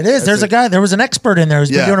 but it is. There was an expert in there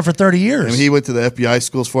who's been doing it for 30 years. And he went to the FBI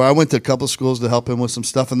schools I went to a couple of schools to help him with some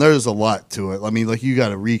stuff, and there's a lot to it. I mean, like, you got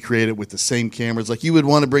to recreate it with the same cameras. Like, you would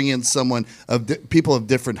want to bring in someone people of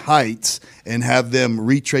different heights and have them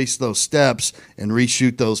retrace those steps and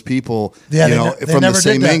reshoot those people, from the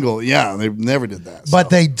same angle. Yeah, they never did that.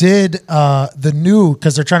 But they did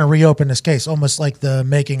because they're trying to reopen this case, almost like the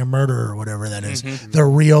Making a Murderer or whatever that is. They're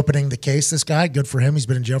reopening the case. This guy, good for him. He's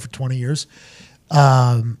been in jail for 20 years.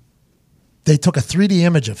 They took a 3D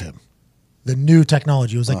image of him. The new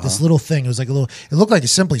technology. It was like this little thing. It was like it looked like a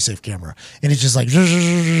Simply Safe camera. And it's just like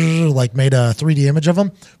made a 3D image of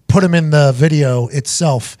him, put him in the video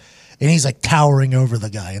itself. And he's like towering over the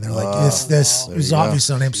guy. And they're like, this is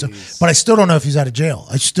obviously on him. So, but I still don't know if he's out of jail.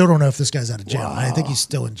 I still don't know if this guy's out of jail. Wow. I think he's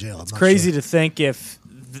still in jail. It's crazy to think if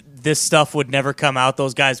this stuff would never come out,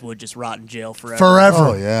 those guys would just rot in jail forever. Forever.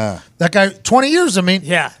 Oh, yeah. That guy, 20 years, I mean.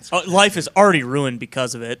 Yeah. Life is already ruined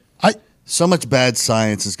because of it. So much bad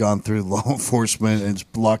science has gone through law enforcement, and it's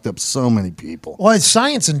locked up so many people. Well, it's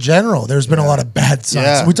science in general. There's been a lot of bad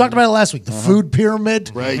science. Yeah. We talked about it last week, the food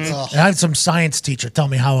pyramid. Right. And I had some science teacher tell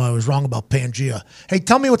me how I was wrong about Pangea. Hey,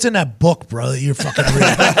 tell me what's in that book, bro, that you're fucking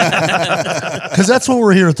reading. Because that's what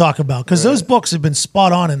we're here to talk about. Because those books have been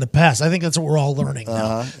spot on in the past. I think that's what we're all learning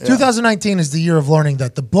now. 2019 is the year of learning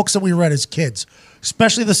that the books that we read as kids,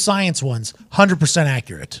 especially the science ones, 100%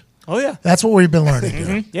 accurate. Oh, yeah. That's what we've been learning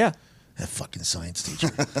here. Yeah. That fucking science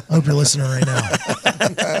teacher. I hope you're listening right now.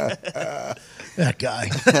 That guy.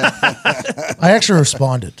 I actually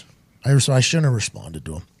responded. I shouldn't have responded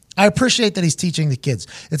to him. I appreciate that he's teaching the kids.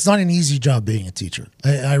 It's not an easy job being a teacher.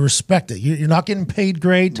 I respect it. You're not getting paid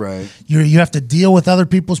great. Right. You have to deal with other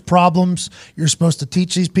people's problems. You're supposed to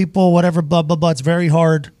teach these people whatever, blah, blah, blah. It's very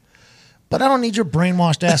hard. But I don't need your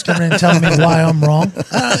brainwashed ass coming in and telling me why I'm wrong.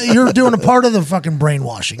 You're doing a part of the fucking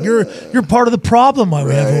brainwashing. You're part of the problem why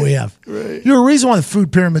we have what we have. Right. You're a reason why the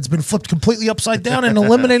food pyramid's been flipped completely upside down and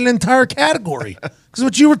eliminated an entire category. Because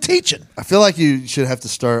what you were teaching. I feel like you should have to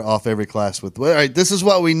start off every class with, all right, this is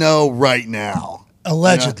what we know right now.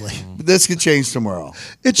 Allegedly. This could change tomorrow.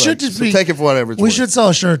 It should just be. Take it for whatever it's We worth. should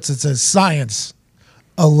sell shirts that says science,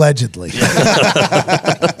 allegedly.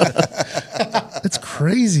 It's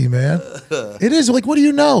crazy, man. It is. Like, what do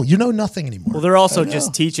you know? You know nothing anymore. Well, they're also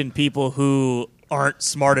just teaching people who aren't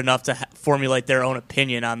smart enough to formulate their own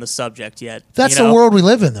opinion on the subject yet. That's you know? the world we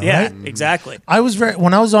live in, though, Yeah, right? exactly.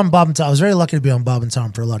 When I was on Bob and Tom, I was very lucky to be on Bob and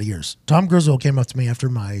Tom for a lot of years. Tom Griswold came up to me after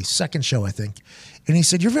my second show, I think, and he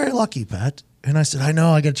said, "You're very lucky, Pat." And I said, "I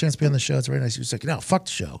know, I got a chance to be on the show. It's very nice." He was like, "No, fuck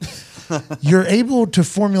the show." You're able to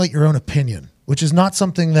formulate your own opinion, which is not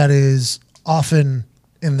something that is often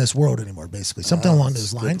in this world anymore, basically. Something along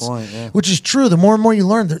those lines, point, yeah. which is true. The more and more you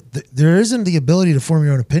learn, there isn't the ability to form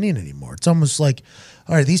your own opinion anymore. It's almost like,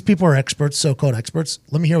 all right, these people are experts, so-called experts.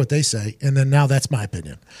 Let me hear what they say, and then now that's my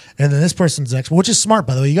opinion. And then this person's expert, which is smart,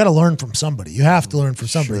 by the way. You got to learn from somebody. You have to learn from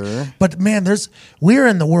somebody. Sure. But man, we're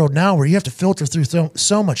in the world now where you have to filter through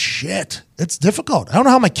so much shit. It's difficult. I don't know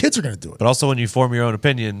how my kids are going to do it. But also, when you form your own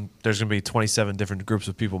opinion, there's going to be 27 different groups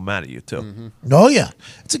of people mad at you, too. Oh, yeah.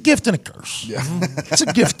 It's a gift and a curse. Yeah. It's a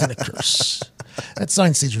gift and a curse. That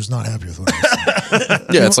science teacher's not happy with what I'm saying.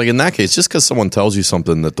 Yeah, it's like in that case, just because someone tells you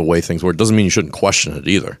something that the way things work doesn't mean you shouldn't question it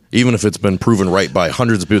either. Even if it's been proven right by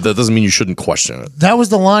hundreds of people, that doesn't mean you shouldn't question it. That was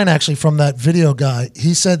the line, actually, from that video guy.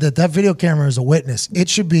 He said that video camera is a witness. It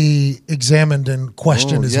should be examined and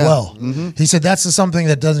questioned as well. He said that's something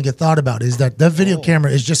that doesn't get thought about, is that video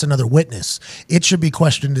camera is just another witness. It should be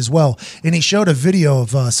questioned as well. And he showed a video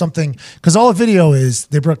of something, because all a video is,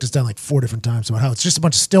 they broke this down like 4 different times about how it's just a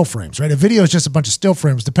bunch of still frames, right? A video is just a bunch of still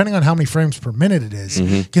frames. Depending on how many frames per minute it is,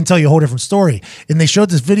 can tell you a whole different story. And they showed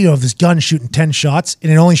this video of this gun shooting 10 shots,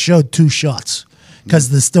 and it only showed 2 shots. Because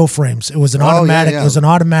the still frames, it was an automatic. It was an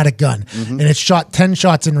automatic gun, and it shot 10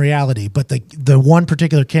 shots in reality. But the one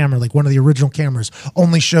particular camera, like one of the original cameras,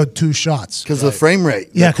 only showed 2 shots Because of the frame rate.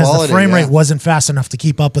 Yeah, because the frame rate wasn't fast enough to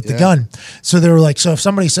keep up with the gun. So they were like, so if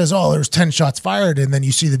somebody says, "Oh, there's 10 shots fired," and then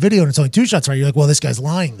you see the video and it's only 2 shots fired, you're like, "Well, this guy's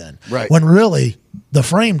lying then." Right. When really the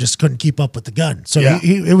frame just couldn't keep up with the gun. So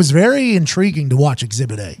it was very intriguing to watch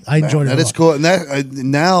Exhibit A. I enjoyed it. That a is lot. cool. And that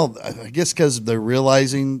now, I guess, because they're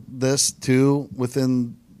realizing this too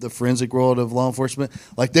within the forensic world of law enforcement,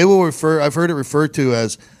 like they will I've heard it referred to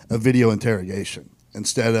as a video interrogation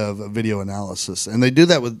instead of a video analysis. And they do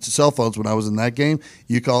that with cell phones. When I was in that game,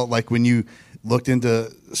 you call it, like when you looked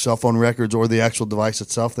into cell phone records or the actual device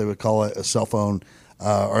itself, they would call it a cell phone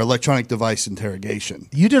or electronic device interrogation.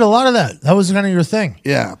 You did a lot of that. That was kind of your thing.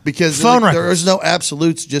 Yeah, because Phone there's no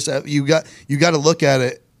absolutes. Just you got to look at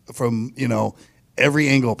it from every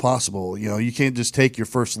angle possible. You can't just take your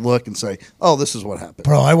first look and say, "Oh, this is what happened."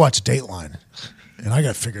 Bro, I watched Dateline, and I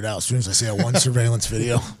got figured out as soon as I see that one surveillance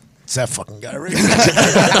video. It's that fucking guy right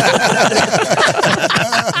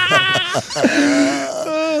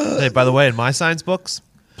Hey, by the way, in my science books,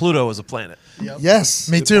 Pluto is a planet. Yes,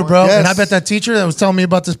 Me too, bro. Yes. And I bet that teacher that was telling me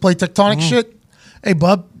about this plate tectonic shit. Hey,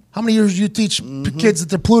 bub, how many years did you teach kids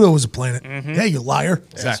that Pluto was a planet? Yeah, you liar.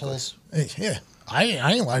 Exactly. Hey, yeah, I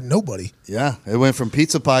ain't lied to nobody. Yeah, it went from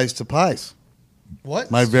pizza pies to pies.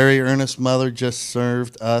 What? My very earnest mother just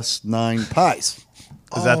served us 9 pies.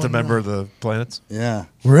 Is that the member of the planets? Yeah,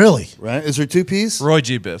 Really? right. Is there 2 peas? Roy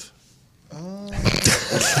G. Biv.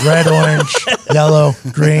 Red, orange, yellow,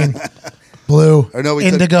 green, blue, Or no, we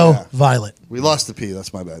indigo, took- yeah. violet. We lost the pea.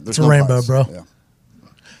 That's my bad. There's It's a rainbow, pies. bro. Yeah.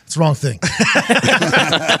 It's the wrong thing.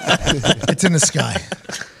 It's in the sky.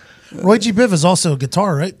 Roy G. Biv is also a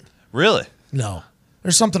guitar, right? Really? No.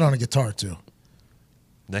 There's something on a guitar, too.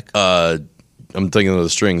 Nick? I'm thinking of the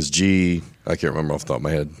strings. G. I can't remember off the top of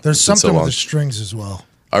my head. There's It's been something so with long. the strings as well.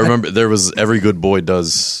 I remember there was Every Good Boy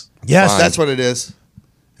Does. Yes, Fine. That's what it is.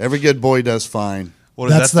 Every good boy does fine. What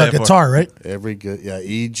does That's that the stand for? guitar, right? Every good,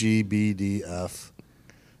 E, G, B, D, F.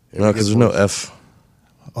 Every No, because good there's no boy. F.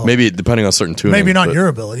 Maybe depending on certain tuning. Maybe not but- your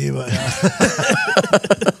ability, but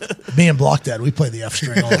me and Block Dad, we play the F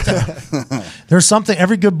string all the time. There's something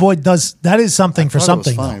every good boy does. That is something for Thought it was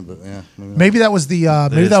something. fine, though. but yeah, Maybe that was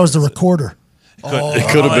the recorder. It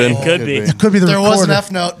could have been. It could be. It could be the There recorder. was an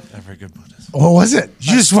F note. Every good one. What was it? Did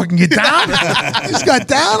you just fucking get down? You just got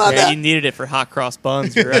down on Yeah, that. you needed it for hot cross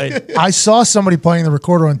buns, you're right? I saw somebody playing the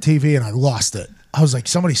recorder on TV and I lost it. I was like,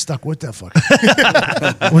 somebody stuck with that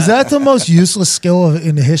fucker. Was that the most useless skill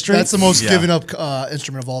in the history? That's the most given up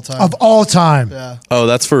instrument of all time. of all time. Yeah. Oh,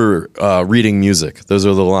 that's for reading music. Those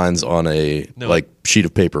are the lines on a sheet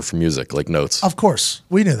of paper for music, like notes. Of course.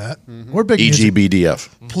 We knew that. We're big E, G, music. B, D,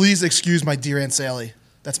 F. Please excuse my dear Aunt Sally.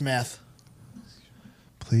 That's math.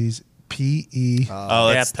 Please. P-E. Oh,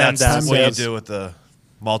 Yeah, that's PEMDAS. what you Yes. do with the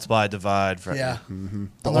multiply, divide. Yeah. Mm-hmm.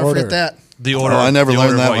 I'll never order. forget that. The order. Oh, I never the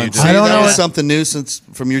learned order of that what one. you do. See, I don't that know was it. something new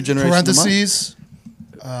from your generation. to mine. Parentheses.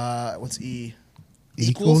 What's E?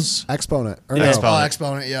 Equals. Exponent. Or Yeah, no. exponent. Oh,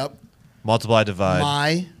 exponent. Yep. Multiply, divide.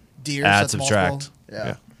 My dear. Add, so that's multiple. subtract. Yeah.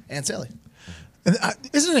 Yeah. Aunt Sally. And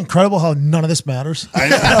isn't it incredible how none of this matters? I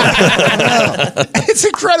know. It's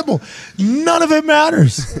incredible. None of it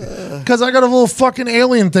matters because I got a little fucking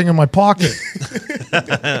alien thing in my pocket. I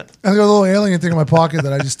got a little alien thing in my pocket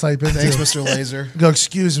that I just type in. Thanks, Mr. Laser. Go,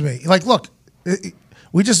 excuse me. Like, look,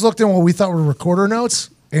 we just looked in what we thought were recorder notes,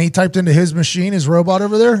 and he typed into his machine, his robot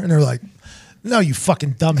over there, and they're like, no, you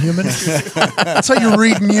fucking dumb human. That's how you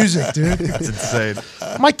read music, dude. That's insane.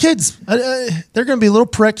 My kids, they're going to be little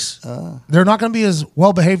pricks. They're not going to be as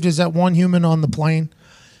well behaved as that one human on the plane.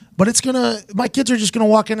 But my kids are just going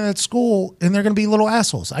to walk into that school and they're going to be little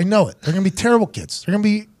assholes. I know it. They're going to be terrible kids. They're going to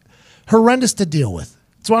be horrendous to deal with.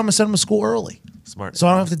 That's why I'm going to send them to school early. Smart. So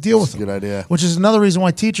I don't have to deal with them. Good idea. Which is another reason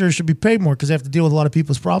why teachers should be paid more because they have to deal with a lot of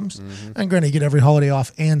people's problems. And granted, you get every holiday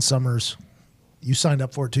off and summers. You signed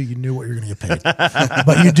up for it too. You knew what you were going to get paid.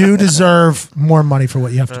 But you do deserve more money for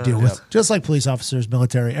what you have to deal with. Just like police officers,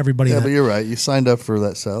 military, everybody. Yeah, but you're right. You signed up for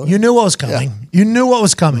that salary. You knew what was coming. Yeah. You knew what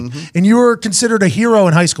was coming. And you were considered a hero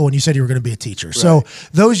in high school when you said you were going to be a teacher. Right. So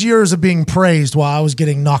those years of being praised while I was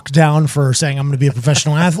getting knocked down for saying I'm going to be a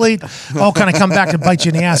professional athlete all kind of come back to bite you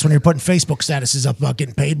in the ass when you're putting Facebook statuses up about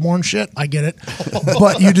getting paid more and shit. I get it.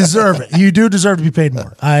 But you deserve it. You do deserve to be paid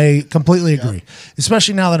more. I completely agree.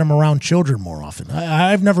 Especially now that I'm around children more often.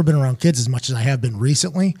 I've never been around kids as much as I have been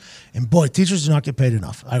recently. And boy, teachers do not get paid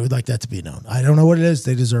enough. I would like that to be known. I don't know what it is.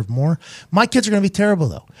 They deserve more. My kids are going to be terrible,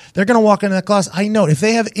 though. They're going to walk into that class. I know it. If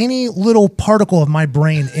they have any little particle of my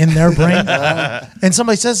brain in their brain and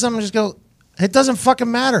somebody says something, just go, it doesn't fucking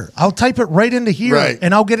matter. I'll type it right into here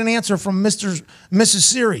and I'll get an answer from Mrs.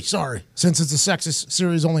 Siri. Sorry. Since it's a sexist,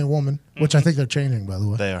 Siri's only a woman, which I think they're changing, by the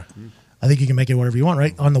way. They are. I think you can make it whatever you want,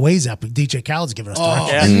 right? On the Waze app, DJ Khaled's giving us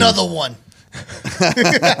directions. Yeah. Another one.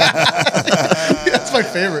 That's my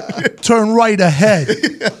favorite. Turn right ahead.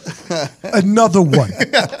 Another one.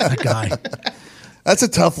 That guy. That's a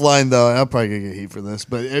tough line, though. I'm probably gonna get heat for this,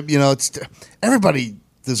 but it's everybody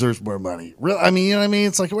deserves more money. I mean, you know what I mean?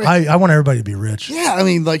 It's like I want everybody to be rich. Yeah, I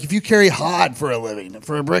mean, like if you carry hod for a living,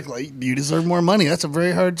 for a bricklayer, you deserve more money. That's a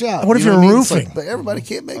very hard job. What if you're roofing? But everybody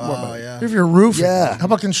can't make more money. Yeah. What if you're roofing? Yeah. How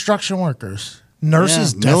about construction workers?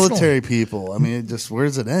 Nurses, military people. I mean, where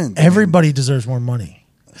does it end? Everybody deserves more money.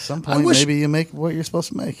 At some point, maybe you make what you're supposed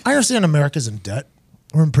to make. I understand America's in debt.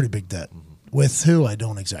 We're in pretty big debt. With who? I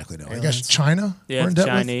don't exactly know. Aliens. I guess China. Yeah, we're in debt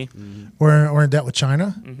Chinese. We're in debt with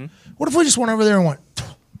China. What if we just went over there and went,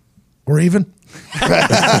 we're even?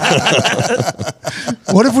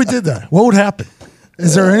 What if we did that? What would happen?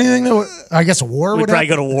 Is there anything that I guess a war We'd would probably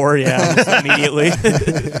happen? go to war, immediately.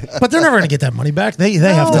 But they're never going to get that money back. They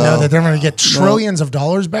have to know that they're going to get trillions of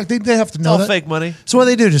dollars back. They have to know all that. fake money. So what do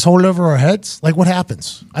they do? Just hold it over our heads? Like what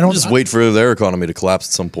happens? I don't Just wait for their economy to collapse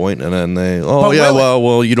at some point, and then they, But will it?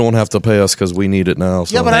 well, you don't have to pay us because we need it now.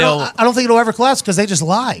 So. Yeah, but I don't think it'll ever collapse because they just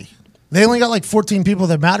lie. They only got like 14 people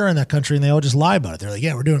that matter in that country, and they all just lie about it. They're like,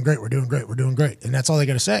 yeah, we're doing great, we're doing great, we're doing great. And that's all they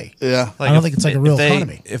got to say. Yeah. I don't think it's like a real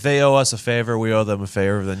economy. If they owe us a favor, we owe them a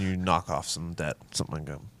favor, then you knock off some debt, something like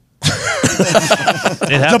that.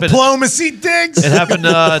 It happened. Diplomacy digs. It happened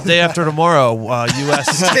day after tomorrow. The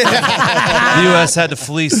U.S. had to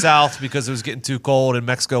flee south because it was getting too cold, and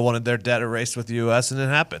Mexico wanted their debt erased with the U.S., and it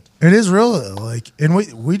happened. It is real, though. Like, and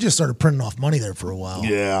we just started printing off money there for a while.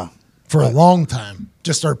 Yeah. For a long time.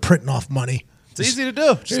 Just started printing off money. It's easy to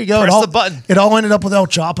do. There you go. Press the button. It all ended up with El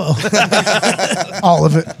Chapo. All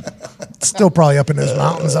of it. It's still probably up in those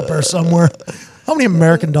mountains up there somewhere. How many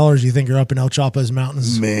American dollars do you think are up in El Chapo's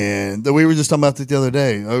mountains? Man, we were just talking about that the other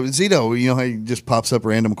day. Zito, you know how he just pops up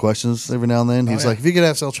random questions every now and then? He's like, if you could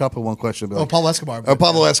ask El Chapo one question. Like, Pablo Escobar.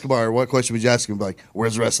 Pablo Escobar, what question would you ask him? Like,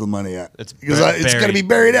 where's the rest of the money at? It's Because buried. it's going to be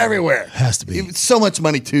buried everywhere. Has to be. It's so much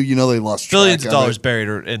money, too. You know they lost Billions track of dollars it.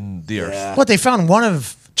 buried in the earth. What, they found one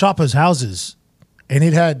of Chapo's houses, and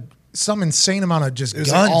it had some insane amount of just It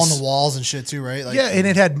was guns. like all on the walls and shit too, right? Like, Yeah, and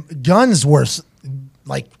it had guns worth,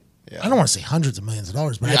 like, I don't want to say hundreds of millions of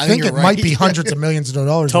dollars, but Yeah, I I think think it you're might right. be hundreds of millions of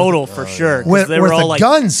dollars. Total for sure. 'cause With- they with were all the like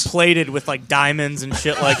guns. plated with like diamonds and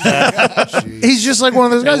shit like that. He's just like one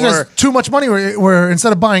of those guys They that has were. too much money where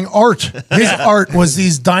instead of buying art, his art was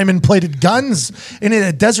these diamond-plated guns. And it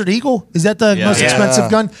had Desert Eagle. Is that the most Yeah. expensive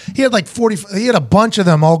gun? He had like 40. He had a bunch of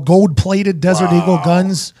them, all gold-plated Desert Eagle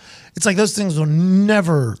guns. It's like those things will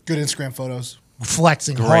never good Instagram photos.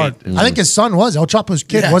 flexing hard. I think his son was. El Chapo's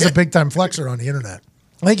kid was a big-time flexer on the internet.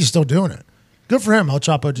 I think he's still doing it. Good for him. El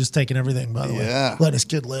Chapo just taking everything, by the way. Letting his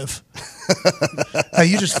kid live. Hey,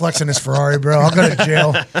 you just flexing his Ferrari, bro. I'll go to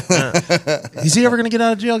jail. Is he ever going to get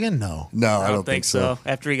out of jail again? No. No, I don't think so.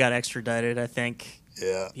 After he got extradited, I think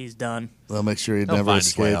he's done. They'll make sure he He'll never find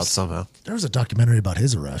his way out escapes. somehow. There was a documentary about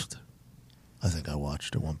his arrest. I think I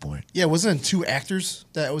watched at one point. Yeah, wasn't it 2 actors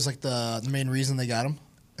that was like the main reason they got him?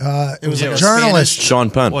 It was like a a journalist. Sean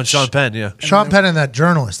Penn. Well, Sean Penn, yeah. Sean Penn and that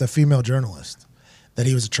journalist, that female journalist that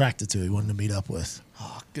he was attracted to, he wanted to meet up with.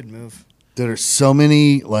 Oh, good move. There are so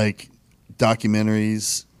many like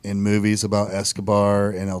documentaries and movies about Escobar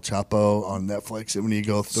and El Chapo on Netflix, and when you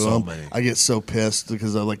go through them, many. I get so pissed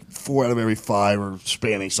because they're like 4 out of every 5 are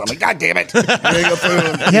Spanish. So I'm like, God damn it! And they go through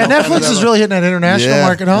them, Yeah, Netflix is really hitting that international Yeah,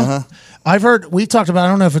 market, huh? uh-huh. I've heard, we talked about, I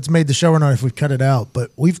don't know if it's made the show or not, if we've cut it out, but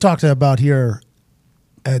we've talked about here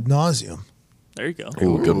ad nauseum. There you go.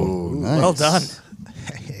 Ooh, good one. Ooh, nice. Well done.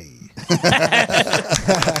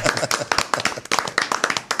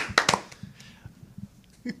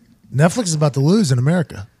 Netflix is about to lose in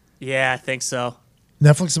America. Yeah, I think so.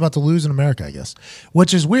 Netflix is about to lose in America, I guess,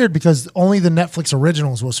 which is weird because only the Netflix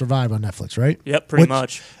originals will survive on Netflix, right? Yep, pretty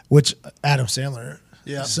much. Which Adam Sandler.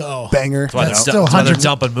 Yeah. So Banger. That's still That's why they're hundreds.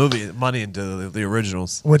 dumping money into the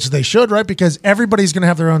originals. Which they should, right? Because everybody's going to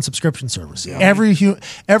have their own subscription service. Every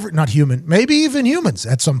not human, maybe even humans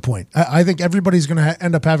at some point. I think everybody's going to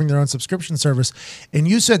end up having their own subscription service. And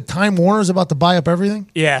you said Time Warner's about to buy up everything.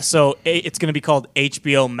 Yeah, so it's going to be called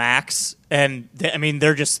HBO Max, and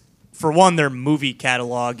they're just, for one, their movie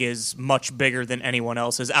catalog is much bigger than anyone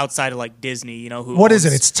else's outside of like Disney. You know who? What is it?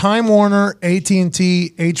 owns- It's Time Warner,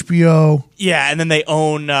 AT&T, HBO. Yeah, and then they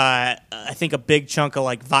own, I think, a big chunk of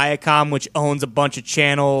like Viacom, which owns a bunch of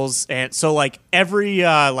channels, and so like every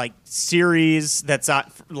like series that's on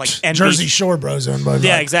like NBC, Jersey Shore Bros owned by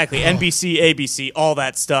yeah, Viacom. exactly, NBC, ABC, all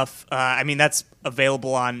that stuff. That's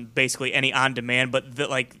available on basically any on-demand, but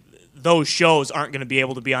those shows aren't going to be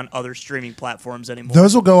able to be on other streaming platforms anymore.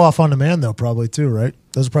 Those will go off on demand though, probably too, right?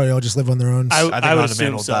 Those will probably all just live on their own. I I think would on assume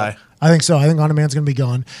demand will so. die. I think so. I think on demand's going to be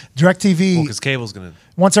gone. DirecTV Because cable's going to.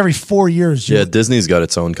 once every 4 years. Yeah, Disney's got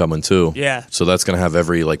its own coming too. Yeah. So that's going to have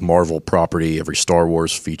every like Marvel property, every Star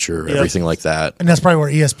Wars feature, Yep. everything like that. And that's probably where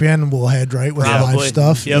ESPN will head, right? With live Probably.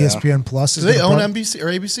 stuff. Yep. ESPN Plus. Do is they gonna own prob- NBC or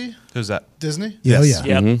ABC? Who's that? Disney? Yeah, oh, Yes.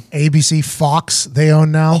 yeah. Yep. ABC, Fox, they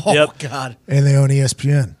own now. Oh, Yep. God. And they own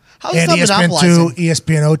ESPN. How's and that ESPN 2, monopolizing?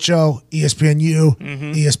 ESPN Ocho, ESPN U,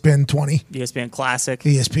 ESPN 20, ESPN Classic.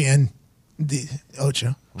 ESPN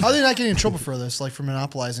Ocho. How are they not getting in trouble for this, like for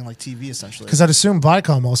monopolizing like TV essentially? Because I'd assume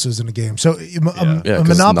Viacom also is in the game. So Yeah, 'cause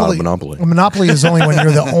it's not a monopoly. A monopoly is only when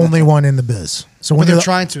you're the only one in the biz. So But when they're you're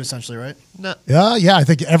trying to essentially, right? yeah, I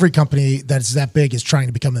think every company that's that big is trying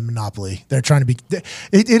to become a monopoly. They're trying to be.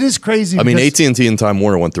 It is crazy. I mean, because- AT&T and Time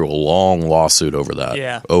Warner went through a long lawsuit over that.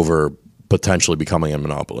 Yeah. Over potentially becoming a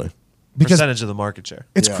monopoly. because Percentage of the market share.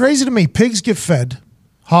 it's crazy to me. Pigs get fed,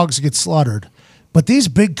 hogs get slaughtered, but these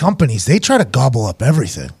big companies they try to gobble up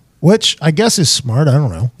everything, which I guess is smart. I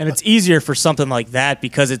don't know. And it's easier for something like that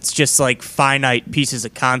because it's just like finite pieces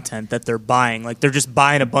of content that they're buying. Like they're just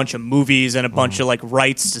buying a bunch of movies and a bunch of like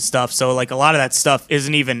rights to stuff. So like a lot of that stuff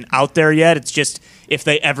isn't even out there yet. It's just if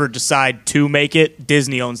they ever decide to make it,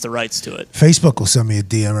 Disney owns the rights to it. Facebook will send me a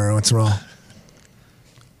DM every once in a while.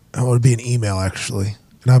 It would be an email actually,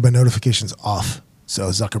 and I have my notifications off, so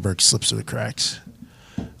Zuckerberg slips through the cracks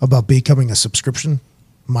about becoming a subscription.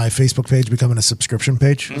 My Facebook page becoming a subscription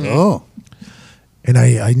page. Oh, And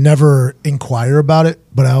I never inquire about it,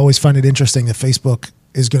 but I always find it interesting that Facebook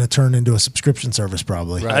is going to turn into a subscription service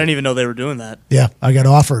probably. I didn't even know they were doing that. Yeah, I got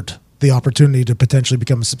offered the opportunity to potentially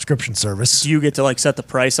become a subscription service. Do you get to like set the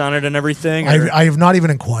price on it and everything? or- I have not even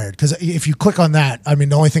inquired because if you click on that, I mean,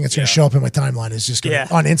 the only thing that's going to show up in my timeline is just gonna,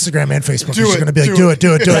 on Instagram and Facebook. It's just going to be like, do it.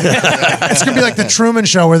 It's going to be like the Truman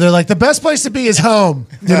Show where they're like, the best place to be is home.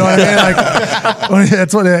 You know what I mean? Like,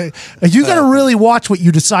 that's what you got to really watch what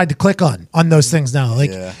you decide to click on those things now.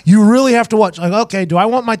 Like, you really have to watch. Like, okay, do I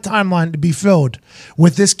want my timeline to be filled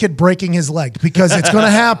with this kid breaking his leg? Because it's going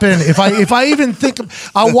to happen. If I even think,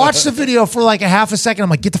 I'll watch the video for like a half a second. I'm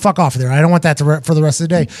like, get the fuck off of there. I don't want that for the rest of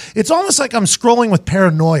the day. It's almost like I'm scrolling with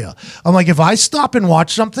paranoia. I'm like, if I stop and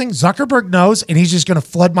watch something, Zuckerberg knows, and he's just going to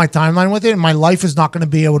flood my timeline with it, and my life is not going to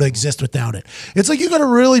be able to exist without it. It's like you got to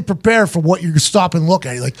really prepare for what you stop and look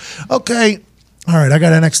at. You're like, okay, all right, I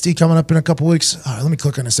got NXT coming up in a couple weeks. All right, let me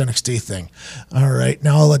click on this NXT thing. All right,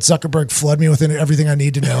 now I'll let Zuckerberg flood me with everything I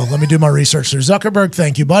need to know. Let me do my research there. Zuckerberg,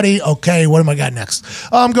 thank you, buddy. Okay, what am I got next?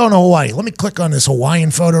 Oh, I'm going to Hawaii. Let me click on this Hawaiian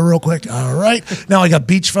photo real quick. All right, now I got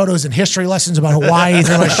beach photos and history lessons about Hawaii.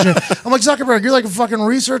 Through my shit. I'm like, Zuckerberg, you're like a fucking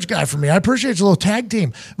research guy for me. I appreciate your little tag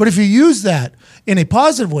team. But if you use that in a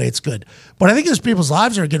positive way, it's good. But I think there's people's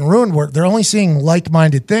lives are getting ruined where they're only seeing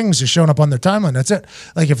like-minded things just showing up on their timeline. That's it.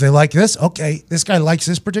 Like if they like this, okay, this guy likes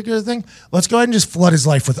this particular thing. Let's go ahead and just flood his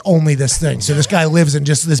life with only this thing. So this guy lives in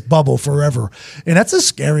just this bubble forever. And that's a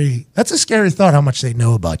scary thought how much they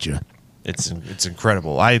know about you. It's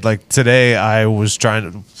incredible. Today I was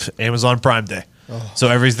trying to Amazon Prime Day. So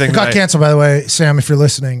everything It got canceled, by the way, Sam. If you're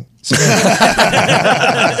listening, it's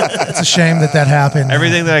a shame that happened.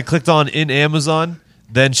 Everything that I clicked on in Amazon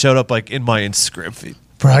then showed up like in my Instagram feed.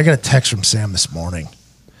 Bro, I got a text from Sam this morning,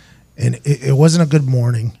 and it wasn't a good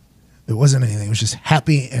morning. It wasn't anything. It was just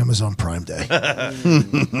happy Amazon Prime Day,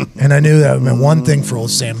 and I knew that meant one thing for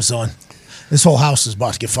old Samson. This whole house is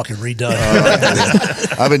about to get fucking redone.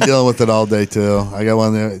 I've been dealing with it all day too. I got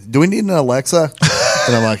one there. Do we need an Alexa?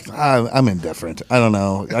 And I'm like, I'm indifferent. I don't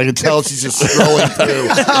know. I can tell she's just scrolling through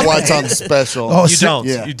what's on special. Oh, You don't.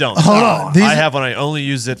 Yeah. You don't. Hold on. I have one. I only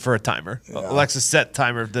use it for a timer. Alexa, set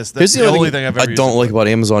timer. That's Here's the only thing I've ever I used don't it like for. about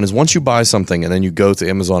Amazon is once you buy something and then you go to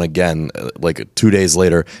Amazon again, like 2 days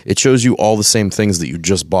later, it shows you all the same things that you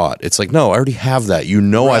just bought. It's like, no, I already have that. You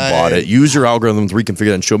know I bought it. Use your algorithm to reconfigure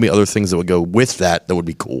it and show me other things that would go with that would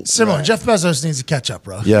be cool. Similar. Jeff Bezos needs to catch up,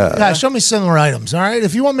 bro. Yeah. Yeah, show me similar items, all right?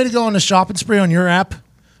 If you want me to go on a shopping spree on your app,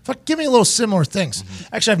 give me a little similar things.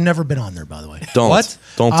 Actually, I've never been on there, by the way. Don't. What?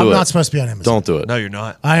 Don't do I'm it. not supposed to be on Amazon. Don't do it. No, you're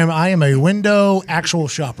not. I am a window actual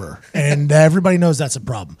shopper, and everybody knows that's a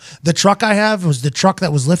problem. The truck I have was the truck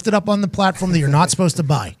that was lifted up on the platform that you're not supposed to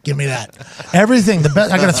buy. Give me that. Everything.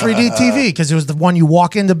 I got a 3D TV because it was the one you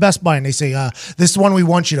walk into Best Buy and they say, this is the one we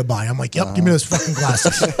want you to buy. I'm like, yep, give me those fucking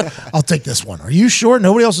glasses. I'll take this one. Are you sure?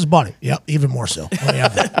 Nobody else has bought it. Yep, even more so. Let me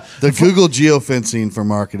have that. The Google geofencing for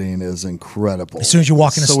marketing is incredible. As soon as you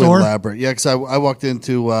walk in a so store? elaborate. Yeah, because I walked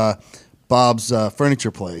into Bob's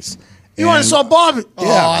furniture place. You want to saw Bob? Yeah,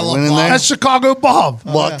 I went in there. That's Chicago Bob.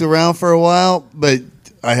 Walked around for a while, but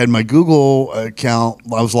I had my Google account.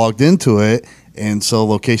 I was logged into it, and so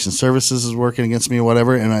location services is working against me or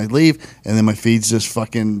whatever. And I leave, and then my feed's just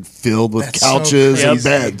fucking filled with couches so and crazy.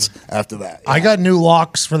 beds. After that, I got new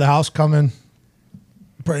locks for the house coming.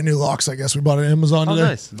 Brand new locks, I guess we bought on Amazon Oh, today.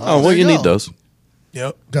 nice. Oh, well, you need those.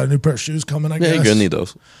 Yep. Got a new pair of shoes coming, I Yeah, guess. you're going to need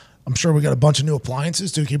those. I'm sure we got a bunch of new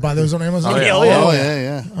appliances too. Can you buy those on Amazon? Oh, yeah. oh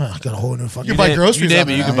yeah. Got a whole new fucking You buy groceries You name on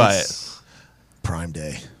it, you there can now. buy it. Prime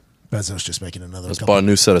Day. Bezos just making another Just couple. bought a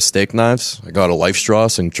new set of steak knives. I got a life straw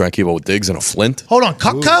and try and keep up with digs and a flint. Hold on,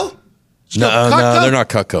 Cutco? No, they're not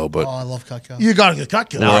Cutco, but Oh, I love Cutco. You gotta get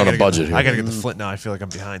Cutco. We're on a budget here. I gotta get the flint now. I feel like I'm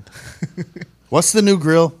behind. What's the new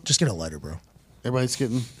grill? Just get a lighter, bro. Everybody's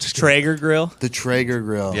getting Traeger grill. the Traeger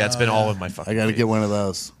grill. Yeah, it's been all in my fucking. I got to feed. get one of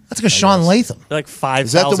those. That's because Sean Latham. They're like $5,000.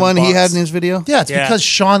 Is that the one he had in his video? Yeah, it's Yeah. because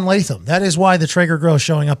Sean Latham. That is why the Traeger grill is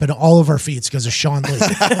showing up in all of our feeds because of Sean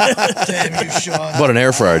Latham. Damn you, Sean. What, an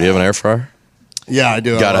air fryer? Do you have an air fryer? Yeah, I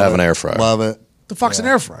do. I Gotta love have it. an air fryer. Love it. The fuck's an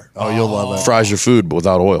air fryer? Oh, you'll love it. Fries your food, but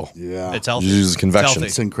without oil. Yeah, It's healthy. You use convection.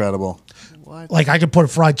 it's incredible. Like I could put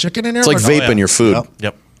fried chicken in there? It's like Or- vaping yeah. your food. Yep.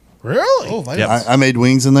 Yep. Really? Oh, vitamin. Yep. I made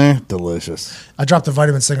wings in there. Delicious. I dropped the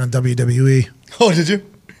vitamins thing on WWE. Oh, did you?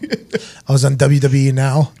 I was on WWE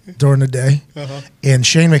Now during the day, and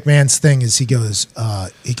Shane McMahon's thing is he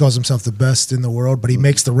calls himself the best in the world, but he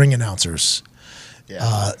makes the ring announcers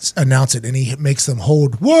announce it, and he makes them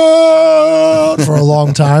hold what for a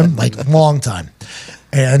long time,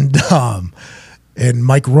 and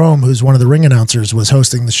Mike Rome, who's one of the ring announcers, was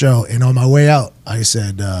hosting the show. And on my way out, I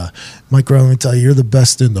said, Mike Rome, let me tell you, you're the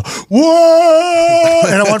best in the whoa.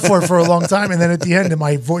 And I went for it for a long time. And then at the end,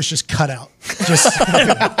 my voice just cut out.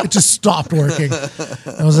 It just stopped working.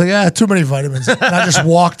 I was like, too many vitamins. And I just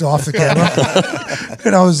walked off the camera.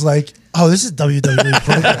 And I was like, oh, this is WWE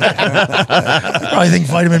program. You probably think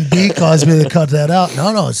vitamin B caused me to cut that out.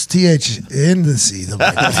 No, it's TH in the C.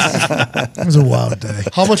 It was a wild day.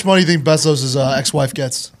 How much money do you think Bezos' ex-wife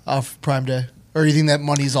gets off Prime Day? Or you think that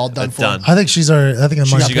money's all done for? Done. I think she's our. I think the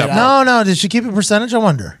money. She got No. Did she keep a percentage? I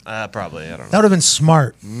wonder. Probably. I don't know. That would have been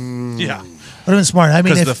smart. Yeah. Would have been smart. I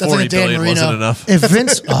mean, Because if the like 40 a Dan billion wasn't Marino. enough. if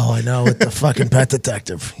Vince, I know, with the fucking Pet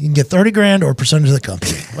Detective, you can get 30 grand or a percentage of the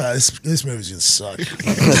company. Well, this movie's gonna suck. Give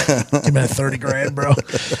me that 30 grand, bro.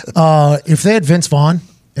 If they had Vince Vaughn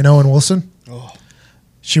and Owen Wilson,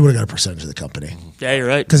 she would have got a percentage of the company Yeah, you're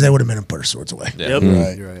right. because they would have made him put her swords away. Yep.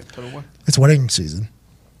 Right, right. It's wedding season.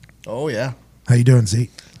 Oh, yeah. How you doing,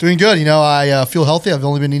 Zeke? Doing good. You know, I feel healthy. I've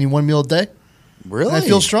only been eating one meal a day. Really? And I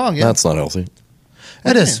feel strong, yeah. That's not healthy.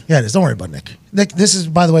 It is. Yeah, it is. Don't worry about Nick. Nick, this is,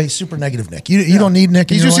 by the way, super negative Nick. You don't need Nick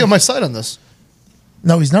in He's your usually on life. my side on this.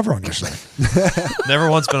 No, he's never on your side. Never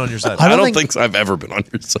once been on your side. I I don't don't think- think I've ever been on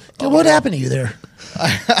your side. What happened to you there?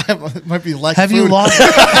 It might be lack Have of you food. lost?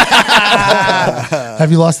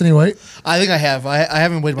 Have you lost any weight? I think I have. I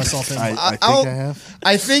haven't weighed myself in. I think I'll- I have.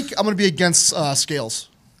 I think I'm going to be against scales.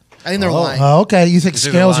 I think they're lying. Oh, okay. You think You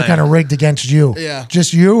think scales are they're kind of lying. rigged against you? Yeah.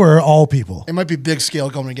 Just you or all people? It might be big scale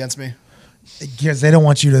going against me. Because they don't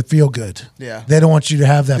want you to feel good. Yeah. They don't want you to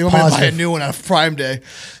have that They want me to buy a positive. new one on Prime Day.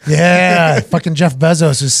 Yeah. Fucking Jeff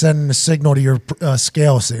Bezos is sending a signal to your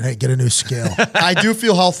scale saying, hey, get a new scale. I do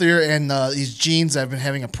feel healthier, and these jeans I've been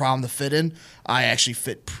having a problem to fit in, I actually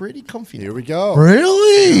fit pretty comfy now. Here we go.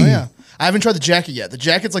 Really? Oh, yeah. I haven't tried the jacket yet. The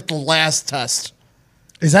jacket's like the last test.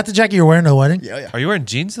 Is that the jacket you're wearing to the wedding? Yeah, yeah. Are you wearing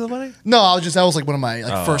jeans to the wedding? No, that was like one of my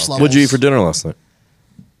first levels. What'd you eat for dinner last night?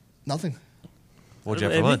 Nothing. What'd you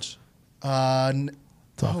have for lunch?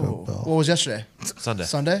 Taco Bell. What was yesterday? Sunday.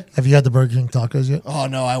 Sunday? Have you had the Burger King tacos yet? Oh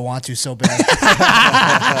no, I want to so bad.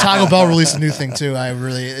 Taco Bell released a new thing too.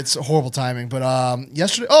 It's horrible timing. But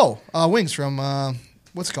yesterday, wings from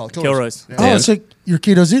what's it called? Kilroy's. Yeah. Oh, it's like your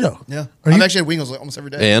Keto Zito. Yeah. Are I've you- actually had wings like almost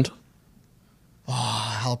every day. And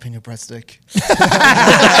Jalapeno breadstick.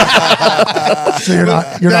 So you're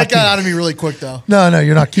not That got keto. out of me really quick though. No,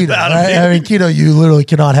 you're not keto. Right? I mean, keto, you literally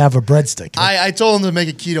cannot have a breadstick. I told them to make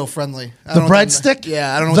it keto friendly. I The don't know what breadstick?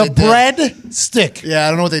 Yeah, I don't know The what they did. bread stick. Yeah, I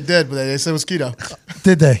don't know what they did, but they said it was keto.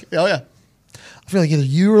 Did they? Oh yeah. I feel like either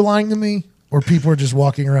you were lying to me or people are just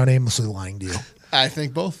walking around aimlessly lying to you. I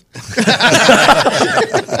think both.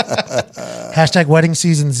 Hashtag wedding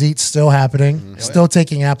season Zeet's still happening. Still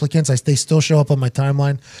taking applicants. They still show up on my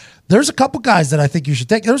timeline. There's a couple guys that I think you should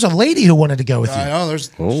take. There's a lady who wanted to go with I you. know.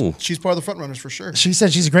 Oh. She's part of the front runners for sure. She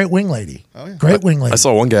said she's a great wing lady. Oh, yeah. Great wing lady. I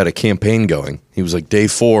saw one guy had a campaign going. He was like, day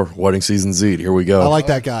 4, wedding season Z. Here we go. I like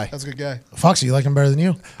that guy. That's a good guy. Foxy, you like him better than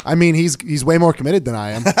you? I mean, he's way more committed than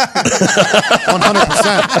I am.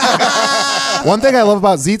 100%. One thing I love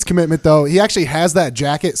about Zeet's commitment, though, he actually has that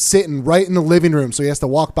jacket sitting right in the living room, so he has to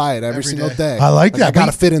walk by it every single day. I like that. I got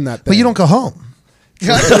to But- fit in that thing. But you don't go home.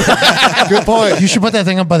 Good point. You should put that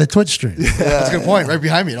thing up by the Twitch stream. That's a good point. Right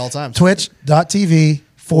behind me at all times. Twitch.tv/the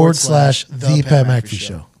Pat McAfee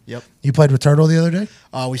Show. Yep. You played with Turtle the other day?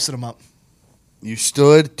 We stood him up. You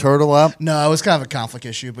stood turtle up. No, it was kind of a conflict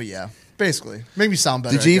issue, but yeah, basically, make me sound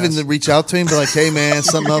better. Did you I even guess. reach out to him? Be like, hey man,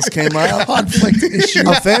 something else came out. Conflict issue.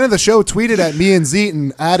 A fan of the show tweeted at me and Zeet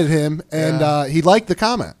and added him, and he liked the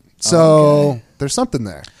comment. So there's something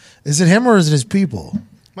there. Is it him or is it his people?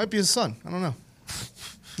 Might be his son. I don't know.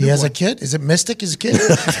 He has a kid? Is it Mystic as a kid?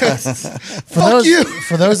 Fuck you.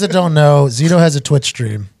 For those that don't know, Zito has a Twitch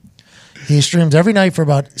stream. He streams every night for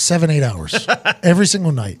about 7-8 hours. Every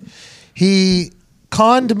single night. He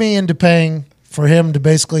conned me into paying for him to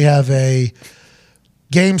basically have a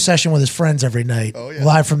game session with his friends every night,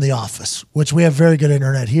 live from the office, which we have very good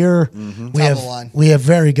internet here. We Top have of the line. we have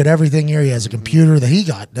very good everything here. He has a computer that he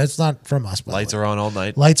got. That's not from us. By the Lights way. are on all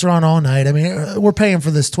night. Lights are on all night. I mean, we're paying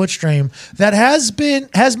for this Twitch stream that has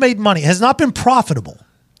made money, has not been profitable.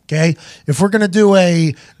 Okay, if we're gonna do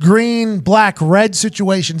a green, black, red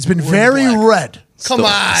situation, it's been very red. Come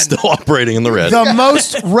on. Still operating in the red. The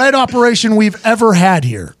most red operation we've ever had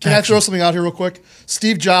here. Can I throw something out here real quick?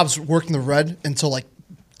 Steve Jobs worked in the red until like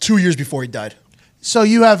 2 years before he died. So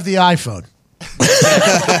you have the iPhone.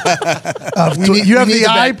 You have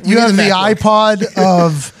the iPod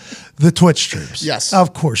of the Twitch streams. Yes.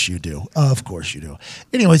 Of course you do. Of course you do.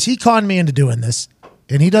 Anyways, he conned me into doing this,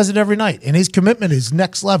 and he does it every night. And his commitment is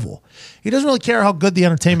next level. He doesn't really care how good the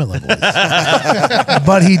entertainment level is.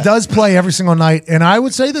 But he does play every single night. And I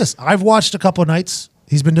would say this. I've watched a couple of nights.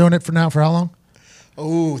 He's been doing it for how long?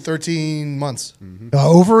 Oh, 13 months.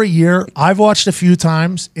 Over a year. I've watched a few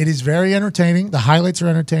times. It is very entertaining. The highlights are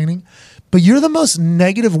entertaining. But you're the most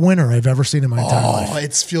negative winner I've ever seen in my entire life. Oh,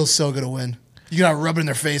 it feels so good to win. You gotta rub it in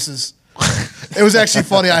their faces. It was actually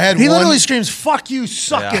funny. I had He one. literally screams, fuck you,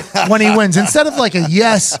 suck it, when he wins. Instead of like a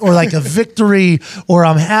yes or like a victory or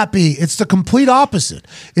I'm happy, it's the complete opposite.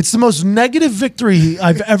 It's the most negative victory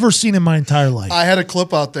I've ever seen in my entire life. I had a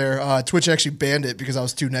clip out there. Twitch actually banned it because I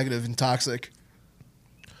was too negative and toxic.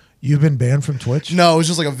 You've been banned from Twitch? No, it was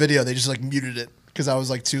just like a video. They just like muted it because I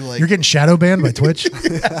was like too like. You're getting shadow banned by Twitch?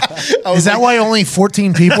 Is that like- why only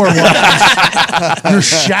 14 people are watching? You're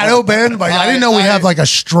shadow banned by. I didn't know we have like a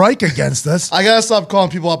strike against us. I gotta stop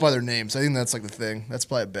calling people out by their names. I think that's like the thing. That's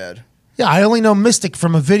probably bad. Yeah, I only know Mystic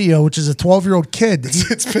from a video, which is a 12-year-old kid.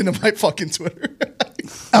 It's pinned to my fucking Twitter.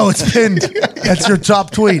 Oh, it's pinned. That's your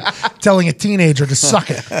top tweet, telling a teenager to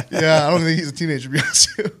suck it. Yeah, I don't think he's a teenager. To be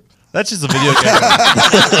honest with you. That's just a video game.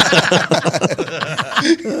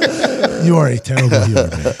 You are a terrible human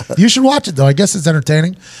being. You should watch it, though. I guess it's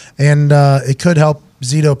entertaining, and it could help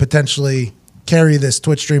Zito potentially carry this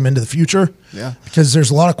Twitch stream into the future. Yeah. Because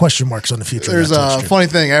there's a lot of question marks on the future. of There's that Twitch a stream. funny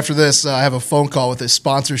thing. After this, I have a phone call with a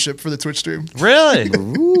sponsorship for the Twitch stream. Really? I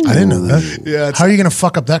didn't know that. Yeah, How are you going to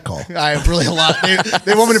fuck up that call? I have really a lot.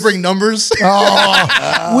 They want me to bring numbers.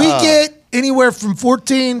 Oh, we get anywhere from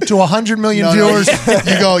 14 to 100 million No, viewers.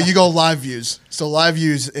 You go live views. So live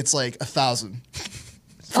views, it's like 1,000.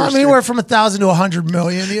 Anywhere from 1,000 to 100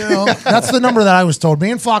 million. You know, that's the number that I was told.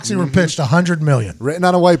 Me and Foxy were pitched 100 million. Written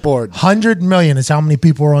on a whiteboard. 100 million is how many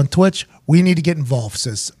people are on Twitch. We need to get involved,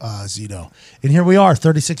 says Zito. And here we are,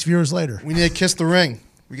 36 viewers later. We need to kiss the ring.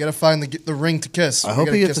 We got to find the ring to kiss. I hope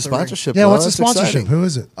he gets a sponsorship. Yeah, though. what's the That's sponsorship? exciting. Who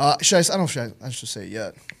is it? I don't know if I should say it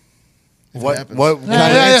yet. If it What? happens. What?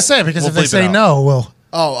 Yeah, say it, because if they say no, we'll.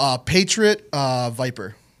 Oh, Patriot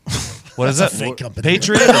Viper. What is that? fake company.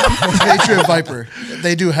 Patriot? Patriot Viper.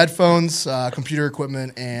 They do headphones, computer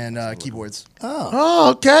equipment, and keyboards.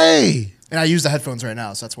 Oh, okay. And I use the headphones right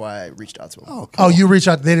now, so that's why I reached out to them. Oh, Oh, you reach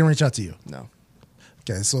out. They didn't reach out to you. No.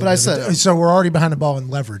 Okay, so But I said- so we're already behind the ball in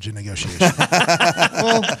leverage in negotiation.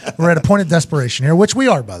 Well, we're at a point of desperation here, which we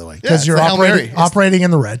are, by the way, Yeah, because it's you're the Hail Mary. operating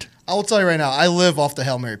in the red. I will tell you right now, I live off the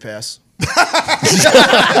Hail Mary pass.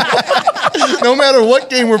 No matter what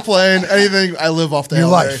game we're playing, anything, I live off the Your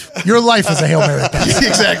Hail life, your life is a Hail Mary pass. Mary.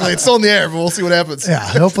 Exactly. It's still in the air, but we'll see what happens. Yeah,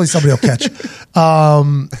 hopefully somebody will catch. How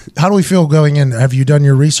do we feel going in? Have you done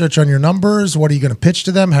your research on your numbers? What are you going to pitch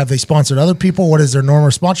to them? Have they sponsored other people? What is their normal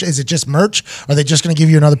response? Is it just merch? Are they just going to give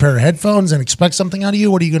you another pair of headphones and expect something out of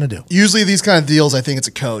you? What are you going to do? Usually these kind of deals, I think it's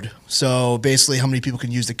a code. So basically how many people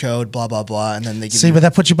can use the code, blah, blah, blah, and then they give See, you... but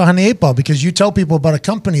that puts you behind the eight ball because you tell people about a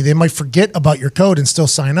company, they might forget about your code and still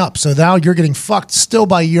sign up. So now you're getting fucked still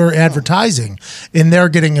by your advertising and they're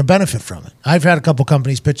getting a benefit from it. I've had a couple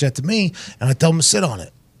companies pitch that to me and I tell them to sit on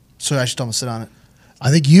it. So I should tell them to sit on it. I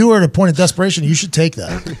think you are at a point of desperation. You should take that.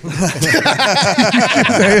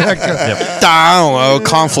 I don't know.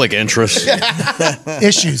 Conflict interest.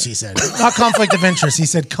 Issues, he said. Not conflict of interest. He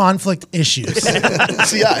said conflict issues.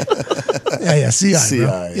 CI. Yeah, CI. CI.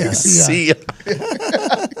 Bro. Yeah, CI. See. I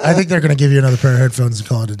think they're going to give you another pair of headphones and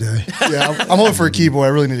call it a day. Yeah, I'm hoping for a keyboard. I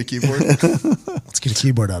really need a keyboard. Let's get a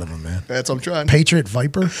keyboard out of them, man. That's what I'm trying. Patriot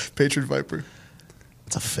Viper? Patriot Viper.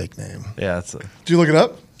 It's a fake name. Yeah, it's a, Did you look it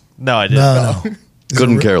up? no, I didn't. No.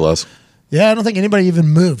 Couldn't care less. Yeah, I don't think anybody even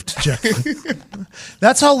moved to check.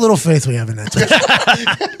 That's how little faith we have in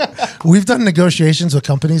that. We've done negotiations with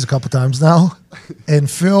companies a couple times now. And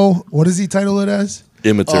Phil, what does he title it as?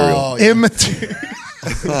 Immaterial. Oh, yeah.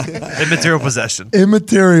 Immaterial possession.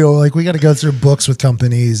 Immaterial. Like we got to go through books with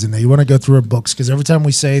companies, and you want to go through our books because every time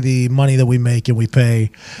we say the money that we make and we pay,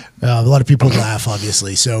 a lot of people laugh,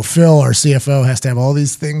 obviously. So Phil, our CFO, has to have all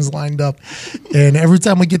these things lined up, and every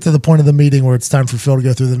time we get to the point of the meeting where it's time for Phil to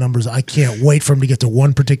go through the numbers, I can't wait for him to get to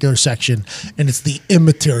one particular section, and it's the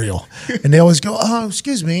immaterial. And they always go, "Oh,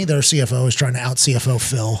 excuse me," their CFO is trying to out CFO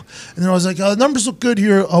Phil, and they're always like, "Numbers look good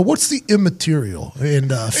here. What's the immaterial?"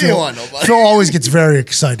 And Phil always gets very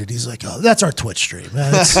excited. He's like, "Oh, that's our Twitch stream.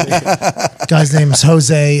 Guy's name is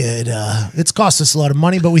Jose. It's cost us a lot of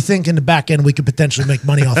money, but we think in the back end we could potentially make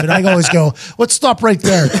money off it." I always go, "Let's stop right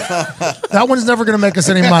there. That one's never going to make us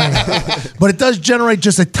any money, but it does generate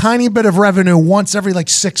just a tiny bit of revenue once every like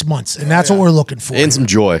 6 months, and that's what we're looking for. And some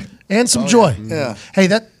joy. And some joy. Yeah. Hey,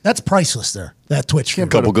 that's priceless there. That Twitch stream.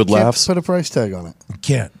 Couple good laughs. Put a price tag on it.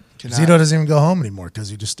 Can't. Zito doesn't even go home anymore because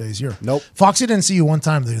he just stays here. Nope. Foxy didn't see you one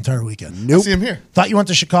time the entire weekend. Nope. See him here. Thought you went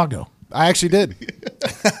to Chicago. I actually did.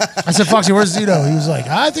 I said, "Foxy, where's Zito?" He was like,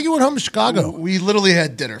 "I think he went home to Chicago." We literally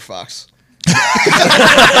had dinner, Fox.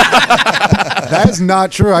 That is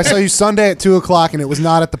not true. I saw you Sunday at 2:00, and it was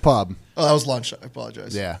not at the pub. Oh, that was lunch. I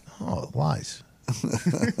apologize. Yeah. Oh, lies.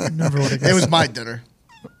 Never would have It was my dinner.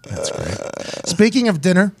 That's great. Speaking of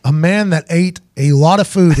dinner, a man that ate a lot of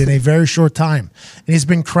food in a very short time. And he's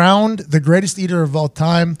been crowned the greatest eater of all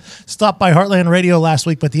time. Stopped by Heartland Radio last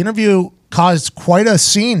week, but the interview caused quite a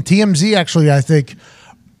scene. TMZ actually, I think.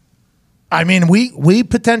 I mean, we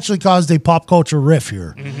potentially caused a pop culture riff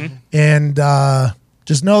here. Mm-hmm. And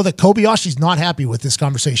just know that Kobayashi's not happy with this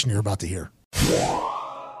conversation you're about to hear.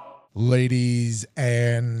 Ladies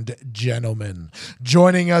and gentlemen,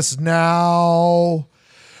 joining us now,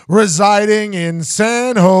 residing in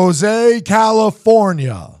San Jose,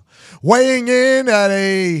 California, weighing in at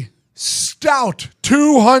a stout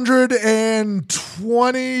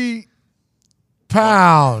 220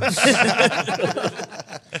 pounds,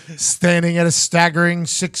 standing at a staggering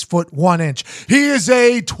 6'1". He is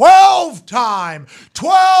a 12-time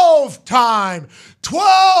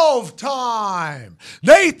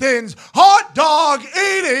Nathan's hot dog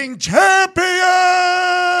eating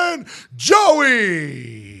champion,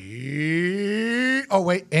 Joey. Oh,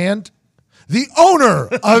 wait, and the owner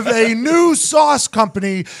of a new sauce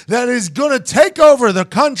company that is going to take over the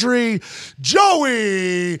country,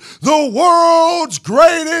 Joey, the world's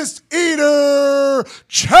greatest eater,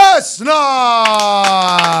 Chestnut.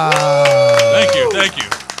 Thank you.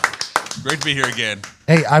 Great to be here again.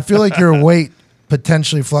 Hey, I feel like your weight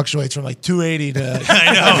potentially fluctuates from like 280 to.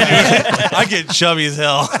 I know, dude. I get chubby as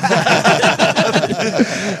hell.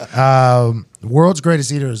 World's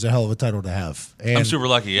Greatest Eater is a hell of a title to have. And I'm super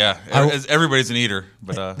lucky, yeah. Everybody's an eater,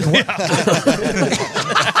 but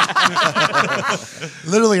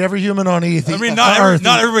literally every human on Earth. I mean, not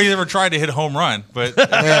everybody's ever tried to hit a home run, but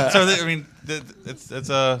it's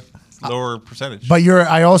a lower percentage. But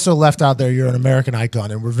I also left out there, you're an American icon,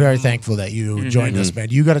 and we're very thankful that you joined us, man.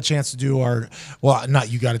 You got a chance to do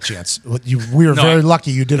not you got a chance. We were very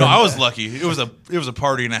lucky you did. No, I was lucky. It was a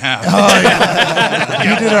party and a half. Oh, yeah.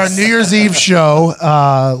 You did our New Year's Eve show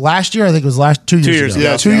last year. I think it was 2 years ago.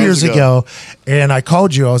 Yeah, 2 years ago. And I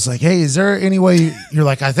called you. I was like, hey, is there any way? You're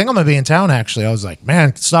like, I think I'm going to be in town, actually. I was like,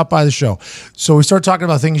 man, stop by the show. So we started talking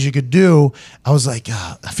about things you could do. I was like,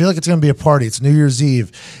 I feel like it's going to be a party. It's New Year's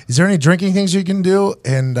Eve. Is there any drinking things you can do?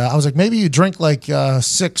 And I was like, maybe you drink like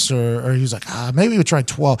 6 or he was like, maybe we try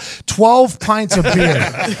 12. 12 pints of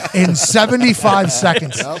beer in 75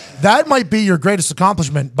 seconds. Yep. That might be your greatest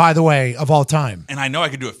accomplishment, by the way, of all time. And I know I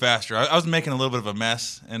could do it faster. I was making a little bit of a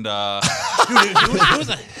mess, and dude, it was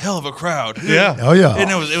a hell of a crowd. Yeah. Oh, yeah. And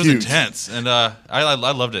it was intense, and I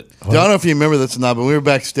loved it. I don't know if you remember this or not, but we were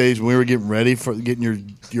backstage when we were getting ready for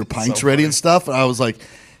getting your pints ready and stuff. And I was like,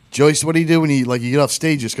 Joyce, what do you do when you get off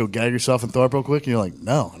stage? Just go gag yourself and throw up real quick? And you're like,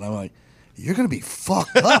 no. And I'm like, you're going to be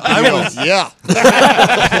fucked up. I was, yeah.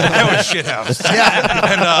 I was shit house.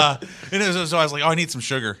 Yeah. And so I was like, I need some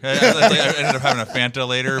sugar. I ended up having a Fanta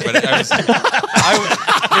later, but it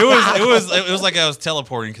was like I was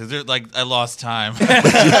teleporting because I lost time.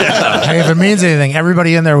 Hey, if it means anything,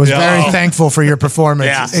 everybody in there was very thankful for your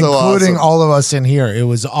performance, including all of us in here. It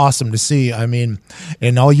was awesome to see. I mean,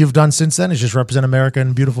 and all you've done since then is just represent America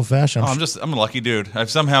in beautiful fashion. I'm a lucky dude. I've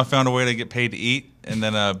somehow found a way to get paid to eat and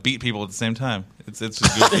then beat people at the same time. It's just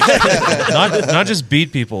goofy. not just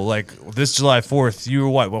beat people. Like this July 4th, you were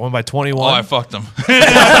won by 21? Oh, I fucked them.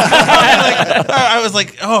 I was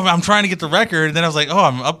like, I'm trying to get the record. And then I was like,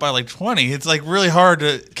 I'm up by like 20. It's like really hard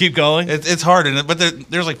to keep going. It's hard. But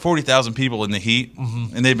there's like 40,000 people in the heat.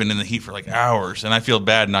 Mm-hmm. And they've been in the heat for like hours. And I feel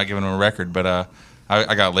bad not giving them a record. But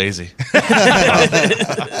I got lazy.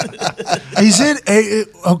 Is it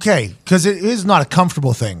okay? Because it is not a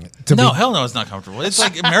comfortable thing. Hell no, it's not comfortable. It's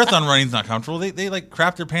like marathon running's not comfortable. They like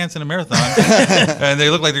crap their pants in a marathon, and they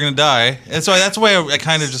look like they're gonna die. And so that's why I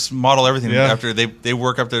kind of just model everything after they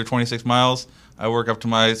work up their 26 miles. I work up to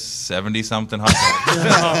my 70-something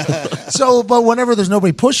hot dog. But whenever there's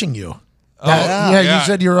nobody pushing you, you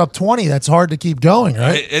said you're up 20. That's hard to keep going,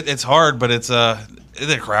 right? It's hard, but it's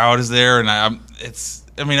the crowd is there, and it's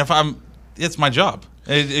my job.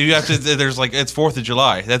 You have to. There's it's 4th of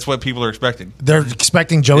July. That's what people are expecting. They're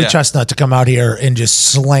expecting Joey Chestnut to come out here and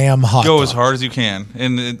just slam hot. Go as hard as you can,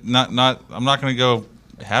 and I'm not going to go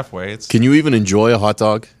halfway. Can you even enjoy a hot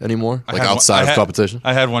dog anymore? Outside of competition?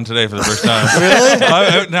 I had one today for the first time. Really?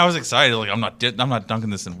 I was excited. Like I'm not dunking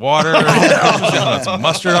this in water. I'm just gonna put some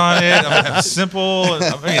mustard on it. I'm gonna have simple.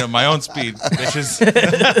 My own speed, bitches.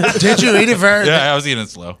 Did you eat it very? Yeah, I was eating it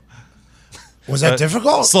slow. Was that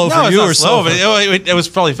difficult? Slow for you or slow? But it was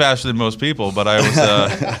probably faster than most people. But I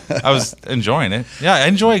was enjoying it. Yeah, I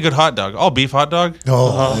enjoy a good hot dog. All beef hot dog.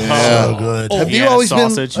 So good. Have you always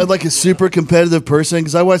been like a super competitive person?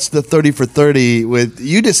 Because I watched the 30 for 30 with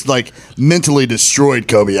you. Just like mentally destroyed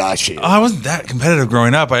Kobayashi. I wasn't that competitive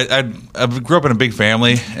growing up. I grew up in a big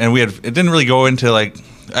family, and it didn't really go into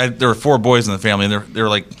there were 4 boys in the family, and they were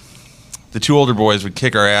like. The 2 older boys would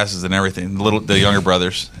kick our asses and everything. The younger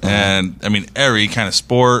brothers, and every kind of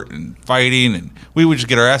sport and fighting, and we would just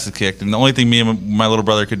get our asses kicked. And the only thing me and my little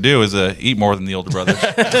brother could do is eat more than the older brothers.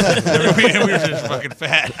 we were just fucking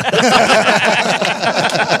fat.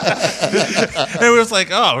 And we was like,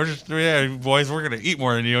 boys, we're gonna eat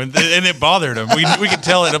more than you, and it bothered them. We could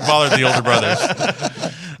tell it bothered the older brothers.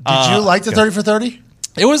 Did you like the 30 for 30?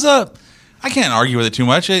 It was I can't argue with it too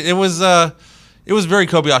much. It was very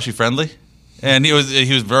Kobayashi friendly. And he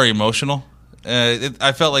was very emotional.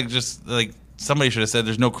 I felt like somebody should have said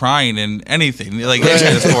there's no crying in anything, like any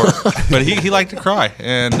kind of sport. But he liked to cry,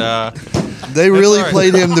 and they really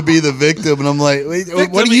played him to be the victim. And I'm like, wait,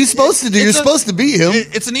 what are you supposed to do? You're supposed to beat him.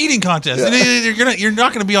 It's an eating contest. Yeah. And you're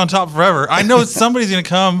not going to be on top forever. I know somebody's going to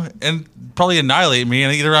come and probably annihilate me,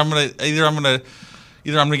 and either I'm going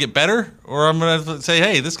to get better, or I'm going to say,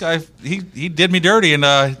 hey, this guy, he did me dirty, and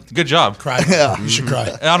good job. Cry. Yeah. You should cry.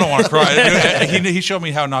 I don't want to cry. He showed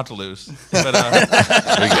me how not to lose. But,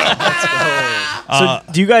 there you go. So,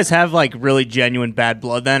 do you guys have like really genuine bad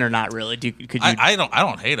blood then, or not really? Could you? I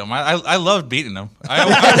don't hate him. I love beating him.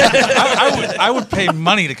 I would pay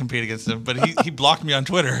money to compete against him, but he blocked me on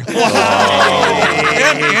Twitter. And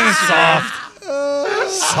it's soft.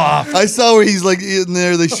 I saw where he's like in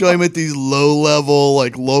there. They show him at these low-level,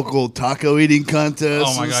 like local taco eating contests.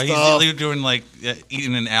 Oh my god, stuff. he's doing like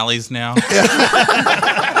eating in alleys now.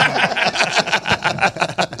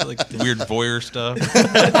 Like weird voyeur stuff.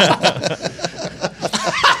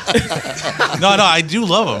 No, I do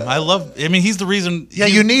love him. I mean, he's the reason. Yeah,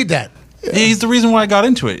 you need that. He's the reason why I got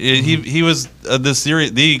into it. He was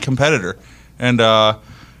the competitor, and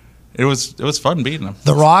it was fun beating him.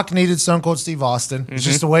 The Rock needed Stone Cold Steve Austin. It's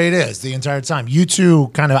just the way it is the entire time. You two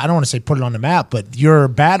kind of, I don't want to say put it on the map, but your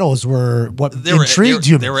battles were what intrigued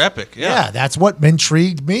you. They were epic. Yeah, that's what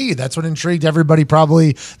intrigued me. That's what intrigued everybody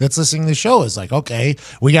probably that's listening to the show is like, okay,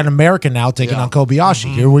 we got an American now taking on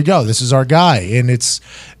Kobayashi. Here we go. This is our guy. And it's,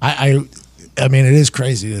 I mean, it is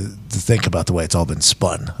crazy to think about the way it's all been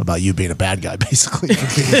spun about you being a bad guy, basically.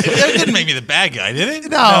 That didn't make me the bad guy, did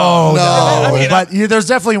it? No. But there's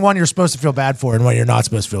definitely one you're supposed to feel bad for and one you're not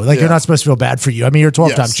supposed to feel. Like, you're not supposed to feel bad for you. I mean, you're a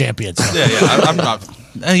 12-time champion. So. Yeah, I'm not.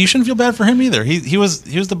 You shouldn't feel bad for him either. He was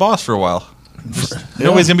the boss for a while.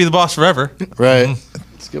 Nobody's going to be the boss forever. Right.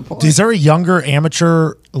 That's a good point. Is there a younger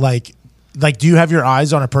amateur, like, do you have your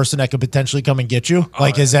eyes on a person that could potentially come and get you?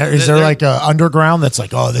 Like, is there like a underground that's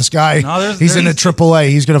like, oh, this guy, he's in a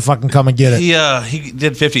AAA, he's gonna fucking come and get it. He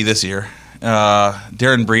did 50 this year.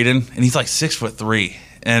 Darren Breeden, and he's like 6'3",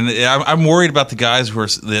 and I'm worried about the guys who are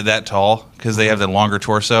that tall because they have the longer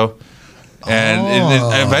torso. And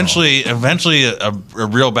eventually, a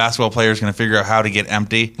real basketball player is going to figure out how to get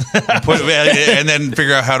empty, and then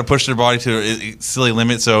figure out how to push their body to a silly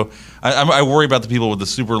limit. So I worry about the people with the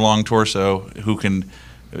super long torso who can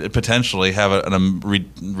potentially have a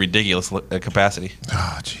ridiculous capacity.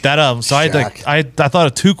 Oh, that so I thought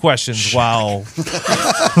of two questions while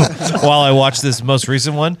I watched this most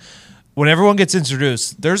recent one. When everyone gets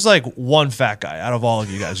introduced, there's like one fat guy out of all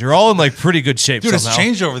of you guys. You're all in like pretty good shape. Dude, somehow. It's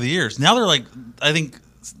changed over the years. Now they're like, I think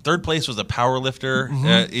third place was a power lifter.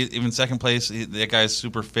 Even second place, that guy's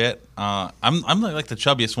super fit. I'm like the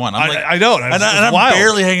chubbiest one. I know, and I'm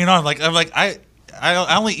barely hanging on.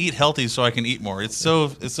 I only eat healthy so I can eat more. It's so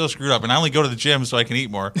screwed up, and I only go to the gym so I can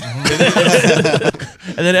eat more.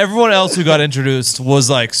 And then everyone else who got introduced was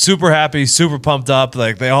like super happy, super pumped up.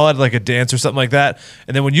 Like they all had like a dance or something like that.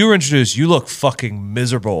 And then when you were introduced, you look fucking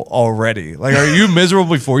miserable already. Like, are you miserable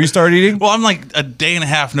before you start eating? Well, I'm like a day and a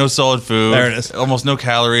half no solid food. There it is. Almost no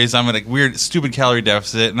calories. I'm in a weird, stupid calorie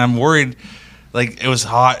deficit, and I'm worried. Like, it was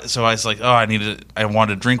hot, so I was like, I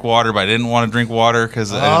wanted to drink water, but I didn't want to drink water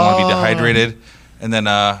because I didn't want to be dehydrated. And then,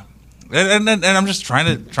 and I'm just trying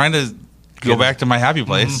to go back to my happy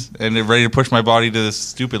place and ready to push my body to this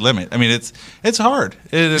stupid limit. I mean, it's hard,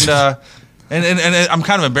 and I'm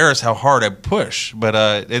kind of embarrassed how hard I push.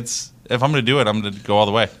 But if I'm going to do it, I'm going to go all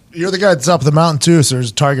the way. You're the guy that's up the mountain too, so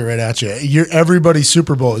there's a target right at you. Everybody's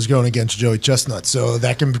Super Bowl is going against Joey Chestnut, so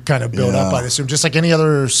that can kind of build up, I'd assume, just like any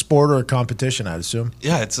other sport or competition, I'd assume.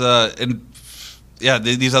 Yeah, it's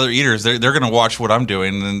these other eaters, they're going to watch what I'm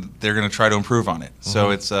doing and they're going to try to improve on it.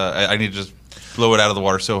 So it's I need to just blow it out of the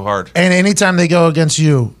water so hard. And anytime they go against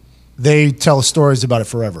you, they tell stories about it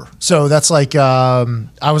forever. So that's like I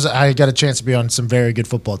got a chance to be on some very good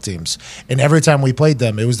football teams, and every time we played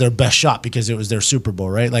them, it was their best shot because it was their Super Bowl,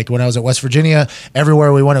 right? Like when I was at West Virginia,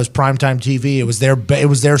 everywhere we went, it was primetime TV. It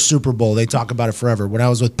was their Super Bowl. They talk about it forever. When I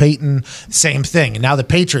was with Peyton, same thing. And now the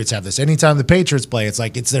Patriots have this. Anytime the Patriots play, it's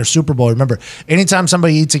like it's their Super Bowl. Remember, anytime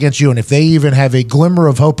somebody eats against you, and if they even have a glimmer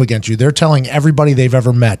of hope against you, they're telling everybody they've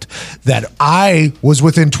ever met that I was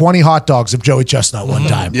within 20 hot dogs of Joey Chestnut one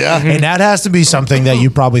time. Yeah. And that has to be something that you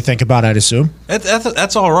probably think about, I'd assume.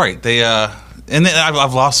 That's all right. They and then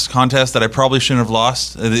I've lost contests that I probably shouldn't have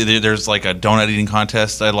lost. There's like a donut eating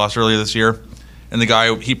contest I lost earlier this year, and the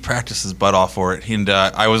guy, he practiced his butt off for it. And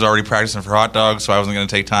I was already practicing for hot dogs, so I wasn't going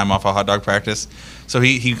to take time off of hot dog practice. So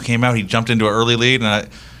he came out, he jumped into an early lead,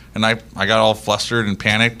 and I got all flustered and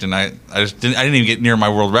panicked, and I didn't even get near my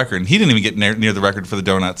world record, and he didn't even get near the record for the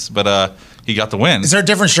donuts, but he got the win. Is there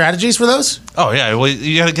different strategies for those? Oh yeah, well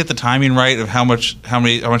you got to get the timing right of how much you're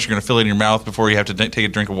going to fill in your mouth before you have to take a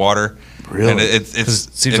drink of water. Really, and it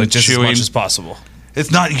seems like just chewing. as much as possible. It's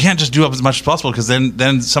not. You can't just do up as much as possible because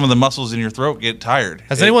then some of the muscles in your throat get tired.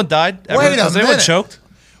 Has anyone died? Wait a Has anyone minute. choked?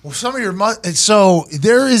 Well, some of your so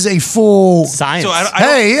there is a full science. So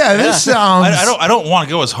this sounds. I don't want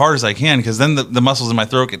to go as hard as I can because then the muscles in my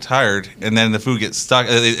throat get tired, and then the food gets stuck.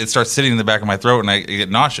 It starts sitting in the back of my throat, and I get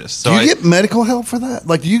nauseous. So do you get medical help for that?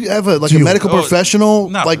 Like, do you have a medical professional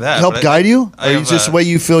help guide you? Or it's just the way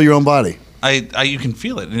you feel your own body? You can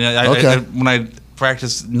feel it. And when I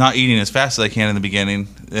practice not eating as fast as I can in the beginning,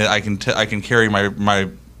 I can carry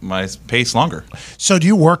my pace longer. So do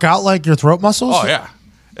you work out like your throat muscles? Oh yeah.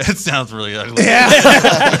 It sounds really ugly. Yeah.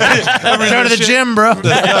 Go to the gym, bro.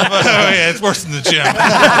 It's worse than the gym.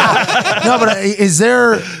 No, but is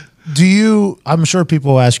there? Do you? I'm sure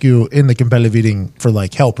people ask you in the competitive eating for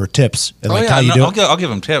like help or tips and how you do. I'll give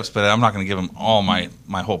them tips, but I'm not going to give them all my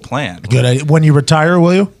whole plan. Good. When you retire,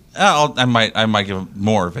 will you? I might give them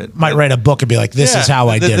more of it. Might write a book and be like, "This is how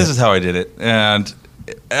I did it." This is how I did it, and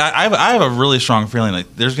I have a really strong feeling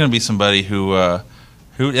like there's going to be somebody who I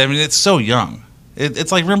mean, it's so young.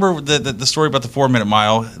 It's like, remember the story about the 4-minute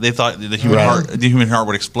mile? They thought the human heart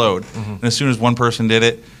would explode, and as soon as one person did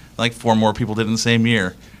it, like 4 more people did it in the same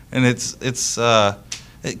year. And it's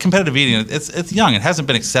competitive eating. It's young. It hasn't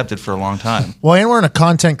been accepted for a long time. Well, and we're in a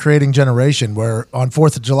content creating generation where on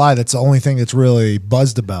 4th of July, that's the only thing that's really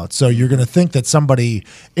buzzed about. So you're going to think that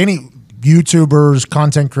any YouTubers,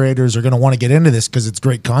 content creators are going to want to get into this because it's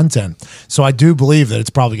great content. So I do believe that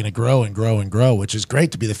it's probably going to grow and grow and grow, which is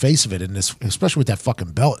great to be the face of it in this, especially with that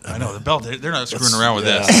fucking belt. I know the belt. They're not screwing around with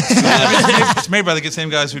this. It's made by the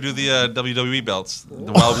same guys who do the WWE belts,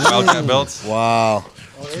 the Wildcat belts. Wow.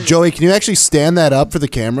 Joey, can you actually stand that up for the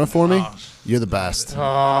camera for me? You're the best. Look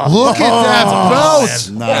at that belt. Nice.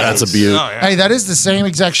 That's a beaut. Oh, yeah. Hey, that is the same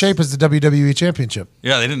exact shape as the WWE Championship.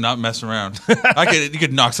 Yeah, they did not mess around. You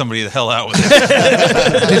could knock somebody the hell out with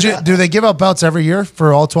it. Do they give out belts every year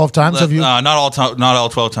for all 12 times? Have you? Not all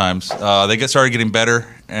 12 times. They started getting better,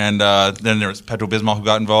 and then there was Pepto-Bismol who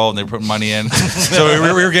got involved, and they were putting money in. So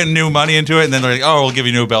we were getting new money into it, and then they're like, "Oh, we'll give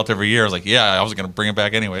you a new belt every year." I was like, "Yeah, I was going to bring it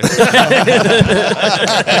back anyway."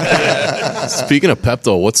 Speaking of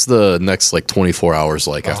Pepto, what's the next 24 hours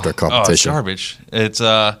like after a competition? It's garbage. It's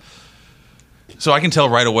so I can tell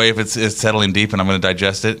right away if it's settling deep and I'm going to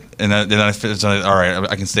digest it, and then it's all right.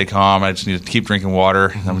 I can stay calm. I just need to keep drinking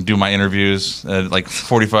water. I'm going to do my interviews,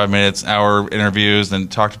 45 minutes, hour interviews, then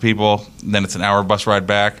talk to people. Then it's an hour bus ride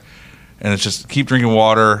back, and it's just keep drinking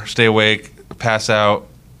water, stay awake, pass out,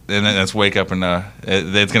 and then it's wake up, and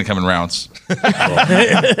it's going to come in rounds.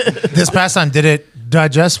 This past time, did it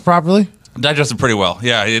digest properly? Digested pretty well.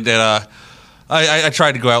 Yeah, I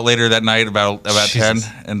tried to go out later that night about 10,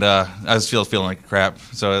 and I was feeling like crap,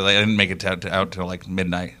 so I didn't make it out till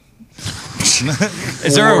midnight.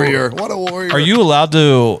 Is there What a warrior! Are you allowed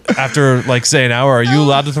to, after say an hour? Are you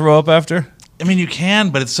allowed to throw up after? I mean, you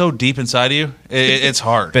can, but it's so deep inside of you. It's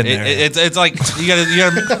hard. Been there. It's like you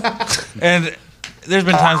gotta, and there's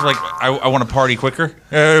been times where I want to party quicker,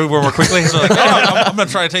 more quickly. So I'm gonna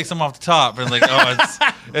try to take some off the top, and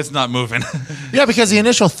it's not moving. Yeah, because the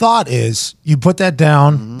initial thought is you put that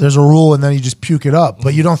down, there's a rule, and then you just puke it up.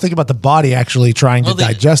 But you don't think about the body actually trying to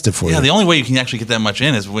digest it for you. Yeah, the only way you can actually get that much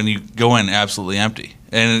in is when you go in absolutely empty.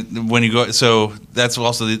 And when you go, so that's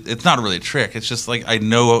also, it's not really a trick. It's just I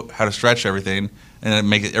know how to stretch everything and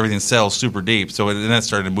make everything settle super deep. So then it's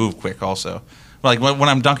starting to move quick also. When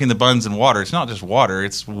I'm dunking the buns in water, it's not just water,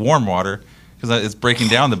 it's warm water because it's breaking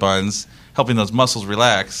down the buns, helping those muscles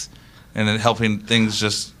relax, and then helping things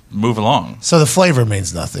just move along. So the flavor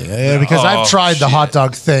means nothing. Because I've tried the hot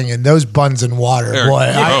dog thing, and those buns in water, They're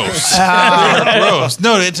boy. gross. They're gross.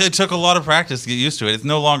 No, it took a lot of practice to get used to it. It's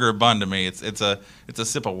no longer a bun to me. It's a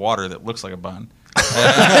sip of water that looks like a bun. I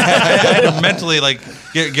had to mentally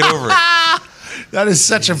get over it. That is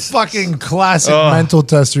such a fucking classic mental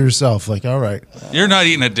test of yourself. All right. You're not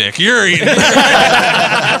eating a dick. You're eating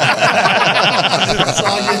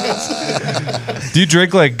Do you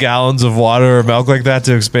drink gallons of water or milk like that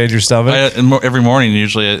to expand your stomach? Every morning,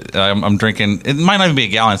 usually, I'm drinking. It might not even be a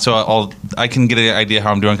gallon, so I can get an idea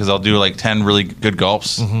how I'm doing because I'll do 10 really good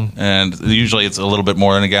gulps, and usually it's a little bit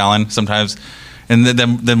more than a gallon sometimes. And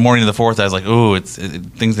then the morning of the 4th, I was like, "Ooh,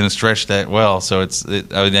 things didn't stretch that well." So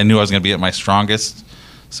I knew I was going to be at my strongest.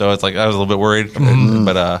 So it's I was a little bit worried,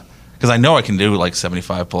 but because I know I can do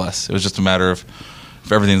 75 plus. It was just a matter of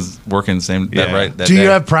if everything's working that Do you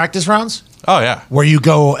have practice rounds? Oh yeah, where you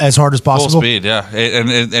go as hard as possible, full speed. Yeah,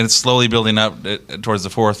 and it's slowly building up towards the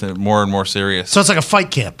 4th, and more serious. So it's like a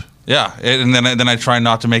fight camp. Yeah, and then I try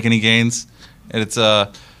not to make any gains, and it's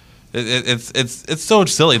so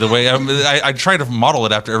silly the way I try to model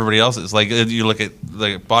it after everybody else's. You look at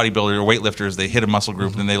bodybuilders or weightlifters, they hit a muscle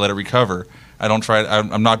group and then they let it recover. I don't try.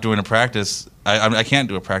 I'm not doing a practice. I can't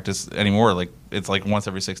do a practice anymore it's like once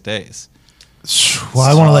every 6 days. Well,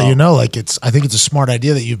 I want to let you know, like I think it's a smart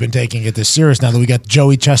idea that you've been taking it this serious now that we got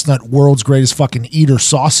Joey Chestnut, world's greatest fucking eater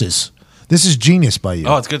sauces. This is genius by you.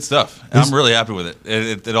 Oh, it's good stuff. I'm really happy with it.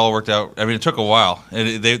 It all worked out. I mean, it took a while.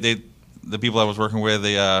 The people I was working with,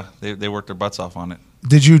 they worked their butts off on it.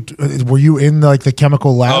 Were you in like the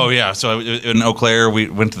chemical lab? Oh yeah. So in Eau Claire, we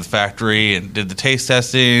went to the factory and did the taste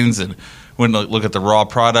testings and went to look at the raw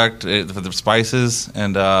product for the spices,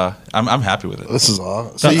 and I'm happy with it. This is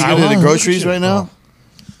awesome. So you go to the groceries right now?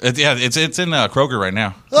 It's in Kroger right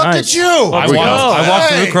now. Look at you! I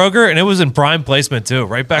walked through Kroger and it was in prime placement too,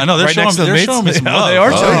 right back. I know they're right next to the they're meats. showing me some love. They are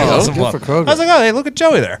showing you some good love. for Kroger. I was like, oh, hey, look at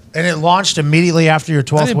Joey there. And it launched immediately after your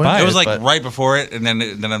 12th didn't win. buy It was like but- right before it, and then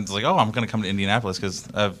I'm just like, oh, I'm going to come to Indianapolis because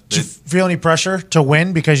Did you feel any pressure to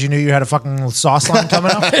win because you knew you had a fucking sauce line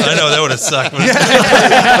coming up? I know that would have sucked. But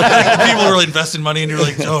people were really investing money, and you're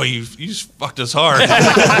like, oh, you just fucked us hard.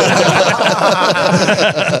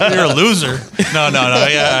 You're a loser. No.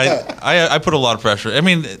 Yeah, I put a lot of pressure. I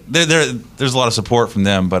mean, there's a lot of support from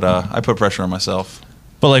them, but I put pressure on myself.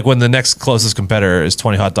 But like when the next closest competitor is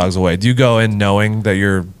 20 hot dogs away, do you go in knowing that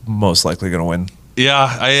you're most likely going to win? Yeah,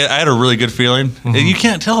 I had a really good feeling. Mm-hmm. You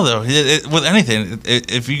can't tell though with anything.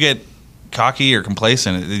 If you get cocky or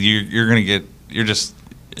complacent, you're going to get.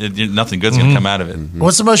 Nothing good's going to come out of it.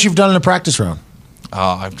 What's the most you've done in a practice round? Oh,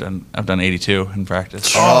 I've done 82 in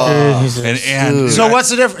practice. And so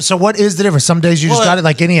what's the difference? So what is the difference? Some days you just got it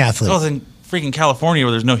like any athlete. Well, in freaking California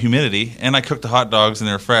where there's no humidity, and I cooked the hot dogs and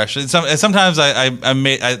they're fresh. And sometimes I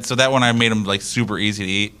made so that one I made them like super easy to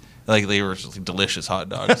eat. Like they were just like delicious hot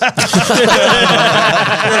dogs. Like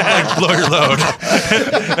blow your load.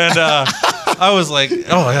 And I was like,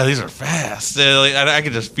 oh yeah, these are fast. I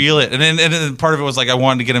could just feel it. And then part of it was like I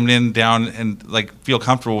wanted to get them down and like feel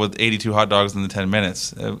comfortable with 82 hot dogs in the 10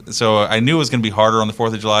 minutes. So I knew it was going to be harder on the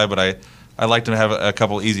 4th of July, but I liked to have a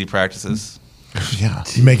couple easy practices. Yeah,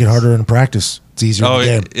 you make it harder in practice. It's easier in the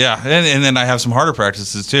game. Yeah, and then I have some harder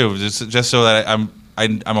practices too, just so that I'm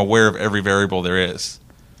aware of every variable there is.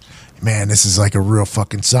 Man, this is like a real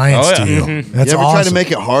fucking science to you. Mm-hmm. That's you ever awesome. try to make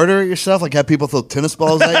it harder yourself? Like have people throw tennis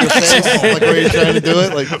balls at your face? Like where you're trying to do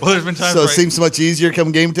it? Like, well, there's been times so it seems much easier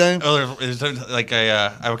come game time? Oh, there's times, like I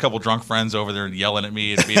have a couple drunk friends over there yelling at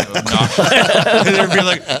me and being obnoxious. And they'd be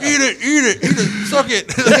like, eat it, suck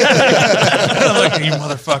it. I'm like, you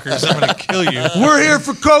motherfuckers, I'm going to kill you. We're here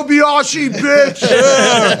for Kobayashi, bitch.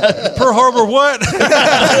 Yeah. Pearl Harbor what?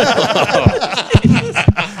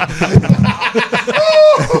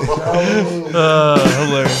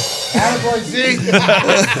 Hilarious. Attaboy Z.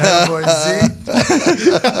 Attaboy Z.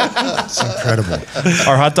 It's incredible.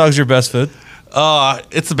 Are hot dogs your best food?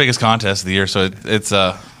 It's the biggest contest of the year, so it's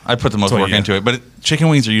I put the most what work you into it. But chicken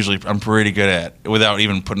wings are usually I'm pretty good at without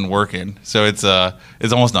even putting work in. So it's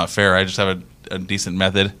almost not fair. I just have a decent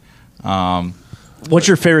method. What's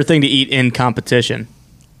your favorite thing to eat in competition?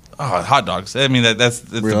 Oh, hot dogs. I mean that's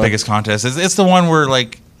the biggest contest. It's the one where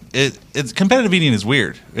like it's competitive eating is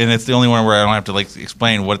weird, and it's the only one where I don't have to like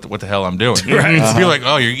explain what the hell I'm doing. Right. You're like,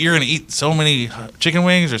 oh, you're going to eat so many chicken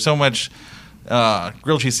wings or so much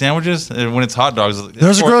grilled cheese sandwiches, and when it's hot dogs,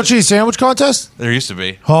 There's a grilled cheese sandwich contest? There used to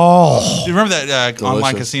be. Oh, Do you remember that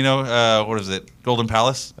online casino? What is it? Golden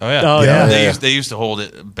Palace. Oh yeah. Oh yeah. They used to hold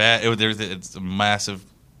it bad. It's a massive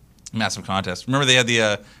contest. Remember they had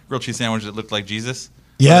the grilled cheese sandwich that looked like Jesus.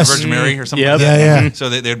 yes. Virgin Mary or something Yep. like that. Yeah, yeah. So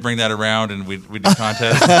they'd bring that around and we'd do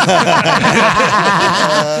contests.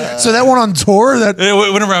 So that went on tour? It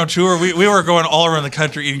went around tour. We were going all around the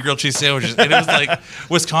country eating grilled cheese sandwiches. And it was like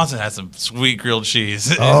Wisconsin had some sweet grilled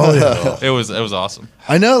cheese. Oh, yeah. It was awesome.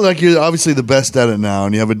 I know, like you're obviously the best at it now,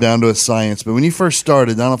 and you have it down to a science. But when you first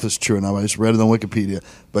started, I don't know if it's true or not. I just read it on Wikipedia.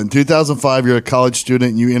 But in 2005, you're a college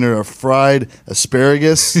student, and you enter a fried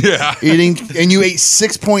asparagus eating, and you ate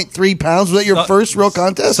 6.3 pounds. Was that your first real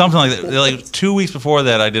contest? Something like that. Like 2 weeks before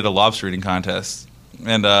that, I did a lobster eating contest,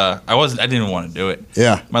 and I didn't even want to do it.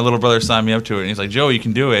 Yeah. My little brother signed me up to it, and he's like, "Joe, you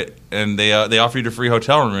can do it." And they offer you a free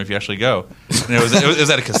hotel room if you actually go. And it was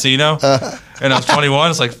at a casino, and I was 21.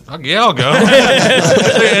 It's like, fuck yeah, I'll go.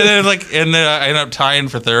 and then I ended up tying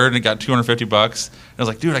for third, and it got $250. And I was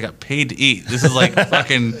like, dude, I got paid to eat. This is like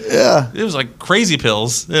fucking It was like crazy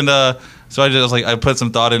pills, and so I put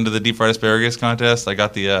some thought into the deep fried asparagus contest. I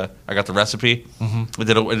got the recipe.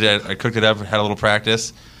 Mm-hmm. I cooked it up, had a little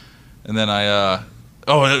practice, and then and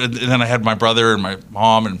then I had my brother and my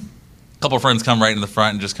mom and a couple of friends come right in the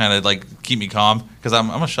front and just kind of like keep me calm because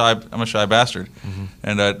I'm a shy bastard,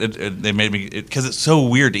 and they made me because it's so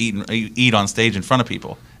weird to eat on stage in front of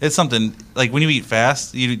people. It's something like when you eat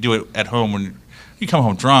fast, you do it at home when you come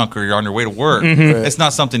home drunk or you're on your way to work. It's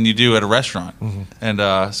not something you do at a restaurant.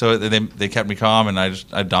 And so they kept me calm, and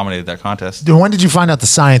I dominated that contest. When did you find out the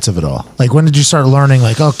science of it all? Like, when did you start learning?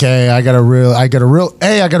 Like, okay, I got a real.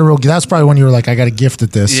 That's probably when you were like, I got a gift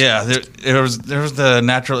at this. Yeah, there was the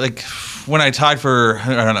natural, like, when I tied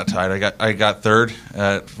not tied. I got third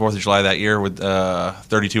at 4th of July that year with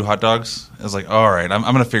 32 hot dogs. I was like, all right, I'm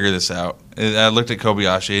going to figure this out. I looked at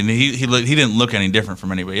Kobayashi, and he didn't look any different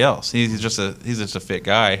from anybody else. He's just a fit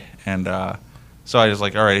guy, and so I was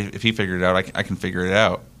like, all right, if he figured it out, I can figure it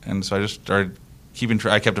out. And so I just started keeping.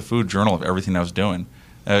 I kept a food journal of everything I was doing,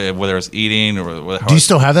 whether it was eating or. Do you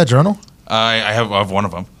still have that journal? I have one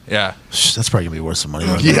of them. Yeah, that's probably gonna be worth some money.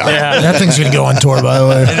 Yeah. That thing's gonna go on tour, by the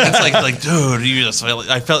way. And it's like, dude,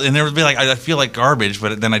 I felt, and there would be like, I feel like garbage,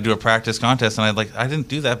 but then I do a practice contest, and I didn't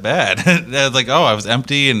do that bad. I was like, oh, I was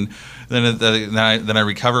empty, and then I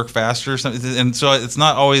recover faster. Or something. And so it's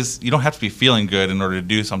not always, you don't have to be feeling good in order to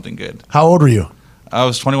do something good. How old were you? I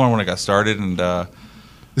was 21 when I got started, and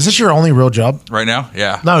is this your only real job right now?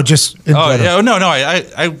 Yeah. No, just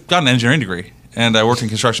I got an engineering degree. And I worked in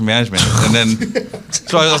construction management, and then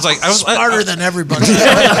so I was like, smarter than everybody.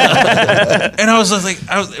 And I was like,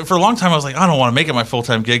 for a long time, I was like, I don't want to make it my full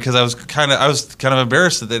time gig because I was kind of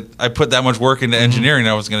embarrassed that I put that much work into engineering.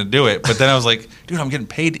 I was going to do it, but then I was like, dude, I'm getting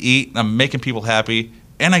paid to eat, and I'm making people happy,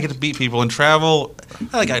 and I get to beat people and travel.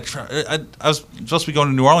 I was supposed to be going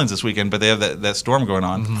to New Orleans this weekend, but they have that storm going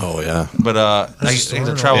on. Oh yeah, but I get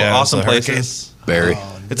to travel awesome places. Barry.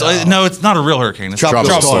 No, it's not a real hurricane. It's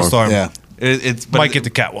tropical storm. Yeah. But might get the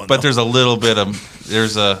cat one. But there's a little bit of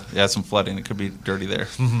some flooding. It could be dirty there.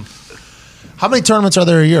 How many tournaments are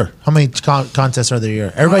there a year? How many contests are there a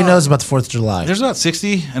year? Everybody knows about the 4th of July. There's about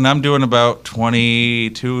 60, and I'm doing about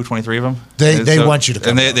 22, 23 of them. They want you to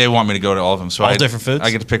come. And they want me to go to all of them. So all different foods? I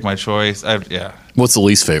get to pick my choice. What's the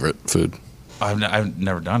least favorite food? I've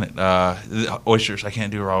never done it. Oysters. I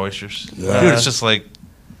can't do raw oysters. Yeah. Dude, it's just like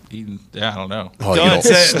eating. Yeah, I don't know. Oh, you don't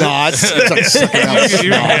snot. It's like sucking out snot.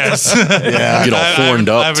 Yes. Yeah. You get all horned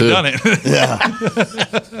up I haven't too. done it. Yeah.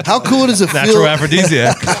 How cool does it feel? Natural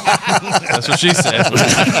aphrodisiac. That's what she said.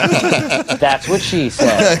 That's what she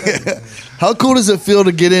said. How cool does it feel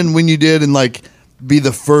to get in when you did and like be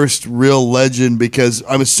the first real legend? Because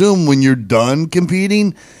I'm assuming when you're done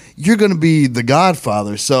competing, you're going to be the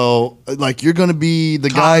Godfather. So, like, you're going to be the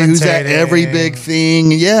guy who's at every big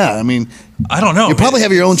thing. Yeah, I mean, I don't know. You probably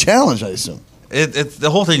have your own challenge, I assume. It's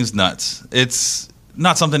the whole thing's nuts. It's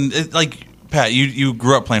not something like Pat. You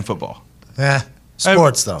grew up playing football. Yeah,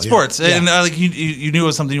 sports though. Sports, yeah. and like you knew it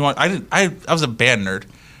was something you want. I was a band nerd,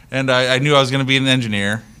 and I knew I was going to be an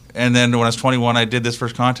engineer. And then when I was 21, I did this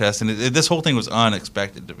first contest, and this whole thing was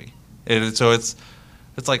unexpected to me. So it's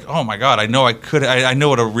like, oh my God, I know I know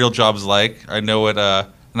what a real job is like. I know what,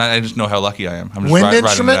 and I just know how lucky I am. I'm just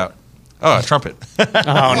riding it out. Oh, a trumpet. Oh,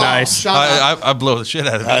 nice. I blow the shit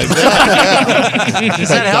out of it. Does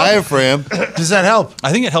that diaphragm. Does that help?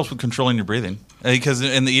 I think it helps with controlling your breathing. Because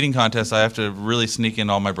in the eating contest, I have to really sneak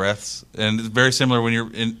in all my breaths. And it's very similar when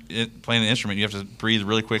you're playing an instrument. You have to breathe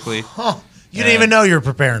really quickly. Huh. You didn't even know you were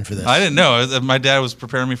preparing for this. I didn't know. My dad was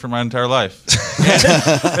preparing me for my entire life.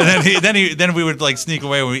 And then we would like sneak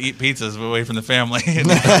away when we eat pizzas away from the family.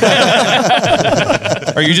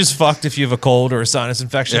 Are you just fucked if you have a cold or a sinus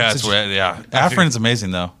infection? Yeah, it's weird. Yeah. Afrin is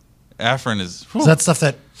amazing though. Afrin is. Is that stuff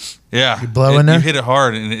that? Yeah, you blow in there. You hit it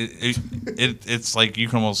hard, and it's like you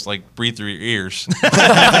can almost like breathe through your ears.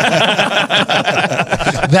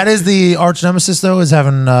 That is the arch nemesis, though, is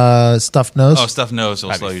having stuffed nose. Oh, stuffed nose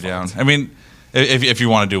will slow you down. I mean, if you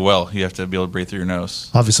want to do well, you have to be able to breathe through your nose.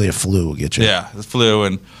 Obviously, a flu will get you. Yeah, the flu,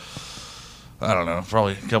 and I don't know,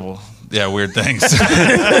 probably a couple weird things.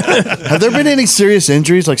 Have there been any serious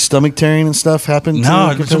injuries, like stomach tearing and stuff, happen?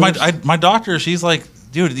 No, so my doctor, she's like,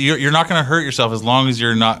 dude, you're not going to hurt yourself as long as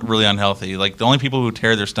you're not really unhealthy. Like, the only people who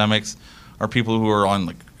tear their stomachs are people who are on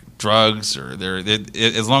like drugs, or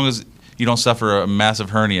as long as you don't suffer a massive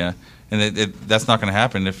hernia, and that's not going to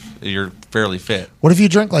happen if you're fairly fit. What if you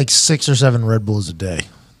drink like 6 or 7 Red Bulls a day?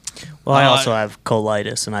 Well, I also have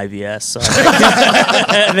colitis and IBS, so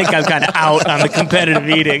I think I'm kind of out on the competitive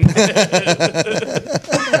eating.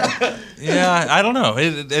 Yeah, I don't know.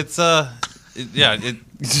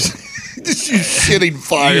 Just you shitting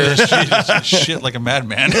fire. Shit like a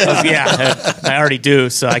madman. Yeah, I already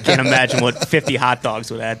do, so I can't imagine what 50 hot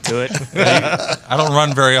dogs would add to it. I don't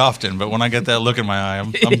run very often, but when I get that look in my eye,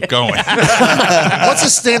 I'm going. What's a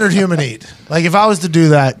standard human eat? Like, if I was to do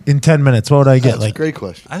that in 10 minutes, what would I get? That's a great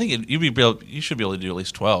question. I think you should be able to do at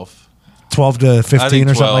least 12. 12 to 15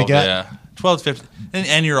 or something like that? Yeah, 12 to 15.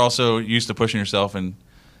 And you're also used to pushing yourself, and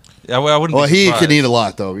Yeah, well, I wouldn't. Well, be he surprised. can eat a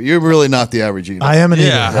lot though. You're really not the average eater. I am an eater.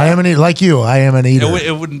 Yeah. I am an eater. Like you, I am an eater.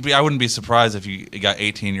 It wouldn't be. I wouldn't be surprised if you got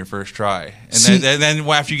 18 your first try, and See- then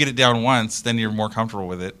after you get it down once, then you're more comfortable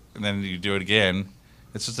with it, and then you do it again.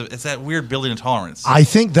 It's just it's that weird building of tolerance. I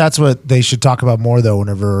think that's what they should talk about more, though,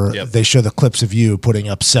 whenever Yep. they show the clips of you putting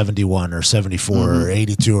up 71 or 74 or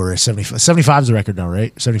 82 or 75. 75 is the record now,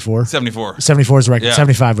 right? 74? 74. 74 is the record. Yeah.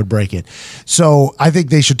 75 would break it. So I think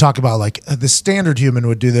they should talk about, like, the standard human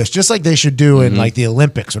would do this, just like they should do in, like, the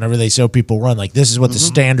Olympics whenever they show people run. Like, this is what the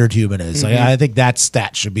standard human is. Like, I think that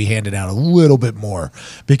stat should be handed out a little bit more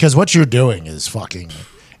because what you're doing is fucking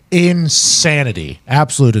insanity.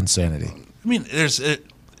 Absolute insanity. I mean,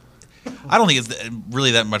 I don't think it's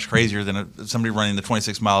really that much crazier than somebody running the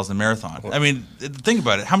 26 miles in a marathon. I mean, think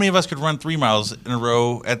about it. How many of us could run 3 miles in a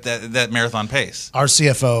row at that marathon pace? Our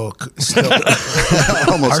CFO still,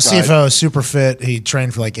 Almost our died. CFO is super fit. He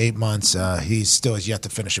trained for like 8 months. He still has yet to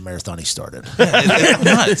finish a marathon he started. It's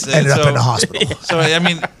nuts. Ended up in the hospital. So I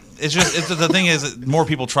mean, the thing is, that more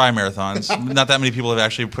people try marathons. Not that many people have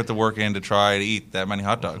actually put the work in to try to eat that many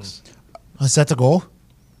hot dogs. Is that the goal?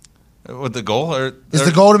 With the goal, Is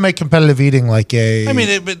the goal to make competitive eating like a? I mean,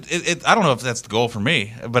 I don't know if that's the goal for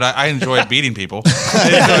me, but I enjoy beating people.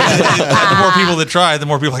 The more people that try, the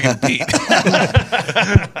more people I can beat.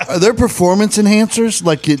 Are there performance enhancers?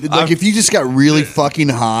 Like if you just got really fucking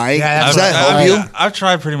high, does that help you? I've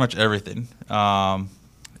tried pretty much everything.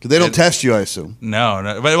 They don't test you, I assume.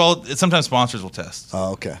 No, but sometimes sponsors will test.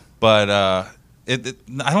 Oh, okay. But I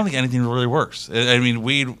don't think anything really works. I mean,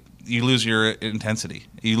 weed, you lose your intensity,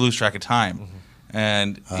 you lose track of time,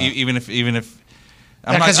 and even if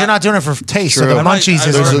because you're not doing it for taste. So True. the munchies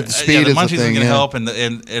There's is a speed the is the munchies thing, going to yeah. help,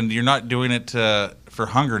 and you're not doing it for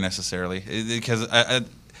hunger necessarily, because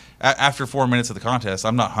after 4 minutes of the contest,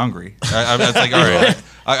 I'm not hungry. It's like, all right,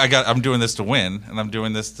 I'm doing this to win, and I'm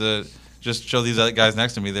doing this to just show these other guys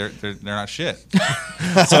next to me they're not shit.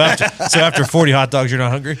 So after 40 hot dogs, you're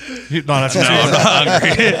not hungry? Not after I'm not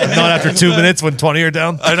hungry. not after 2 minutes when 20 are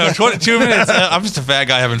down? I know, 2 minutes. I'm just a fat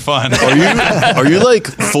guy having fun. Are you like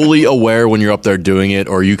fully aware when you're up there doing it,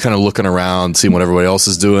 or are you kind of looking around, seeing what everybody else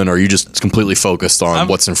is doing, or are you just completely focused on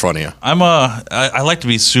what's in front of you? I like to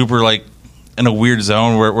be super like in a weird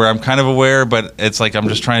zone where I'm kind of aware, but it's like I'm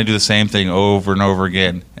just trying to do the same thing over and over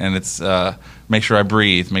again, and it's make sure I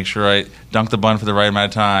breathe, make sure I dunk the bun for the right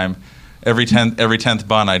amount of time. Every 10th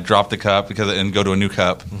bun, I drop the cup and go to a new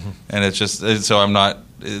cup, and it's just so I'm not.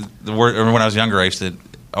 When I was younger, I used to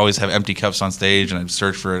always have empty cups on stage, and I'd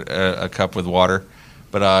search for a cup with water.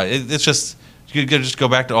 But it's just you could just go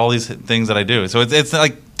back to all these things that I do. So it's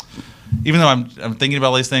like, even though I'm thinking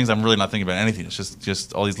about all these things, I'm really not thinking about anything. It's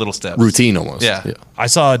just all these little steps. Routine almost. Yeah. I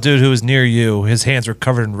saw a dude who was near you. His hands were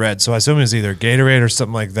covered in red, so I assume it was either Gatorade or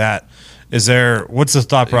something like that. What's the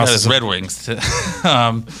thought process? Red Wings. He was.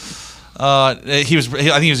 I think he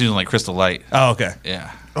was using like Crystal Light. Oh, okay.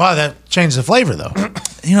 Yeah. Wow, that changed the flavor though.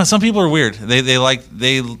 Some people are weird.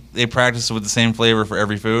 They practice with the same flavor for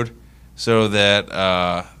every food, so that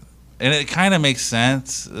and it kind of makes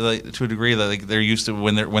sense, like to a degree, that like they're used to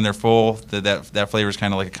when they're full. That flavor is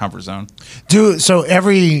kind of like a comfort zone. So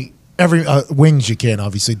every wings you can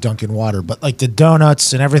obviously dunk in water, but like the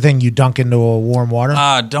donuts and everything you dunk into a warm water.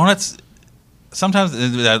 Donuts. Sometimes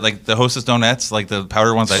like the Hostess donuts, like the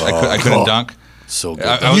powder ones, I couldn't dunk. So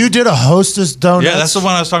good. You did a Hostess donut. Yeah, that's the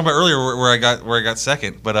one I was talking about earlier, where I got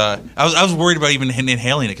second. But I was worried about even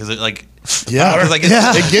inhaling it because it like Yeah, like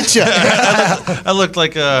it gets you. I looked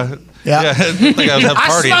like it looked like I was having a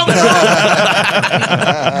party. I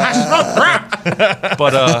smoked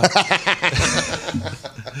but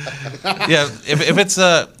yeah, if it's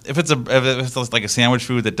like a sandwich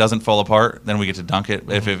food that doesn't fall apart, then we get to dunk it.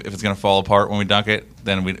 If it's gonna fall apart when we dunk it,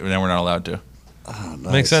 then we're not allowed to. Oh,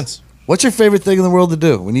 nice. Makes sense. What's your favorite thing in the world to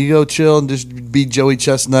do when you go chill and just be Joey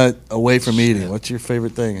Chestnut away from eating? What's your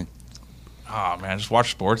favorite thing? Oh man, just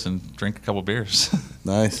watch sports and drink a couple beers.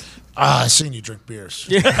 Nice. I've seen you drink beers.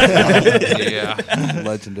 Yeah.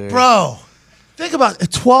 Legendary. Bro, think about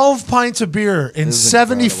it. 12 pints of beer in is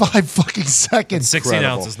 75 fucking seconds. 16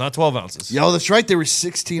 Incredible. ounces, not 12 ounces. Yo, that's right. They were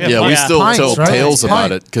 16. Yeah, we still pints, tell right? tales about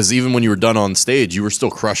Pint. it because even when you were done on stage, you were still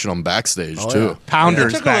crushing them backstage too. yeah.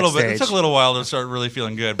 Pounders It took a little bit. It backstage. took a little while to start really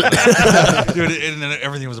feeling good, but dude, and then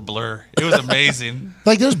everything was a blur. It was amazing.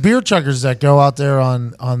 Like there's beer chuggers that go out there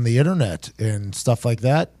on the internet and stuff like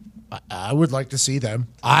that. I would like to see them.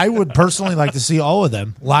 I would personally like to see all of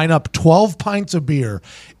them line up 12 pints of beer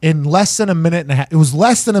in less than a minute and a half. It was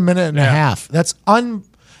less than a minute and a half. That's I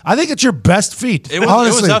think it's your best feat. It was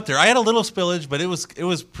honestly. up there. I had a little spillage, but it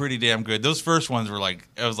was pretty damn good. Those first ones were like,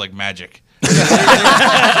 it was like magic.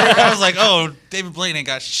 I was like, oh, David Blaine ain't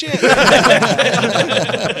got shit.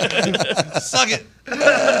 Suck it.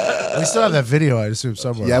 We still have that video, I assume,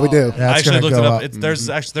 somewhere. Yeah, we do. Yeah, I it's actually gonna looked it go up.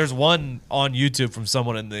 There's one on YouTube from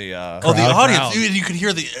someone in the The crowd. audience. You could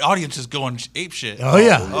hear the audience just going ape shit. Oh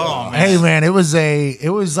yeah. Oh man. Hey man, it was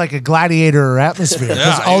like a gladiator atmosphere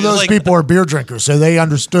because Yeah, all it was those like- people are beer drinkers, so they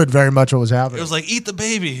understood very much what was happening. It was like, eat the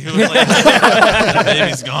baby. It was like, the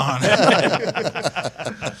baby's gone.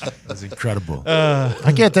 That's incredible.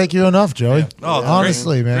 I can't thank you enough, Joey. Oh,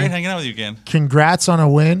 honestly, great, man. Great hanging out with you again. Congrats on a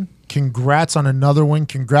win. Congrats on another win.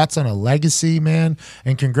 Congrats on a legacy, man.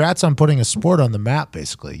 And congrats on putting a sport on the map,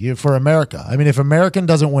 basically, for America. I mean, if American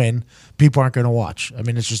doesn't win, people aren't going to watch. I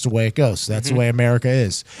mean, it's just the way it goes. That's the way America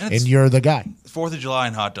is. And you're the guy. 4th of July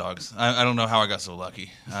and hot dogs. I don't know how I got so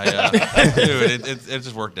lucky. Dude, it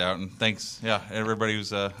just worked out. And thanks, everybody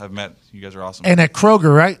who's I've met. You guys are awesome. And at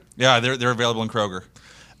Kroger, right? Yeah, they're available in Kroger.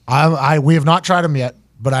 We have not tried them yet,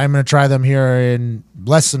 but I'm going to try them here in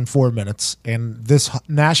less than 4 minutes. And this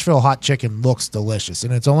Nashville hot chicken looks delicious.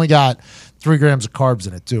 And it's only got 3 grams of carbs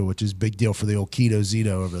in it, too, which is a big deal for the old Keto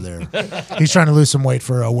Zito over there. He's trying to lose some weight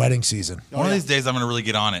for a wedding season. One of these days, I'm going to really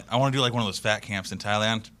get on it. I want to do like one of those fat camps in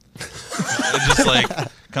Thailand. And just like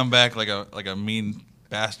come back like a mean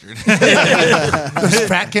bastard. There's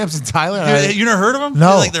fat camps in Thailand? You never heard of them?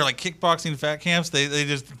 No. They're like kickboxing fat camps. They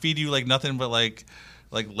just feed you like nothing but like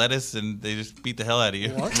lettuce, and they just beat the hell out of you.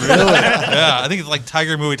 What? Really? Yeah, I think it's like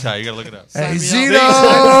Tiger Muay Thai. You gotta look it up. Hey, Sign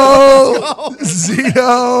Zito!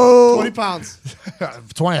 Zito! 20 pounds.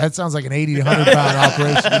 20. That sounds like an 80 to 100 pound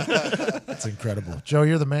operation. That's incredible. Joe,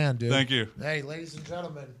 you're the man, dude. Thank you. Hey, ladies and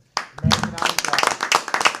gentlemen, American Idol.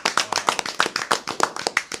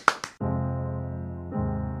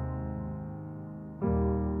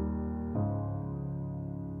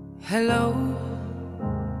 Hello,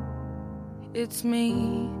 it's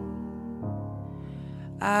me.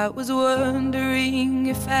 I was wondering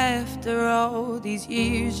if after all these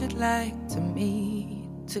years you'd like to meet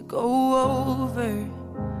to go over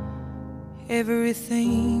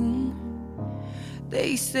everything.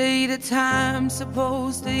 They say the time's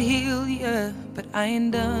supposed to heal ya, but I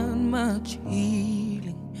ain't done much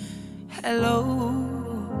healing. Hello,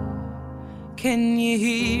 can you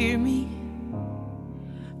hear me?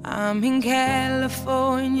 I'm in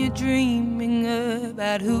California dreaming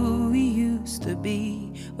about who we used to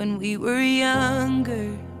be when we were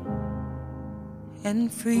younger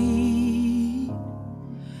and free.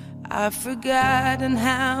 I've forgotten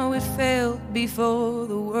how it felt before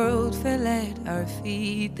the world fell at our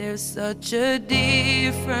feet. There's such a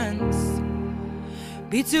difference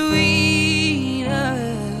between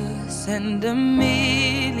us and a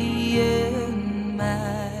million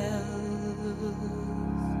miles.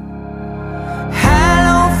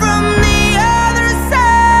 Hello from the other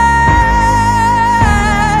side.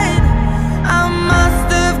 I must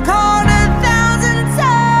have called 1,000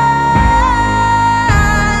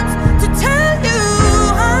 times to tell you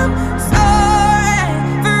I'm sorry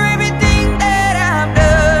for everything that I've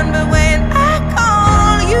done. But when I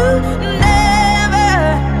call, you never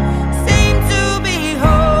seem to be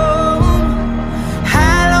home.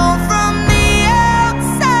 Hello from the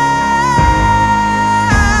outside.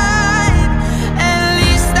 At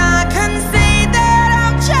least I can say that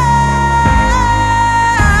I've tried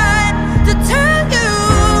to tell you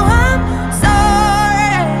I'm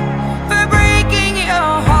sorry for breaking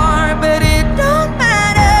your heart, but it don't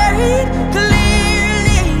matter. It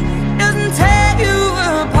clearly doesn't tear you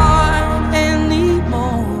apart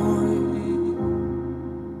anymore.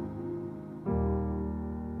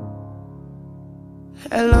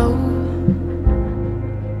 Hello,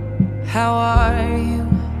 how are you?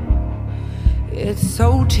 It's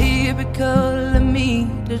so typical of me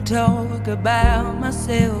to talk about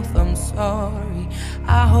myself. I'm sorry.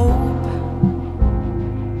 I hope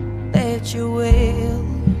that you're well.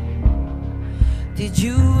 Did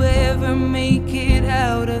you ever make it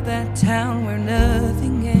out of that town where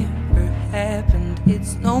nothing ever happened?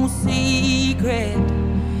 It's no secret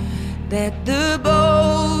that the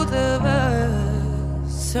both of us